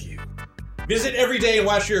fisheye view. Visit every day and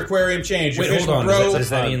watch your aquarium change. Your Wait, fish hold on. will grow. Does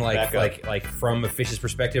that mean Back up. like from a fish's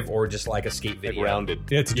perspective, or just like a skate video? Like rounded.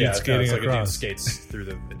 Yeah, it's a dude Yeah, skating it's like a dude across. skates through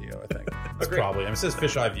the video, I think. That's probably. I mean, it says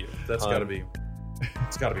fisheye view. That's got to be.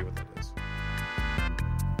 It's got to be what that is.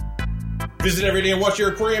 Visit every day and watch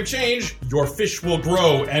your aquarium change. Your fish will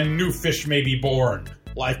grow and new fish may be born.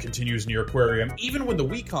 Life continues in your aquarium even when the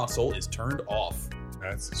Wii console is turned off.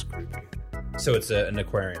 That's just creepy. So it's an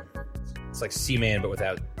aquarium. It's like Seaman, but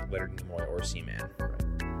without Leonard Nimoy or Seaman.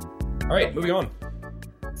 Right. All right, moving on.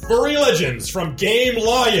 Furry Legends from Game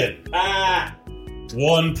Lion.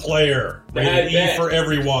 1 player. Rated E for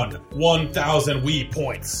everyone. 1,000 Wii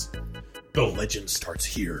points. The legend starts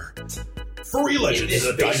here. Furry Legends is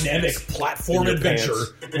a dynamic platform adventure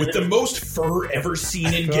with the most fur ever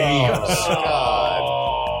seen in games.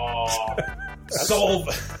 Solve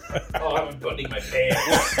Oh, I'm unbuttoning my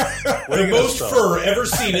pants. the most fur ever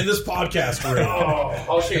seen in this podcast room.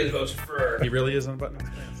 I'll show you the most fur. He really is unbuttoning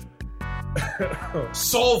his pants.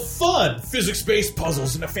 Solve fun physics-based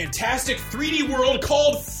puzzles in a fantastic 3D world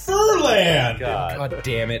called Furland. God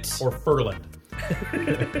damn it. Or Furland.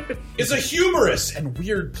 It's a humorous and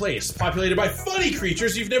weird place populated by funny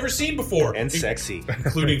creatures you've never seen before. And sexy.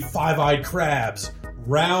 Including 5-eyed crabs,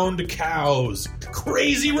 round cows,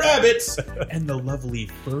 crazy rabbits, and the lovely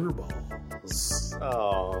furballs.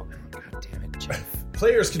 Oh. God damn it, Jeff.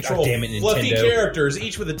 Players control God damn it, fluffy Nintendo. characters,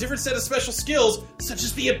 each with a different set of special skills, such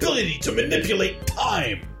as the ability to manipulate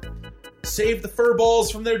time. Save the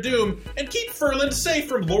furballs from their doom, and keep Furland safe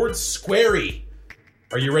from Lord Squarey.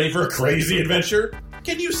 Are you ready for a crazy adventure?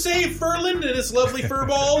 Can you save Furland and his lovely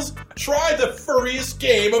furballs? Try the furriest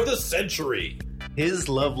game of the century. His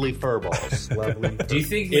lovely furballs. Lovely. Do you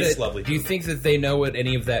think It's that, lovely. Do you think that they know what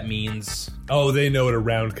any of that means? Oh, they know what a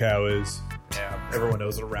round cow is. Yeah, everyone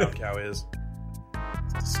knows what a round cow is.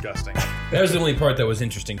 It's disgusting. That was the only part that was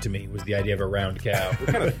interesting to me, was the idea of a round cow. What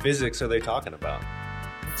kind of physics are they talking about?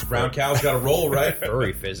 Round cow's got to roll, right?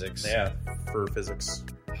 Furry physics. Yeah, fur physics.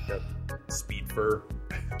 Got speed fur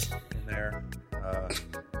in there.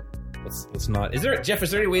 Let's not. Jeff?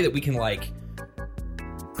 Is there any way that we can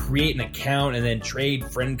create an account and then trade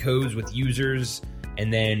friend codes with users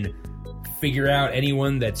and then figure out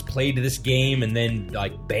anyone that's played this game and then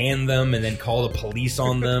ban them and then call the police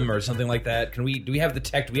on them or something like that? Do we have the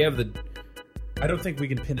tech? Do we have the? I don't think we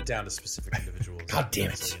can pin it down to specific individuals. God damn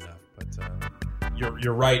it! Enough, but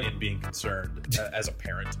you're right in being concerned as a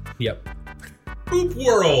parent. Yep. Hoop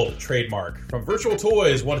World trademark from Virtual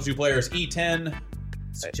Toys. 1 to 2 players. E10.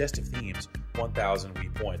 Suggestive themes. 1,000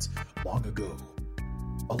 Wii points. Long ago,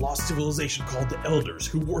 a lost civilization called the Elders,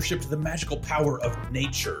 who worshipped the magical power of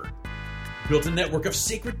nature, built a network of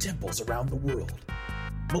sacred temples around the world.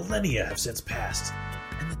 Millennia have since passed,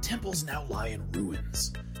 and the temples now lie in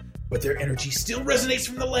ruins. But their energy still resonates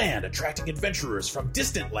from the land, attracting adventurers from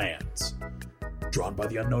distant lands. Drawn by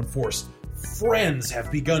the unknown force, friends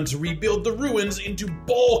have begun to rebuild the ruins into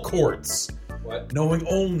ball courts. What? Knowing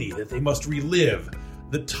only that they must relive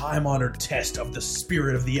the time-honored test of the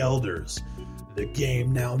spirit of the Elders, the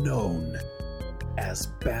game now known as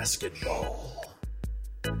basketball.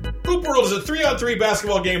 Hoop World is a 3-on-3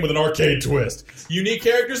 basketball game with an arcade twist. Unique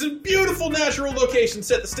characters and beautiful natural locations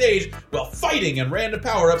set the stage, while fighting and random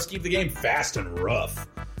power-ups keep the game fast and rough.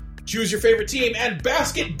 Choose your favorite team and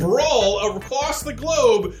basket brawl across the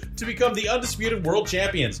globe to become the undisputed world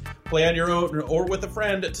champions. Play on your own or with a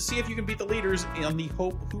friend to see if you can beat the leaders on the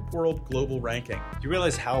Hoop World Global Ranking. Do you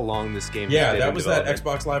realize how long this game Yeah, has been that in was that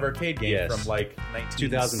development? Xbox Live Arcade game Yes. from 2005,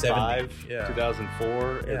 2005,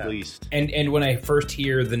 2004 Yeah. at least. And when I first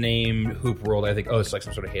hear the name Hoop World, I think, oh, it's like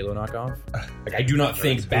some sort of Halo knockoff. I do not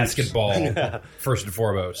think basketball first and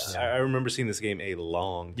foremost. I remember seeing this game a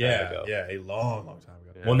long time ago. Yeah, a long time ago.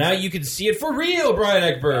 Well, now you can see it for real, Brian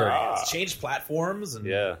Eckberg. It's changed platforms and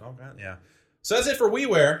Yeah. all that. Yeah. So that's it for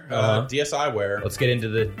WiiWare, DSiWare. Let's get into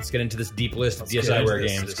this deep list of Let's get DSiWare into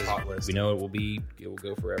games. this hot list. We know it will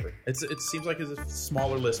go forever. It seems like it's a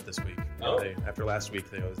smaller list this week. Oh. After last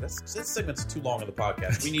week, they go, this segment's too long on the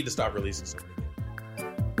podcast. We need to stop releasing so many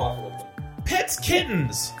games. Pets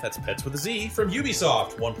Kittens. That's Pets with a Z from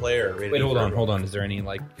Ubisoft. 1 player. Rated Wait, hold E for- on. Is there any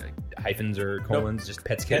hyphens or colons? Just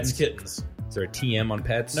Pets Pets Kittens? Kittens. Is there a TM on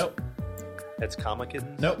Pets? Nope. Pets, comma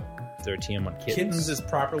kittens? Nope. Is there a TM on Kittens? Kittens is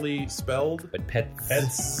properly spelled. But Pets.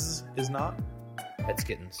 Pets is not. Pets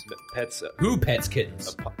Kittens. Pets, Who Pets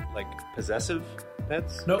Kittens? like possessive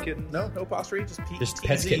pets? Nope. Kittens? No apostrophe. Just P. Just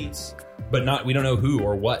Pets Kittens. But we don't know who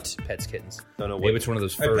or what Pets Kittens. Don't know Maybe what. it's one of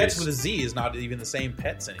those Right, furries. Pets with a Z is not even the same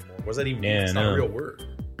pets anymore. Was that even? Yeah, it's not no. a real word.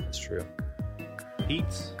 That's true.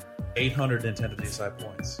 Pete's? 800 Nintendo DSi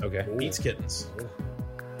points. Okay. Pete's Kittens.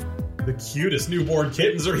 The cutest newborn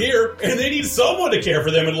kittens are here, and they need someone to care for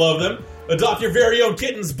them and love them. Adopt your very own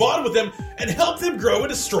kittens, bond with them, and help them grow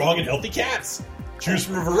into strong and healthy cats. Choose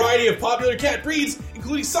from a variety of popular cat breeds,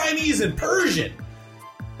 including Siamese and Persian.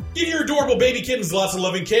 Give your adorable baby kittens lots of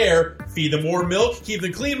loving care. Feed them warm milk, keep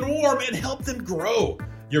them clean and warm, and help them grow.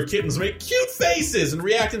 Your kittens make cute faces and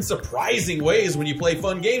react in surprising ways when you play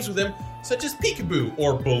fun games with them, such as peekaboo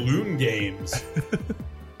or balloon games.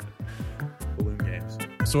 Balloon games.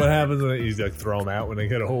 So what happens when you throw them out when they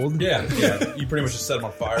get old? Yeah. You pretty much just set them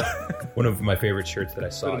on fire. One of my favorite shirts that I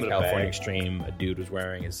saw Put 'em at in a California bag. Extreme, a dude was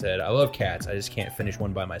wearing, it said, "I love cats, I just can't finish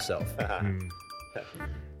one by myself."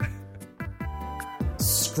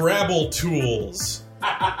 Scrabble tools.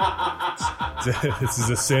 This is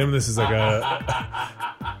a sim. This is like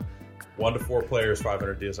a 1 to 4 players,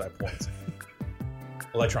 500 DSi points.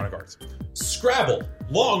 Electronic Arts. Scrabble,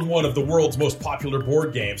 long one of the world's most popular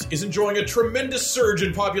board games, is enjoying a tremendous surge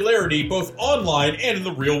in popularity both online and in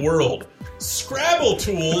the real world. Scrabble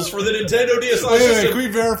tools for the Nintendo DSi Wait, system. can we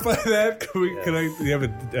verify that? Can I? Do you have a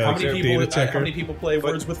How data many people play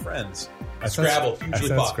Words with Friends? Scrabble, hugely I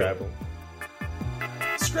said popular. Scrabble.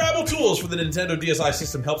 Scrabble tools for the Nintendo DSi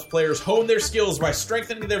system helps players hone their skills by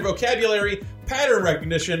strengthening their vocabulary, pattern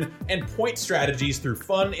recognition, and point strategies through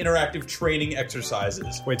fun, interactive training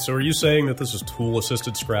exercises. Wait, so are you saying that this is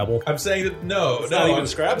tool-assisted Scrabble? I'm saying that no, not even I'm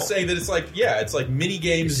Scrabble. saying that it's like mini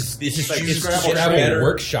games. This is like it's Scrabble Scrabble Trainer.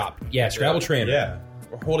 workshop. Yeah, Scrabble Trainer. Yeah,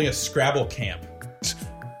 we're holding a Scrabble camp.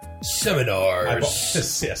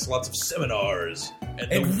 Seminars. Yes, lots of seminars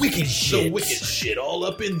And wicked shit. The wicked shit all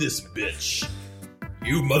up in this bitch.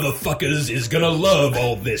 You motherfuckers is gonna love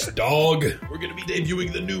all this, dog. We're gonna be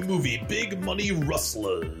debuting the new movie, Big Money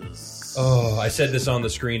Rustlers. Oh, I said this on the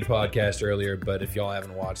Screened podcast earlier, but if y'all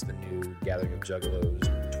haven't watched the new Gathering of Juggalos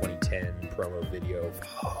 2010 promo video,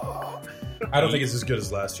 I don't think it's as good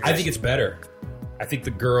as last year. I think it's better. I think the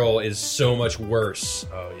girl is so much worse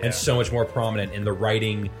and so much more prominent in the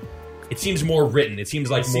writing. It seems more written. It seems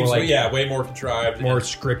like way more contrived, more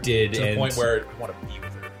scripted, to the point where I want to be with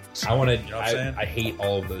her. I want to. You know what I'm saying? I hate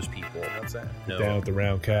all of those people. You know what I'm saying? No. Down with the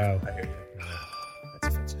round cow. I hear you.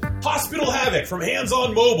 That's offensive. Hospital Havoc from Hands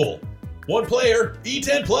On Mobile. One player,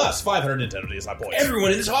 E10 plus, 500 Nintendo DSi points.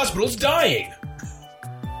 Everyone in this hospital is dying.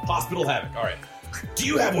 Hospital Havoc. All right. Do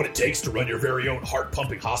you have what it takes to run your very own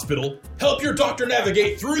heart-pumping hospital? Help your doctor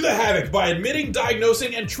navigate through the havoc by admitting,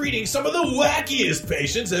 diagnosing, and treating some of the wackiest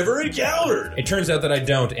patients ever encountered. It turns out that I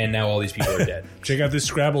don't, and now all these people are dead. Check out this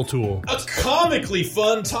Scrabble tool. A comically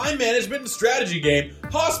fun time management and strategy game,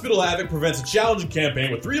 Hospital Havoc presents a challenging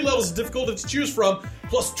campaign with 3 levels of difficulty to choose from,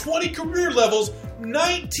 plus 20 career levels,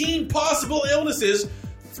 19 possible illnesses,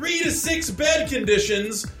 3 to 6 bed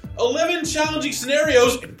conditions, 11 challenging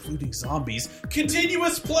scenarios, including zombies,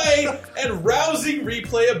 continuous play, and rousing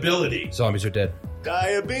replayability. Zombies are dead.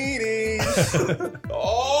 Diabetes.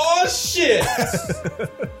 Oh, shit!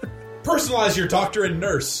 Personalize your doctor and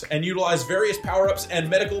nurse, and utilize various power-ups and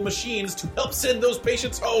medical machines to help send those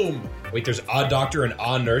patients home. Wait, there's a doctor and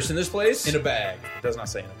a nurse in this place? In a bag. It does not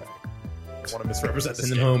say in a bag. I want to misrepresent this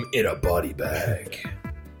Send them game. home in a body bag.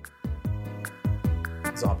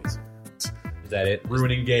 Zombies. Is that it?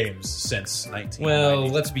 Ruining games since 1990. Well,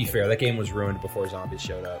 let's be fair. That game was ruined before zombies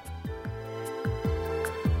showed up.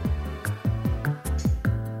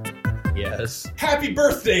 Yes. Happy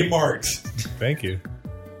birthday, Mart! Thank you.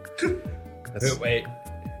 Wait,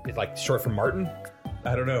 it's like short for Martin?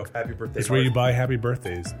 I don't know. Happy birthday, It's where you Mark. buy happy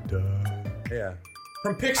birthdays. Duh. Yeah.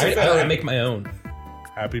 From Pixel I make my own.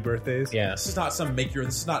 Happy birthdays? Yeah. This is not some this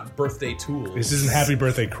is not birthday tools. This isn't happy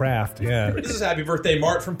birthday craft. Yeah. This is Happy Birthday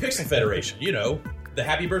Mart from Pixel Federation. You know, the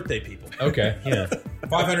happy birthday people. Okay, yeah.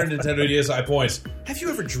 500 Nintendo DSi points. Have you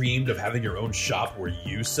ever dreamed of having your own shop where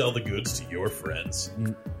you sell the goods to your friends?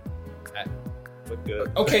 Look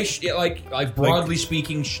good. Okay, like broadly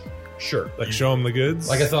speaking, sure. Like show them the goods.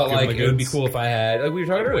 Like I thought, Give 'em like the it would be goods. cool if I had. Like we were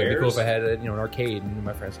talking earlier, it'd be cool if I had an arcade and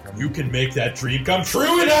my friends come. You can make that dream come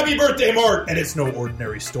true in Happy Birthday Mart, and it's no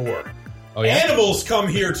ordinary store. Oh yeah, Animals come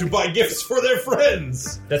here to buy gifts for their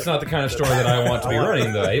friends. that's not the kind of store that I want to be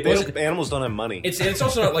running, though. It wasn't- Animals don't have money. It's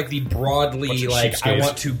also not like the broadly Bunch of like I cheapskates.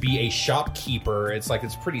 want to be a shopkeeper. It's like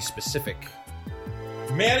it's pretty specific.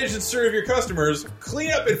 Manage and serve your customers.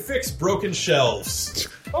 Clean up and fix broken shelves.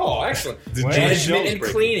 Oh, excellent! The Management dream. and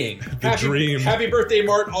cleaning. The dream. Happy Birthday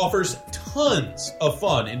Mart offers tons of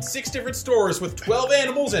fun in 6 different stores with 12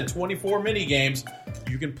 animals and 24 mini games.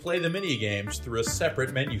 You can play the mini games through a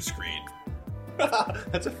separate menu screen.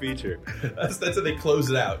 That's a feature. That's how they close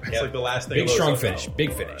it out. It's like the last thing. Big it loads strong up. finish. Oh,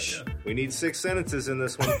 Big finish. We need 6 sentences in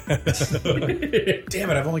this one. Damn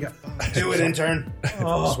it! I've only got 5. Do it, intern.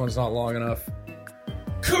 This one's not long enough.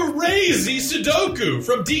 Crazy Sudoku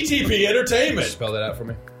from DTP Entertainment. Spell that out for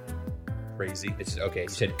me. Crazy. It's okay. You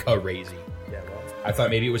said crazy. Yeah. Well. I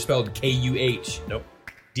thought maybe it was spelled Kuh. Nope.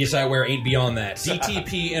 DSiWare ain't beyond that.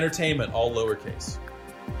 DTP Entertainment, all lowercase.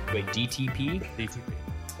 Wait, DTP? DTP.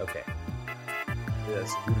 Okay.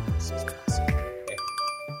 Yes.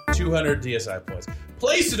 200 DSi points.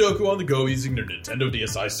 Play Sudoku on the go using their Nintendo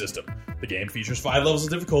DSi system. The game features 5 levels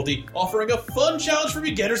of difficulty, offering a fun challenge for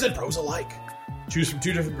beginners and pros alike. Choose from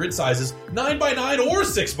 2 different grid sizes, 9x9 or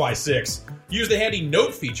 6x6. Use the handy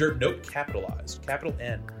note feature, note capitalized, capital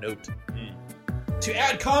N, note, to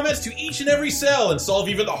add comments to each and every cell and solve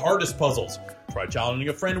even the hardest puzzles. Try challenging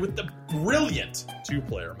a friend with the brilliant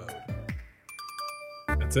 2-player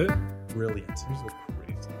mode. That's it. Brilliant.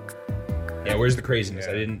 Yeah, where's the craziness?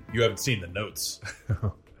 I didn't. You haven't seen the notes.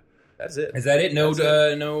 That's it. Is that it? No,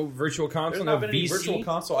 no virtual console, There's no not been any VC. virtual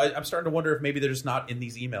console. I'm starting to wonder if maybe they're just not in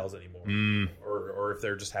these emails anymore, or if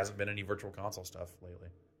there just hasn't been any virtual console stuff lately.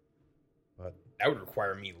 But That would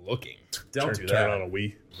require me looking. don't do Turn that. on a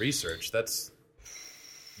Wii. Research. That's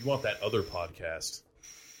You want that other podcast.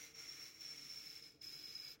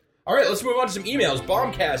 All right, let's move on to some emails.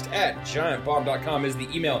 Bombcast at giantbomb.com is the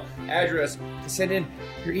email address to send in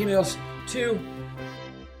your emails to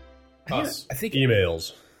us. I think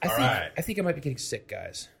Emails. I think I might be getting sick,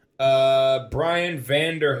 guys. Brian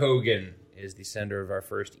Vanderhogen is the sender of our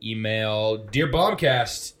first email. Dear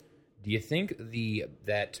Bombcast, do you think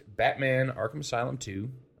that Batman Arkham Asylum 2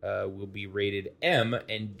 will be rated M,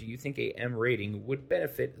 and do you think a M rating would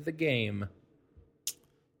benefit the game?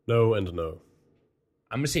 No and no.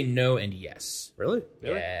 I'm going to say no and yes. Really?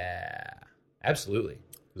 Yeah, absolutely.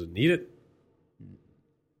 Does it need it?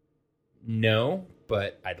 No,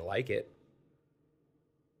 but I'd like it.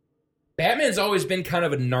 Batman's always been kind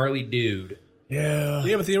of a gnarly dude. Yeah.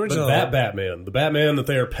 Yeah, but the original... But the Batman that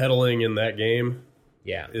they are peddling in that game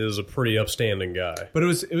Yeah. is a pretty upstanding guy. But it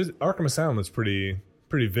was Arkham Asylum was pretty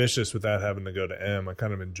vicious without having to go to M. I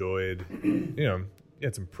kind of enjoyed, you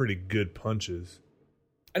had some pretty good punches.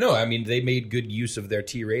 I know. I mean, they made good use of their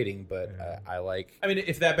T rating, but I like... I mean,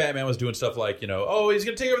 if that Batman was doing stuff like, oh, he's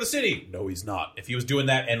going to take over the city. No, he's not. If he was doing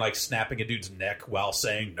that and, like, snapping a dude's neck while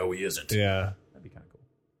saying, no, he isn't. Yeah. That'd be kind of cool.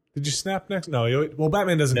 Did you snap next? No, well,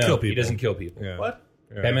 Batman doesn't kill people. he doesn't kill people. Yeah. What?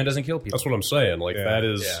 Yeah. Batman doesn't kill people. That's what I'm saying. Like, that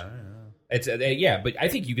is... Yeah. It's but I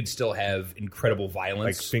think you could still have incredible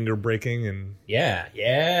violence. Like finger breaking and...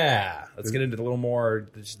 Yeah. Let's get into a little more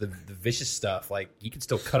the vicious stuff. Like, you could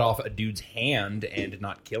still cut off a dude's hand and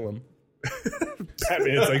not kill him.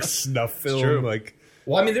 Batman's like snuff film. true. Like,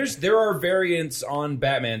 Well, I mean, there are variants on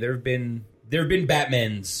Batman. There have been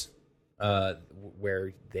Batmans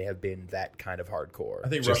where they have been that kind of hardcore. I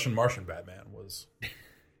think Russian Martian Batman was...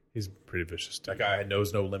 he's pretty vicious. Too. That guy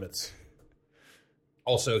knows no limits.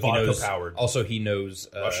 Also, Vodka powered. Also, he knows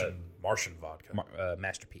Martian vodka.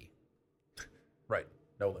 Master P. Right.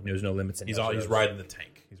 No limits. Knows no limits. He's riding the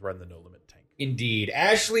tank. He's riding the no limit tank. Indeed.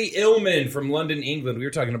 Ashley Illman from London, England. We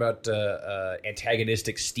were talking about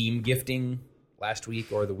antagonistic Steam gifting last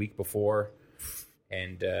week or the week before.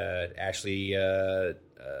 And Ashley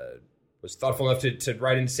was thoughtful enough to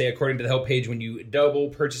write in to say, according to the help page, when you double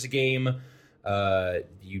purchase a game,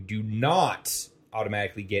 you do not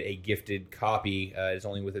automatically get a gifted copy. It's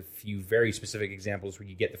only with a few very specific examples where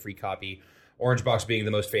you get the free copy. Orange Box being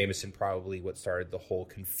the most famous and probably what started the whole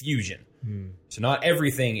confusion. So not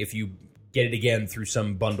everything, if you get it again through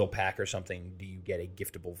some bundle pack or something, do you get a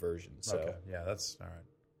giftable version. So Okay. Yeah, that's all right.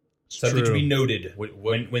 something to true. be noted What-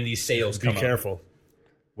 when these sales Be come up. careful.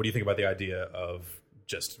 What do you think about the idea of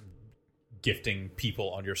just gifting people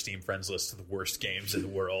on your Steam friends list to the worst games in the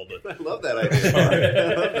world? I love that idea.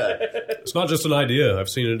 I love that. It's not just an idea. I've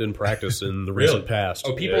seen it in practice in the recent past.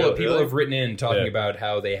 Oh, people really? have written in talking Yeah. about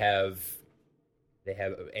how they have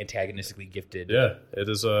antagonistically gifted, Yeah, it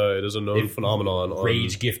is a known phenomenon. On,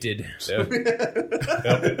 rage gifted. Yeah.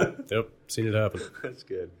 Yep. Seen it happen. That's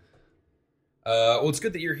good. Well, it's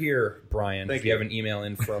good that you're here, Brian. Thank we you. have an email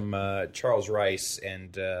in from Charles Rice,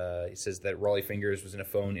 and he says that Raleigh Fingers was in a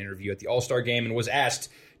phone interview at the All-Star Game and was asked,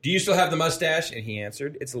 "Do you still have the mustache?" And he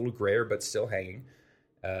answered, "It's a little grayer, but still hanging."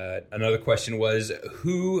 Another question was,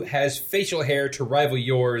 "Who has facial hair to rival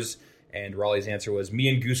yours?" And Raleigh's answer was, "Me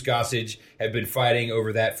and Goose Gossage have been fighting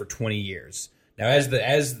over that for 20 years." Now,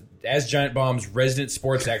 as Giant Bomb's resident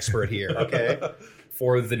sports expert here, Okay.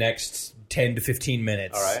 for the next 10 to 15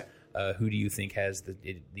 minutes, All right. who do you think has the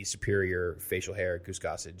superior facial hair, Goose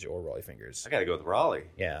Gossage or Raleigh Fingers? I got to go with Raleigh.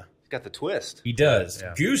 Yeah, He's got the twist. he does.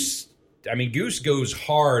 Yeah. Goose goes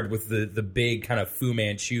hard with the big kind of Fu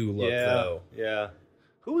Manchu look, though. Yeah.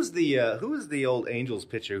 Who was the old Angels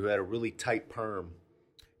pitcher who had a really tight perm?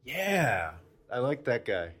 Yeah. I like that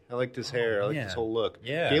guy. I liked his hair. I liked yeah. his whole look.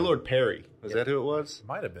 Yeah. Gaylord Perry. Was that who it was?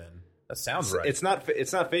 Might have been. That sounds right. It's not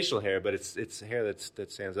facial hair, but it's hair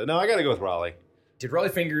that stands out. No, I got to go with Raleigh. Did Raleigh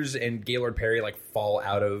Fingers and Gaylord Perry fall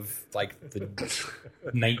out of the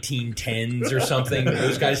 1910s or something?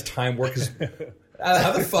 Those guys' time work is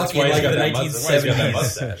how the fuck in That's why the he's got that 1970s?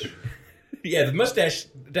 mustache. Yeah, the mustache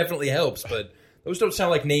definitely helps, but those don't sound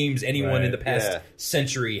like names anyone in the past yeah.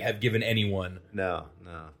 century have given anyone. No.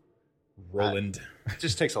 Roland. It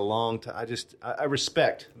just takes a long time. I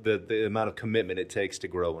respect the amount of commitment it takes to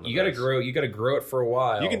grow one of You got to those. grow. You got to grow it for a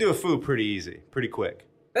while. You can do a foo pretty easy, pretty quick.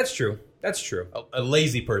 That's true. That's true. A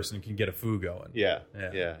lazy person can get a foo going. Yeah.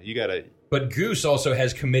 Yeah. You got to. But Goose also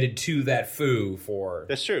has committed to that foo for.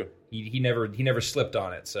 That's true. He never slipped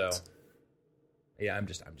on it. So yeah, I'm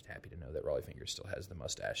just happy to know that Raleigh Fingers still has the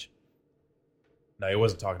mustache. No, he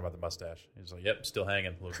wasn't talking about the mustache. He was like, "Yep, still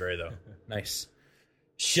hanging. A little gray though." Nice.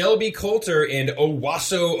 Shelby Coulter in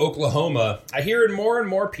Owasso, Oklahoma. I hear more and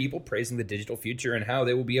more people praising the digital future and how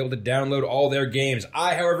they will be able to download all their games.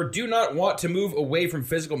 I, however, do not want to move away from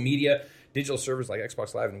physical media. Digital servers like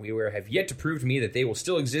Xbox Live and WiiWare have yet to prove to me that they will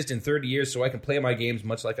still exist in 30 years so I can play my games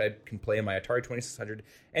much like I can play my Atari 2600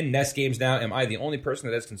 and NES games now. Am I the only person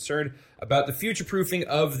that is concerned about the future-proofing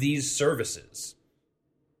of these services?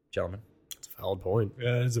 Gentlemen. It's a valid point.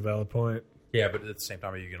 Yeah, it's a valid point. Yeah, but at the same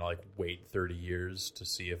time, are you going to wait 30 years to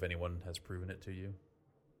see if anyone has proven it to you?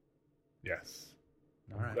 Yes.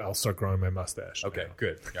 All right. I'll start growing my mustache. Okay, now.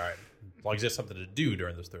 good. All right. As long as you have something to do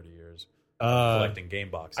during those 30 years, collecting game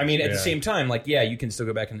boxes. I mean, at the Yeah. same time, you can still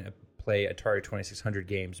go back and play Atari 2600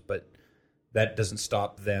 games, but that doesn't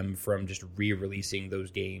stop them from just re-releasing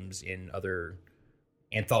those games in other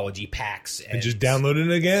anthology packs and just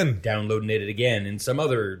downloading it again in some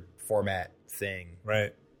other format thing.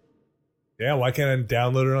 Right. Yeah, why can't I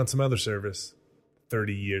download it on some other service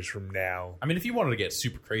 30 years from now? I mean, if you wanted to get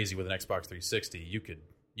super crazy with an Xbox 360, you can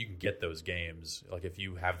get those games. Like if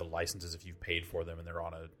you have the licenses, if you've paid for them and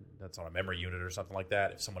that's on a memory unit or something like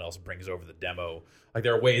that, if someone else brings over the demo, like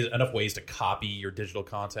there are enough ways to copy your digital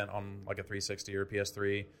content on like a 360 or a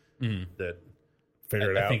PS3 that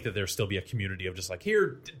I think that there'll still be a community of just like,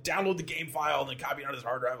 here, download the game file and then copy it onto this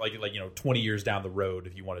hard drive. Like 20 years down the road,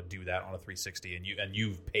 if you want to do that on a 360 and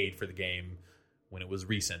you've paid for the game when it was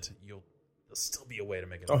recent, there'll still be a way to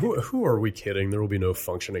make it. Who are we kidding? There will be no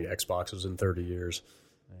functioning Xboxes in 30 years.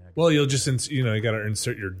 Well, you'll just you got to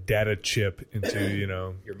insert your data chip into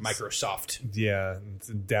your Microsoft. Yeah,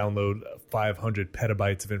 download 500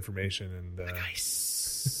 petabytes of information and.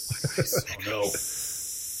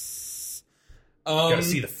 Oh no. Gotta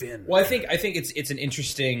see the fin. Well, I think it's an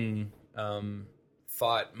interesting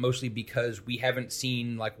thought, mostly because we haven't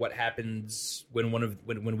seen like what happens when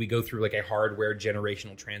we go through like a hardware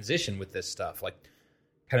generational transition with this stuff. Like,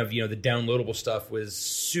 kind of the downloadable stuff was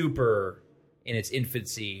super in its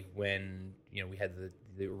infancy when we had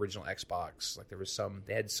the original Xbox. Like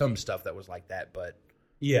they had some stuff that was like that, but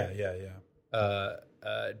yeah.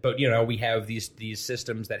 But we have these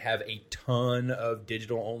systems that have a ton of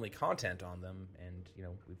digital only content on them, and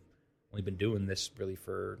we've only been doing this really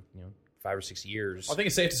for 5 or 6 years. I think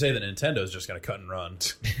it's safe to say that Nintendo's just going to cut and run,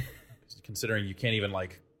 considering you can't even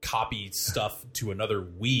like copy stuff to another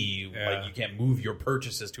Wii. Yeah. Like you can't move your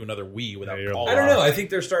purchases to another Wii without calling. I don't know. I think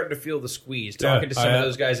they're starting to feel the squeeze. Talking to some of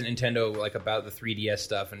those guys at Nintendo, like about the 3DS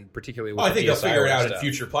stuff, and particularly with I think they'll figure it out stuff. in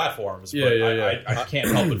future platforms. But I can't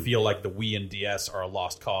help but feel like the Wii and DS are a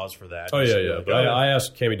lost cause for that. Oh yeah. But I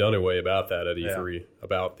asked Cammie Dunaway about that at E3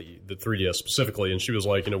 about the 3DS specifically, and she was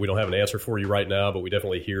like, we don't have an answer for you right now, but we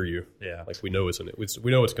definitely hear you. Yeah, like we know it's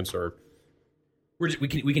a concern.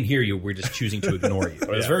 We can hear you. We're just choosing to ignore you.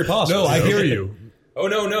 It's very possible. No, I hear you. Oh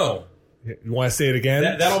no. You want to say it again?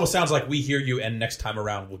 That almost sounds like we hear you, and next time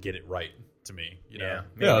around we'll get it right. To me, Yeah,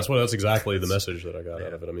 that's exactly the message that I got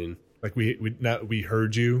out of it. I mean, like we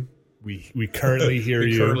heard you. We currently hear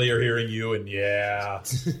you. We currently are hearing you, and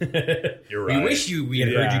you're right. We wish we had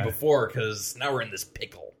heard you before, because now we're in this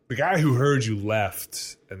pickle. The guy who heard you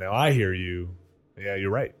left, and now I hear you. Yeah,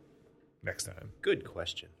 you're right. Next time. Good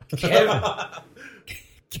question.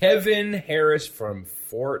 Kevin Harris from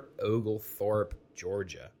Fort Oglethorpe,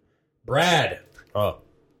 Georgia. Brad. oh,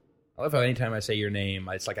 I love how anytime I say your name,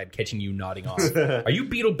 it's like I'm catching you nodding off. Are you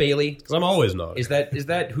Beetle Bailey? because I'm always nodding. Is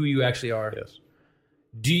that who you actually are? Yes.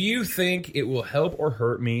 Do you think it will help or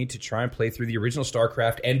hurt me to try and play through the original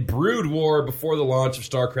StarCraft and Brood War before the launch of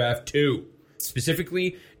StarCraft 2?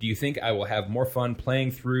 Specifically, do you think I will have more fun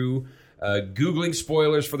playing through Googling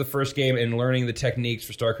spoilers for the first game and learning the techniques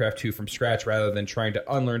for StarCraft 2 from scratch rather than trying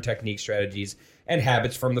to unlearn techniques, strategies, and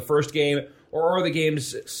habits from the first game? Or are the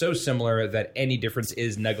games so similar that any difference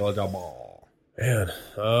is negligible? Man,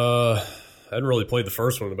 I hadn't really played the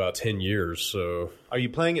first one in about 10 years, so... Are you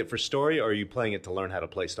playing it for story, or are you playing it to learn how to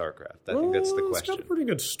play StarCraft? I think that's the question. It's got a pretty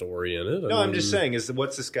good story in it. No, I'm just saying,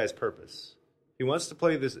 what's this guy's purpose? He wants to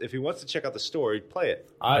play this. If he wants to check out the story, play it.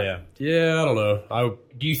 I don't know.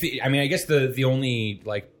 Do you think? I mean, I guess the only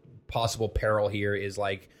like possible peril here is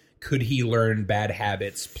like, could he learn bad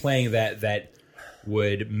habits playing that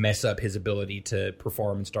would mess up his ability to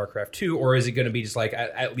perform in StarCraft 2, or is it going to be just like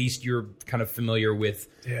at least you're kind of familiar with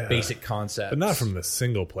basic concepts, but not from the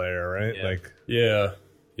single player, right? Yeah. Like,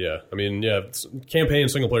 Yeah. I mean, campaign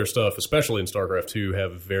single player stuff, especially in StarCraft 2,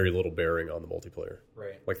 have very little bearing on the multiplayer.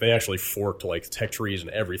 Right. Like they actually forked like tech trees and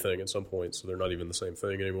everything at some point, so they're not even the same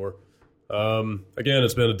thing anymore. Again,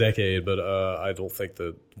 it's been a decade, but I don't think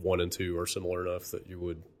that 1 and 2 are similar enough that you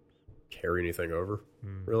would carry anything over.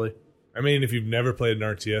 Really. I mean, if you've never played an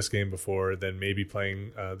RTS game before, then maybe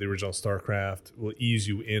playing the original StarCraft will ease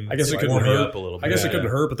you in. I guess it couldn't warm you hurt up a little I bit. guess it couldn't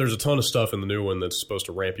hurt, but there's a ton of stuff in the new one that's supposed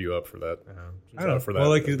to ramp you up for that. I don't know. For that. Well,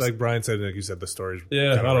 like Brian said, like you said, the story's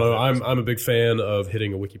Yeah, I kinda don't know. like I'm a big fan of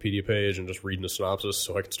hitting a Wikipedia page and just reading a synopsis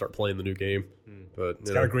so I can start playing the new game. But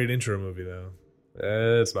It's got a great intro movie though.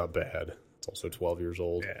 it's not bad. It's also 12 years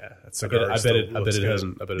old. Yeah, that's I bet it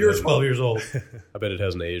hasn't. You're 12 years old. I bet it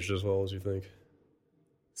hasn't aged as well as you think.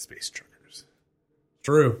 Space truckers.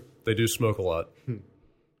 True, they do smoke a lot.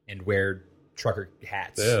 and wear trucker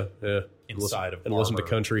hats. Yeah. Inside of and listen to armor.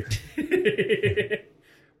 country.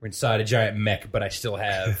 We're inside a giant mech, but I still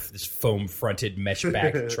have this foam-fronted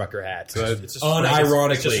mesh-back trucker hat. It's just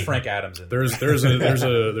Unironically, it's just Frank Adams. In there. There's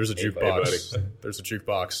a jukebox. There's a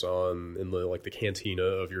jukebox in the cantina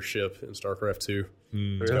of your ship in StarCraft 2.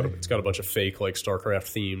 It's got a bunch of fake StarCraft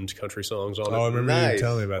themed country songs on it. Oh, I remember you Nice.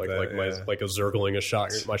 telling me about like a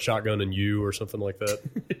Zergling, my shotgun and you, or something like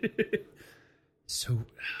that. So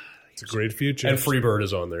It's a great future. And Freebird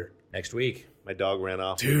is on there. next week. My dog ran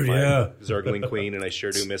off Dude, with my yeah. Zergling Queen, and I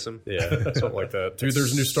sure do miss him. Yeah, something like that. Dude,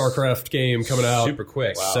 there's a new StarCraft game coming out Super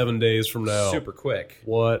quick. 7 days from now. Super quick.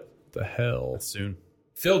 What the hell? soon.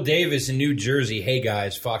 Phil Davis in New Jersey. Hey,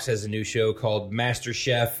 guys. Fox has a new show called Master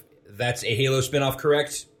Chef. That's a Halo spinoff,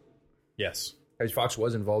 correct? Yes. Fox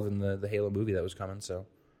was involved in the Halo movie that was coming, so.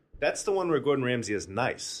 That's the one where Gordon Ramsay is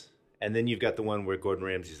nice. And then you've got the one where Gordon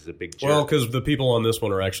Ramsay is a big jerk. Well, because the people on this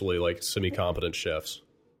one are actually semi-competent chefs.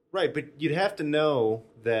 Right, but you'd have to know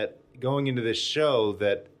that going into this show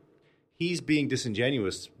that he's being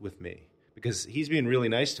disingenuous with me. Because he's being really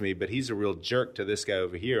nice to me, but he's a real jerk to this guy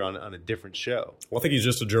over here on a different show. Well, I think he's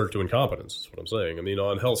just a jerk to incompetence, is what I'm saying. I mean,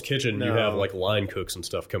 on Hell's Kitchen, you have line cooks and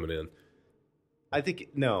stuff coming in. I think,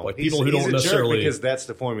 no. People who he's don't a jerk necessarily... because that's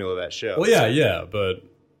the formula of that show. Well, yeah, but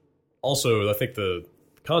also I think the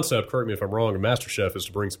concept, correct me if I'm wrong, of MasterChef is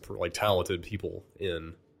to bring some talented people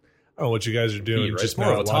in. I don't know what you guys are doing. Right? Just It's more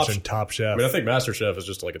now of a watching Top Chef. I mean, I think MasterChef is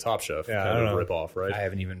just like a Top Chef Yeah, I kind don't of know. rip-off, right? I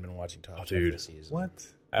haven't even been watching Top Chef dude. this season. What?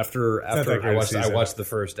 After that great I season. watched the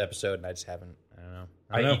first episode, and I just haven't.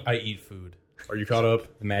 I don't know. I eat food. Are you caught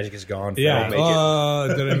up? The magic is gone. Yeah. Make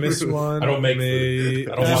it. Did I miss one? I don't make food.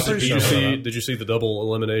 I don't watch it. Did you see the double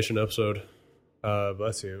elimination episode?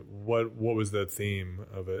 Bless you. What was the theme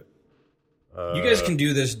of it? You guys can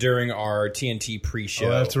do this during our TNT pre-show. Oh,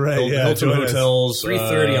 that's right. Hilton join us. Hotels,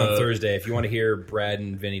 3:30 on Thursday. If you want to hear Brad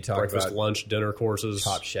and Vinny talk breakfast, about lunch, dinner courses,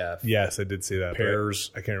 Top Chef. Yes, I did see that. but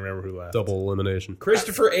Pairs. I can't remember who left. double elimination.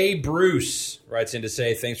 Christopher A. Bruce writes in to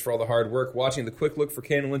say, thanks for all the hard work watching the quick look for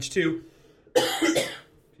Canon Lynch 2. Excuse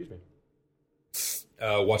me.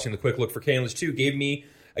 Watching the quick look for Canon Lynch 2 gave me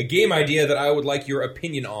a game idea that I would like your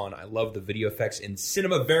opinion on. I love the video effects and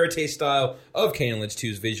cinema verite style of Canon Lynch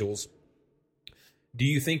 2's visuals. Do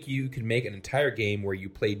you think you could make an entire game where you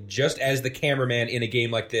play just as the cameraman in a game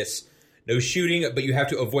like this? No shooting, but you have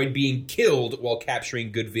to avoid being killed while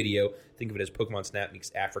capturing good video. Think of it as Pokemon Snap meets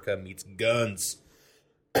Africa meets guns.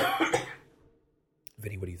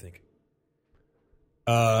 Vinny, what do you think?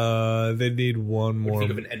 They need one more.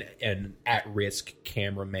 Think of an at-risk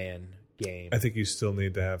cameraman game. I think you still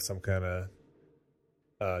need to have some kind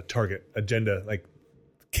of target agenda, like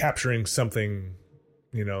capturing something.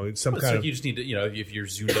 Some It's kind like of. you just need to, if you're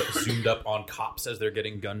zoomed up on cops as they're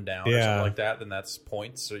getting gunned down or Yeah. something like that, then that's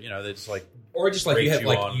points. So they just Or just like rate you have you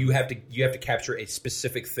on- you have to capture a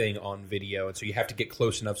specific thing on video, and so you have to get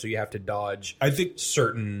close enough, so you have to dodge. I think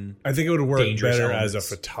certain. I think it would work dangerous better as a elements.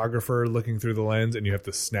 photographer looking through the lens, and you have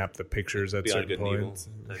to snap the pictures at Beyond certain Good and Evil. points.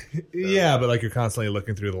 Yeah, but you're constantly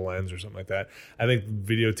looking through the lens or something like that. I think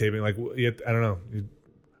videotaping, I don't know.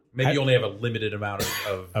 maybe you only have a limited amount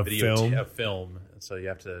of Of video film? of film, so you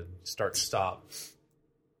have to start stop.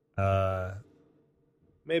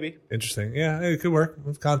 Maybe. Interesting. Yeah, it could work.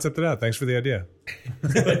 Let's concept it out. Thanks for the idea.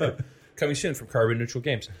 Coming soon from Carbon Neutral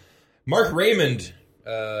Games. Mark Raymond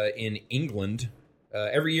in England.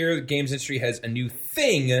 Every year, the games industry has a new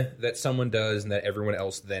thing that someone does and that everyone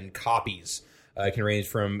else then copies. It can range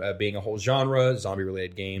from being a whole genre,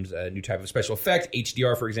 zombie-related games, a new type of special effect,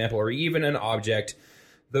 HDR, for example, or even an object,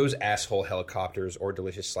 those asshole helicopters, or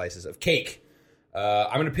delicious slices of cake.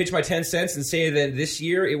 I'm going to pitch my 10 cents and say that this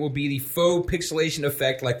year it will be the faux pixelation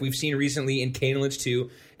effect like we've seen recently in Canon Lynch 2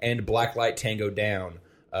 and Blacklight Tango Down.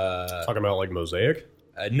 Talking about Mosaic?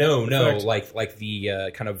 No, Effect? like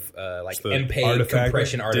the kind of the MPEG artifact-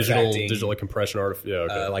 compression artifacting. Digital compression artifact. Yeah,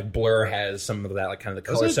 okay. Like Blur has some of that, like kind of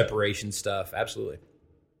the color it? separation stuff. Absolutely.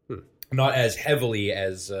 Not as heavily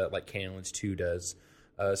as like Canon Lynch 2 does.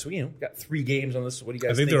 So we've got 3 games on this. What do you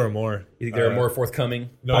guys I think there are more. You think there are more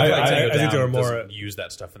forthcoming? No, I Tango think Down there are more. doesn't use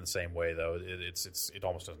that stuff in the same way though. It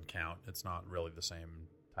almost doesn't count. It's not really the same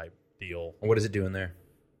type deal. What is it doing there?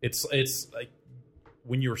 It's like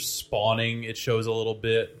when you're spawning, it shows a little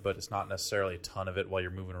bit, but it's not necessarily a ton of it while you're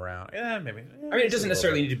moving around. Yeah, maybe. I mean, it doesn't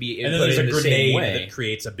necessarily need to be And then inputted there's a in the same grenade way. that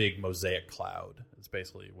creates a big mosaic cloud. It's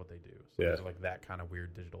basically what they do. So Yeah. There's like that kind of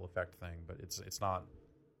weird digital effect thing, but it's not.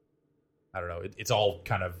 I don't know. It's all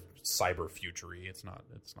kind of cyber futury. It's not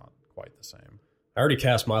quite the same. I already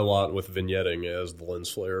cast my lot with vignetting as the lens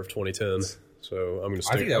flare of 2010, so I'm going to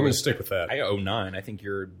stick. I'm going to stick with that. I got 09. I think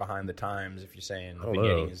you're behind the times if you're saying I don't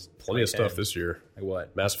beginning know. is Plenty of 2010. stuff this year. Like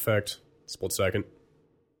what? Mass Effect, Split Second.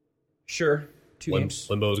 Sure. 2 games.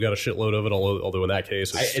 Limbo's got a shitload of it, although in that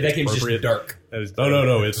case, That game's just dark.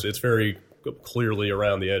 No. It's very clearly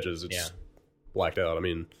around the edges. It's blacked out. I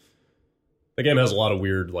mean, the game has a lot of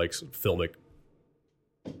weird, like, filmic.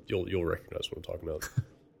 You'll recognize what I'm talking about.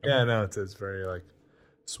 Yeah, no, it's very like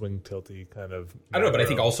swing tilty kind of. I don't know, but I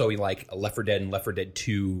think also like Left 4 Dead and Left 4 Dead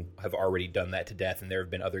 2 have already done that to death, and there have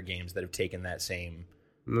been other games that have taken that same.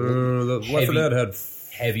 Left 4 Dead had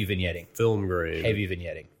heavy vignetting, film grain, heavy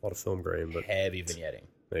vignetting, a lot of film grain, but heavy vignetting.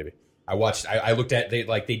 Maybe I looked at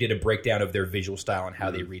they did a breakdown of their visual style and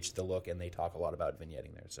how they reached the look, and they talk a lot about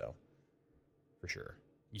vignetting there. So for sure.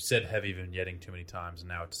 You said heavy vignetting too many times, and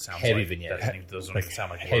now it sounds heavy like vignetting. Those don't even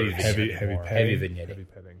sound like heavy words. heavy vignetting. Heavy vignetting. Heavy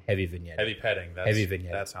petting. Heavy vignetting. Heavy petting. Heavy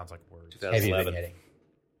vignetting. That sounds like words. Heavy vignetting.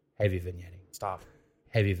 Heavy vignetting. Stop.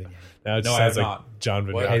 Heavy vignetting. Now it No, I sounds have like not.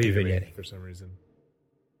 John What? Vignacchi Heavy to me vignetting. for some reason.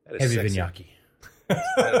 That is Heavy sexy.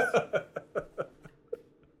 vignacchi.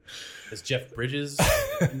 Is Jeff Bridges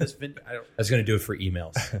in this video? I don't. I was going to do it for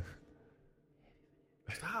emails.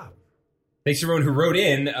 Stop. Thanks to everyone who wrote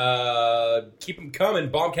in. Keep them coming.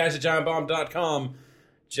 Bombcast@giantbomb.com.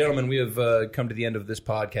 Gentlemen, we have come to the end of this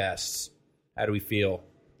podcast. How do we feel?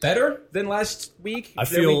 Better than last week? I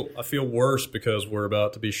feel worse because we're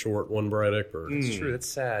about to be short one Brian Eckberg. It's true. That's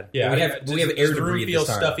sad. Yeah, we have air does the room debris at feel this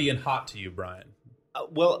time. stuffy and hot to you, Brian,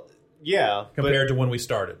 Well, yeah. compared to when we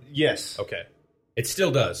started? Yes. Okay. It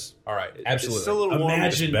still does. All right. Absolutely. It's still a little warm.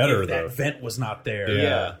 Imagine It's better, if that though. vent was not there.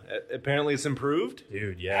 Yeah. Apparently it's improved.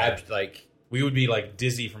 Dude, yeah. Like We would be like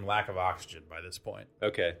dizzy from lack of oxygen by this point.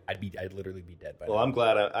 Okay. I'd literally be dead by Well, now.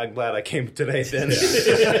 I'm glad I came today then.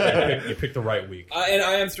 You picked the right week. And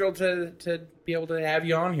I am thrilled to be able to have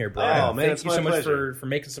you on here, Brian. Oh, man, Thank it's you my so much pleasure. for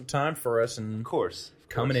making some time for us and Of course.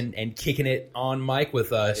 coming and kicking it on mic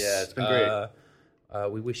with us. Yeah, it's been great.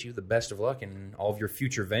 We wish you the best of luck in all of your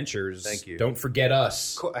future ventures. Thank you. Don't forget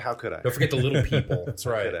us. How could I? Don't forget the little people. That's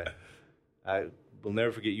How right. could I will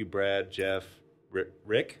never forget you, Brad, Jeff,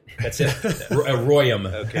 Rick. That's it. Royum.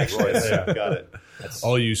 Okay, Roy. Yeah, got it.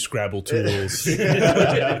 All you Scrabble tools.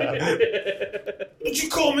 Did you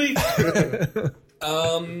call me?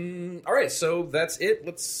 All right, so that's it.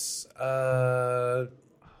 Let's.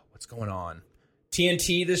 What's going on?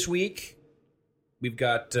 TNT this week. We've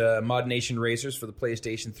got Mod Nation Racers for the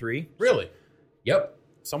PlayStation 3. Really? Yep.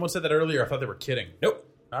 Someone said that earlier. I thought they were kidding. Nope.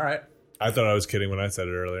 All right. I thought I was kidding when I said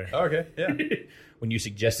it earlier. Okay. Yeah. When you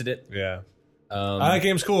suggested it. Yeah. That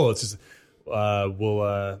game's cool. It's just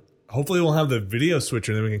hopefully we'll have the video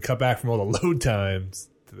switcher, and then we can cut back from all the load times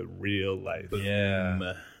to the real life.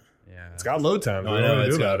 Yeah. It's got load times. No, What I do you know want to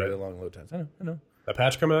it's do got about really it? long load times. I know. That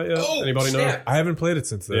patch coming out yet? Oh, Anybody know? snap. I haven't played it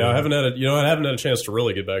since then. Yeah, I haven't had a chance to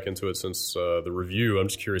really get back into it since the review. I'm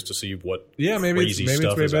just curious to see what maybe crazy it's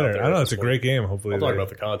stuff way is out better. there I don't know. at It's a this great point. game. Hopefully, I'll talk they- about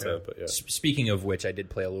the content, but yeah. Speaking of which, I did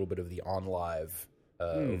play a little bit of the On Live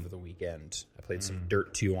over the weekend. I played some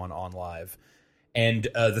Dirt 2 on Live. And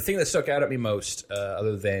the thing that stuck out at me most,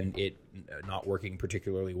 other than it not working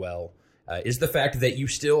particularly well, is the fact that you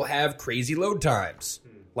still have crazy load times.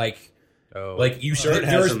 Like you Dirt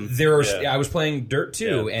has them. I was playing Dirt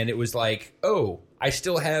 2, and it was like, I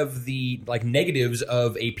still have the negatives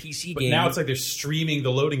of a PC But game. now it's like they're streaming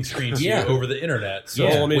the loading screen to Yeah. you over the internet. So Yeah.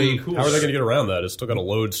 it's Well, I mean, way cooler. how are they going to get around that? It's still got to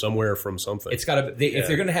load somewhere from something. it's got to. If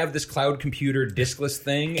they're going to have this cloud computer diskless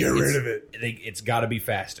thing, Get rid of it. It's got to be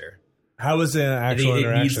faster. How is an actual It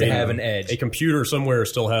interaction? needs to have an edge. a computer somewhere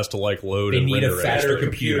still has to load They and need a render faster extra.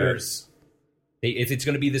 computer. If it's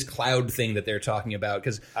going to be this cloud thing that they're talking about,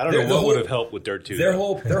 because I don't know what would have helped with Dirt 2. Their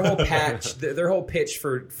whole patch, their whole pitch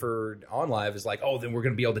for OnLive is like, then we're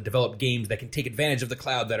going to be able to develop games that can take advantage of the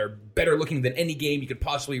cloud that are better looking than any game you could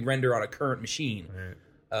possibly render on a current machine.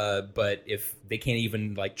 Right. But if they can't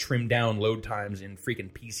even trim down load times in freaking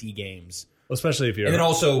PC games, Especially if you're. and then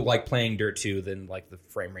also playing Dirt 2, then the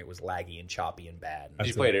frame rate was laggy and choppy and bad. Did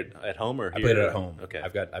you play it at home or here? I played it at home. Okay.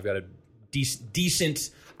 I've got a decent.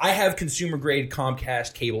 I have consumer grade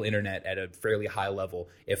Comcast cable internet at a fairly high level.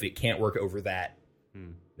 If it can't work over that,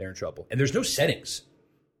 they're in trouble. And there's no settings.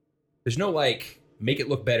 There's no make it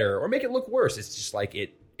look better or make it look worse. It's just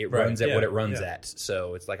it runs at what it runs at.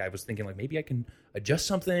 So it's I was thinking maybe I can adjust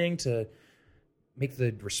something to make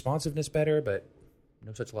the responsiveness better, but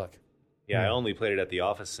no such luck. Yeah, I only played it at the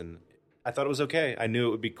office, and I thought it was okay. I knew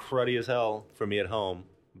it would be cruddy as hell for me at home,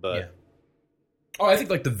 but Yeah. Oh, I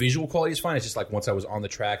think the visual quality is fine. It's just once I was on the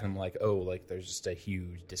track and I'm there's just a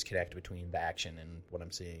huge disconnect between the action and what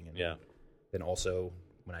I'm seeing. And yeah. then also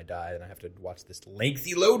when I die, then I have to watch this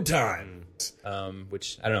lengthy load time,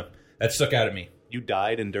 which I don't know. That stuck out at me. You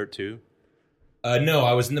died in Dirt 2? No,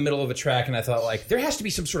 I was in the middle of a track and I thought there has to be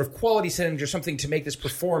some sort of quality settings or something to make this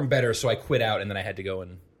perform better. So I quit out and then I had to go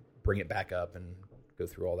and bring it back up and go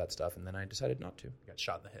through all that stuff. And then I decided not to. Got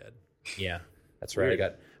shot in the head. Yeah, that's right. I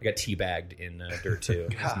got teabagged in Dirt 2.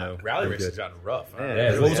 Rally race has gotten rough. Huh?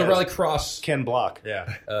 Yeah, it was a rally cross Ken Block.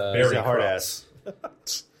 Yeah. Very hard ass.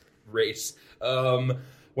 race.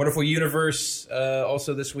 Wonderful Universe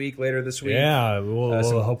also later this week. Yeah,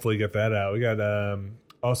 we'll hopefully get that out. We got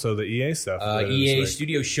also the EA stuff. EA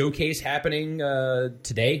Studio Showcase happening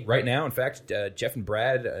today, right now. In fact, Jeff and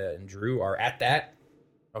Brad and Drew are at that.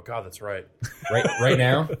 Oh God, that's right. Right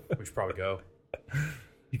now. We should probably go.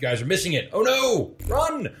 You guys are missing it. Oh no!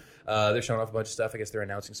 Run! They're showing off a bunch of stuff. I guess they're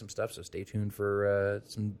announcing some stuff, so stay tuned for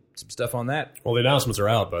some stuff on that. Well, the announcements are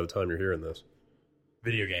out by the time you're hearing this.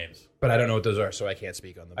 Video games. But I don't know what those are, so I can't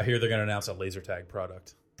speak on them. I hear they're going to announce a laser tag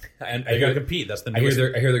product. And They're going to compete. That's the I hear newest.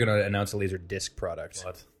 they're going to announce a laser disc product.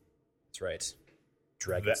 What? That's right.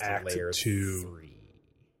 Dragon's Act Lair 2. 3.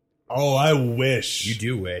 Oh, I wish. You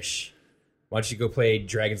do wish. Why don't you go play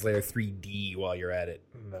Dragon's Lair 3D while you're at it?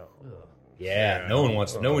 No. Yeah, no one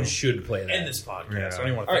wants. No one should play that. End this podcast. Yeah. I don't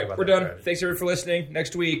even want to All think right, about we're that done. already. Thanks everyone for listening.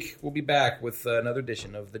 Next week we'll be back with another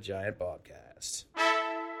edition of the Giant Bombcast.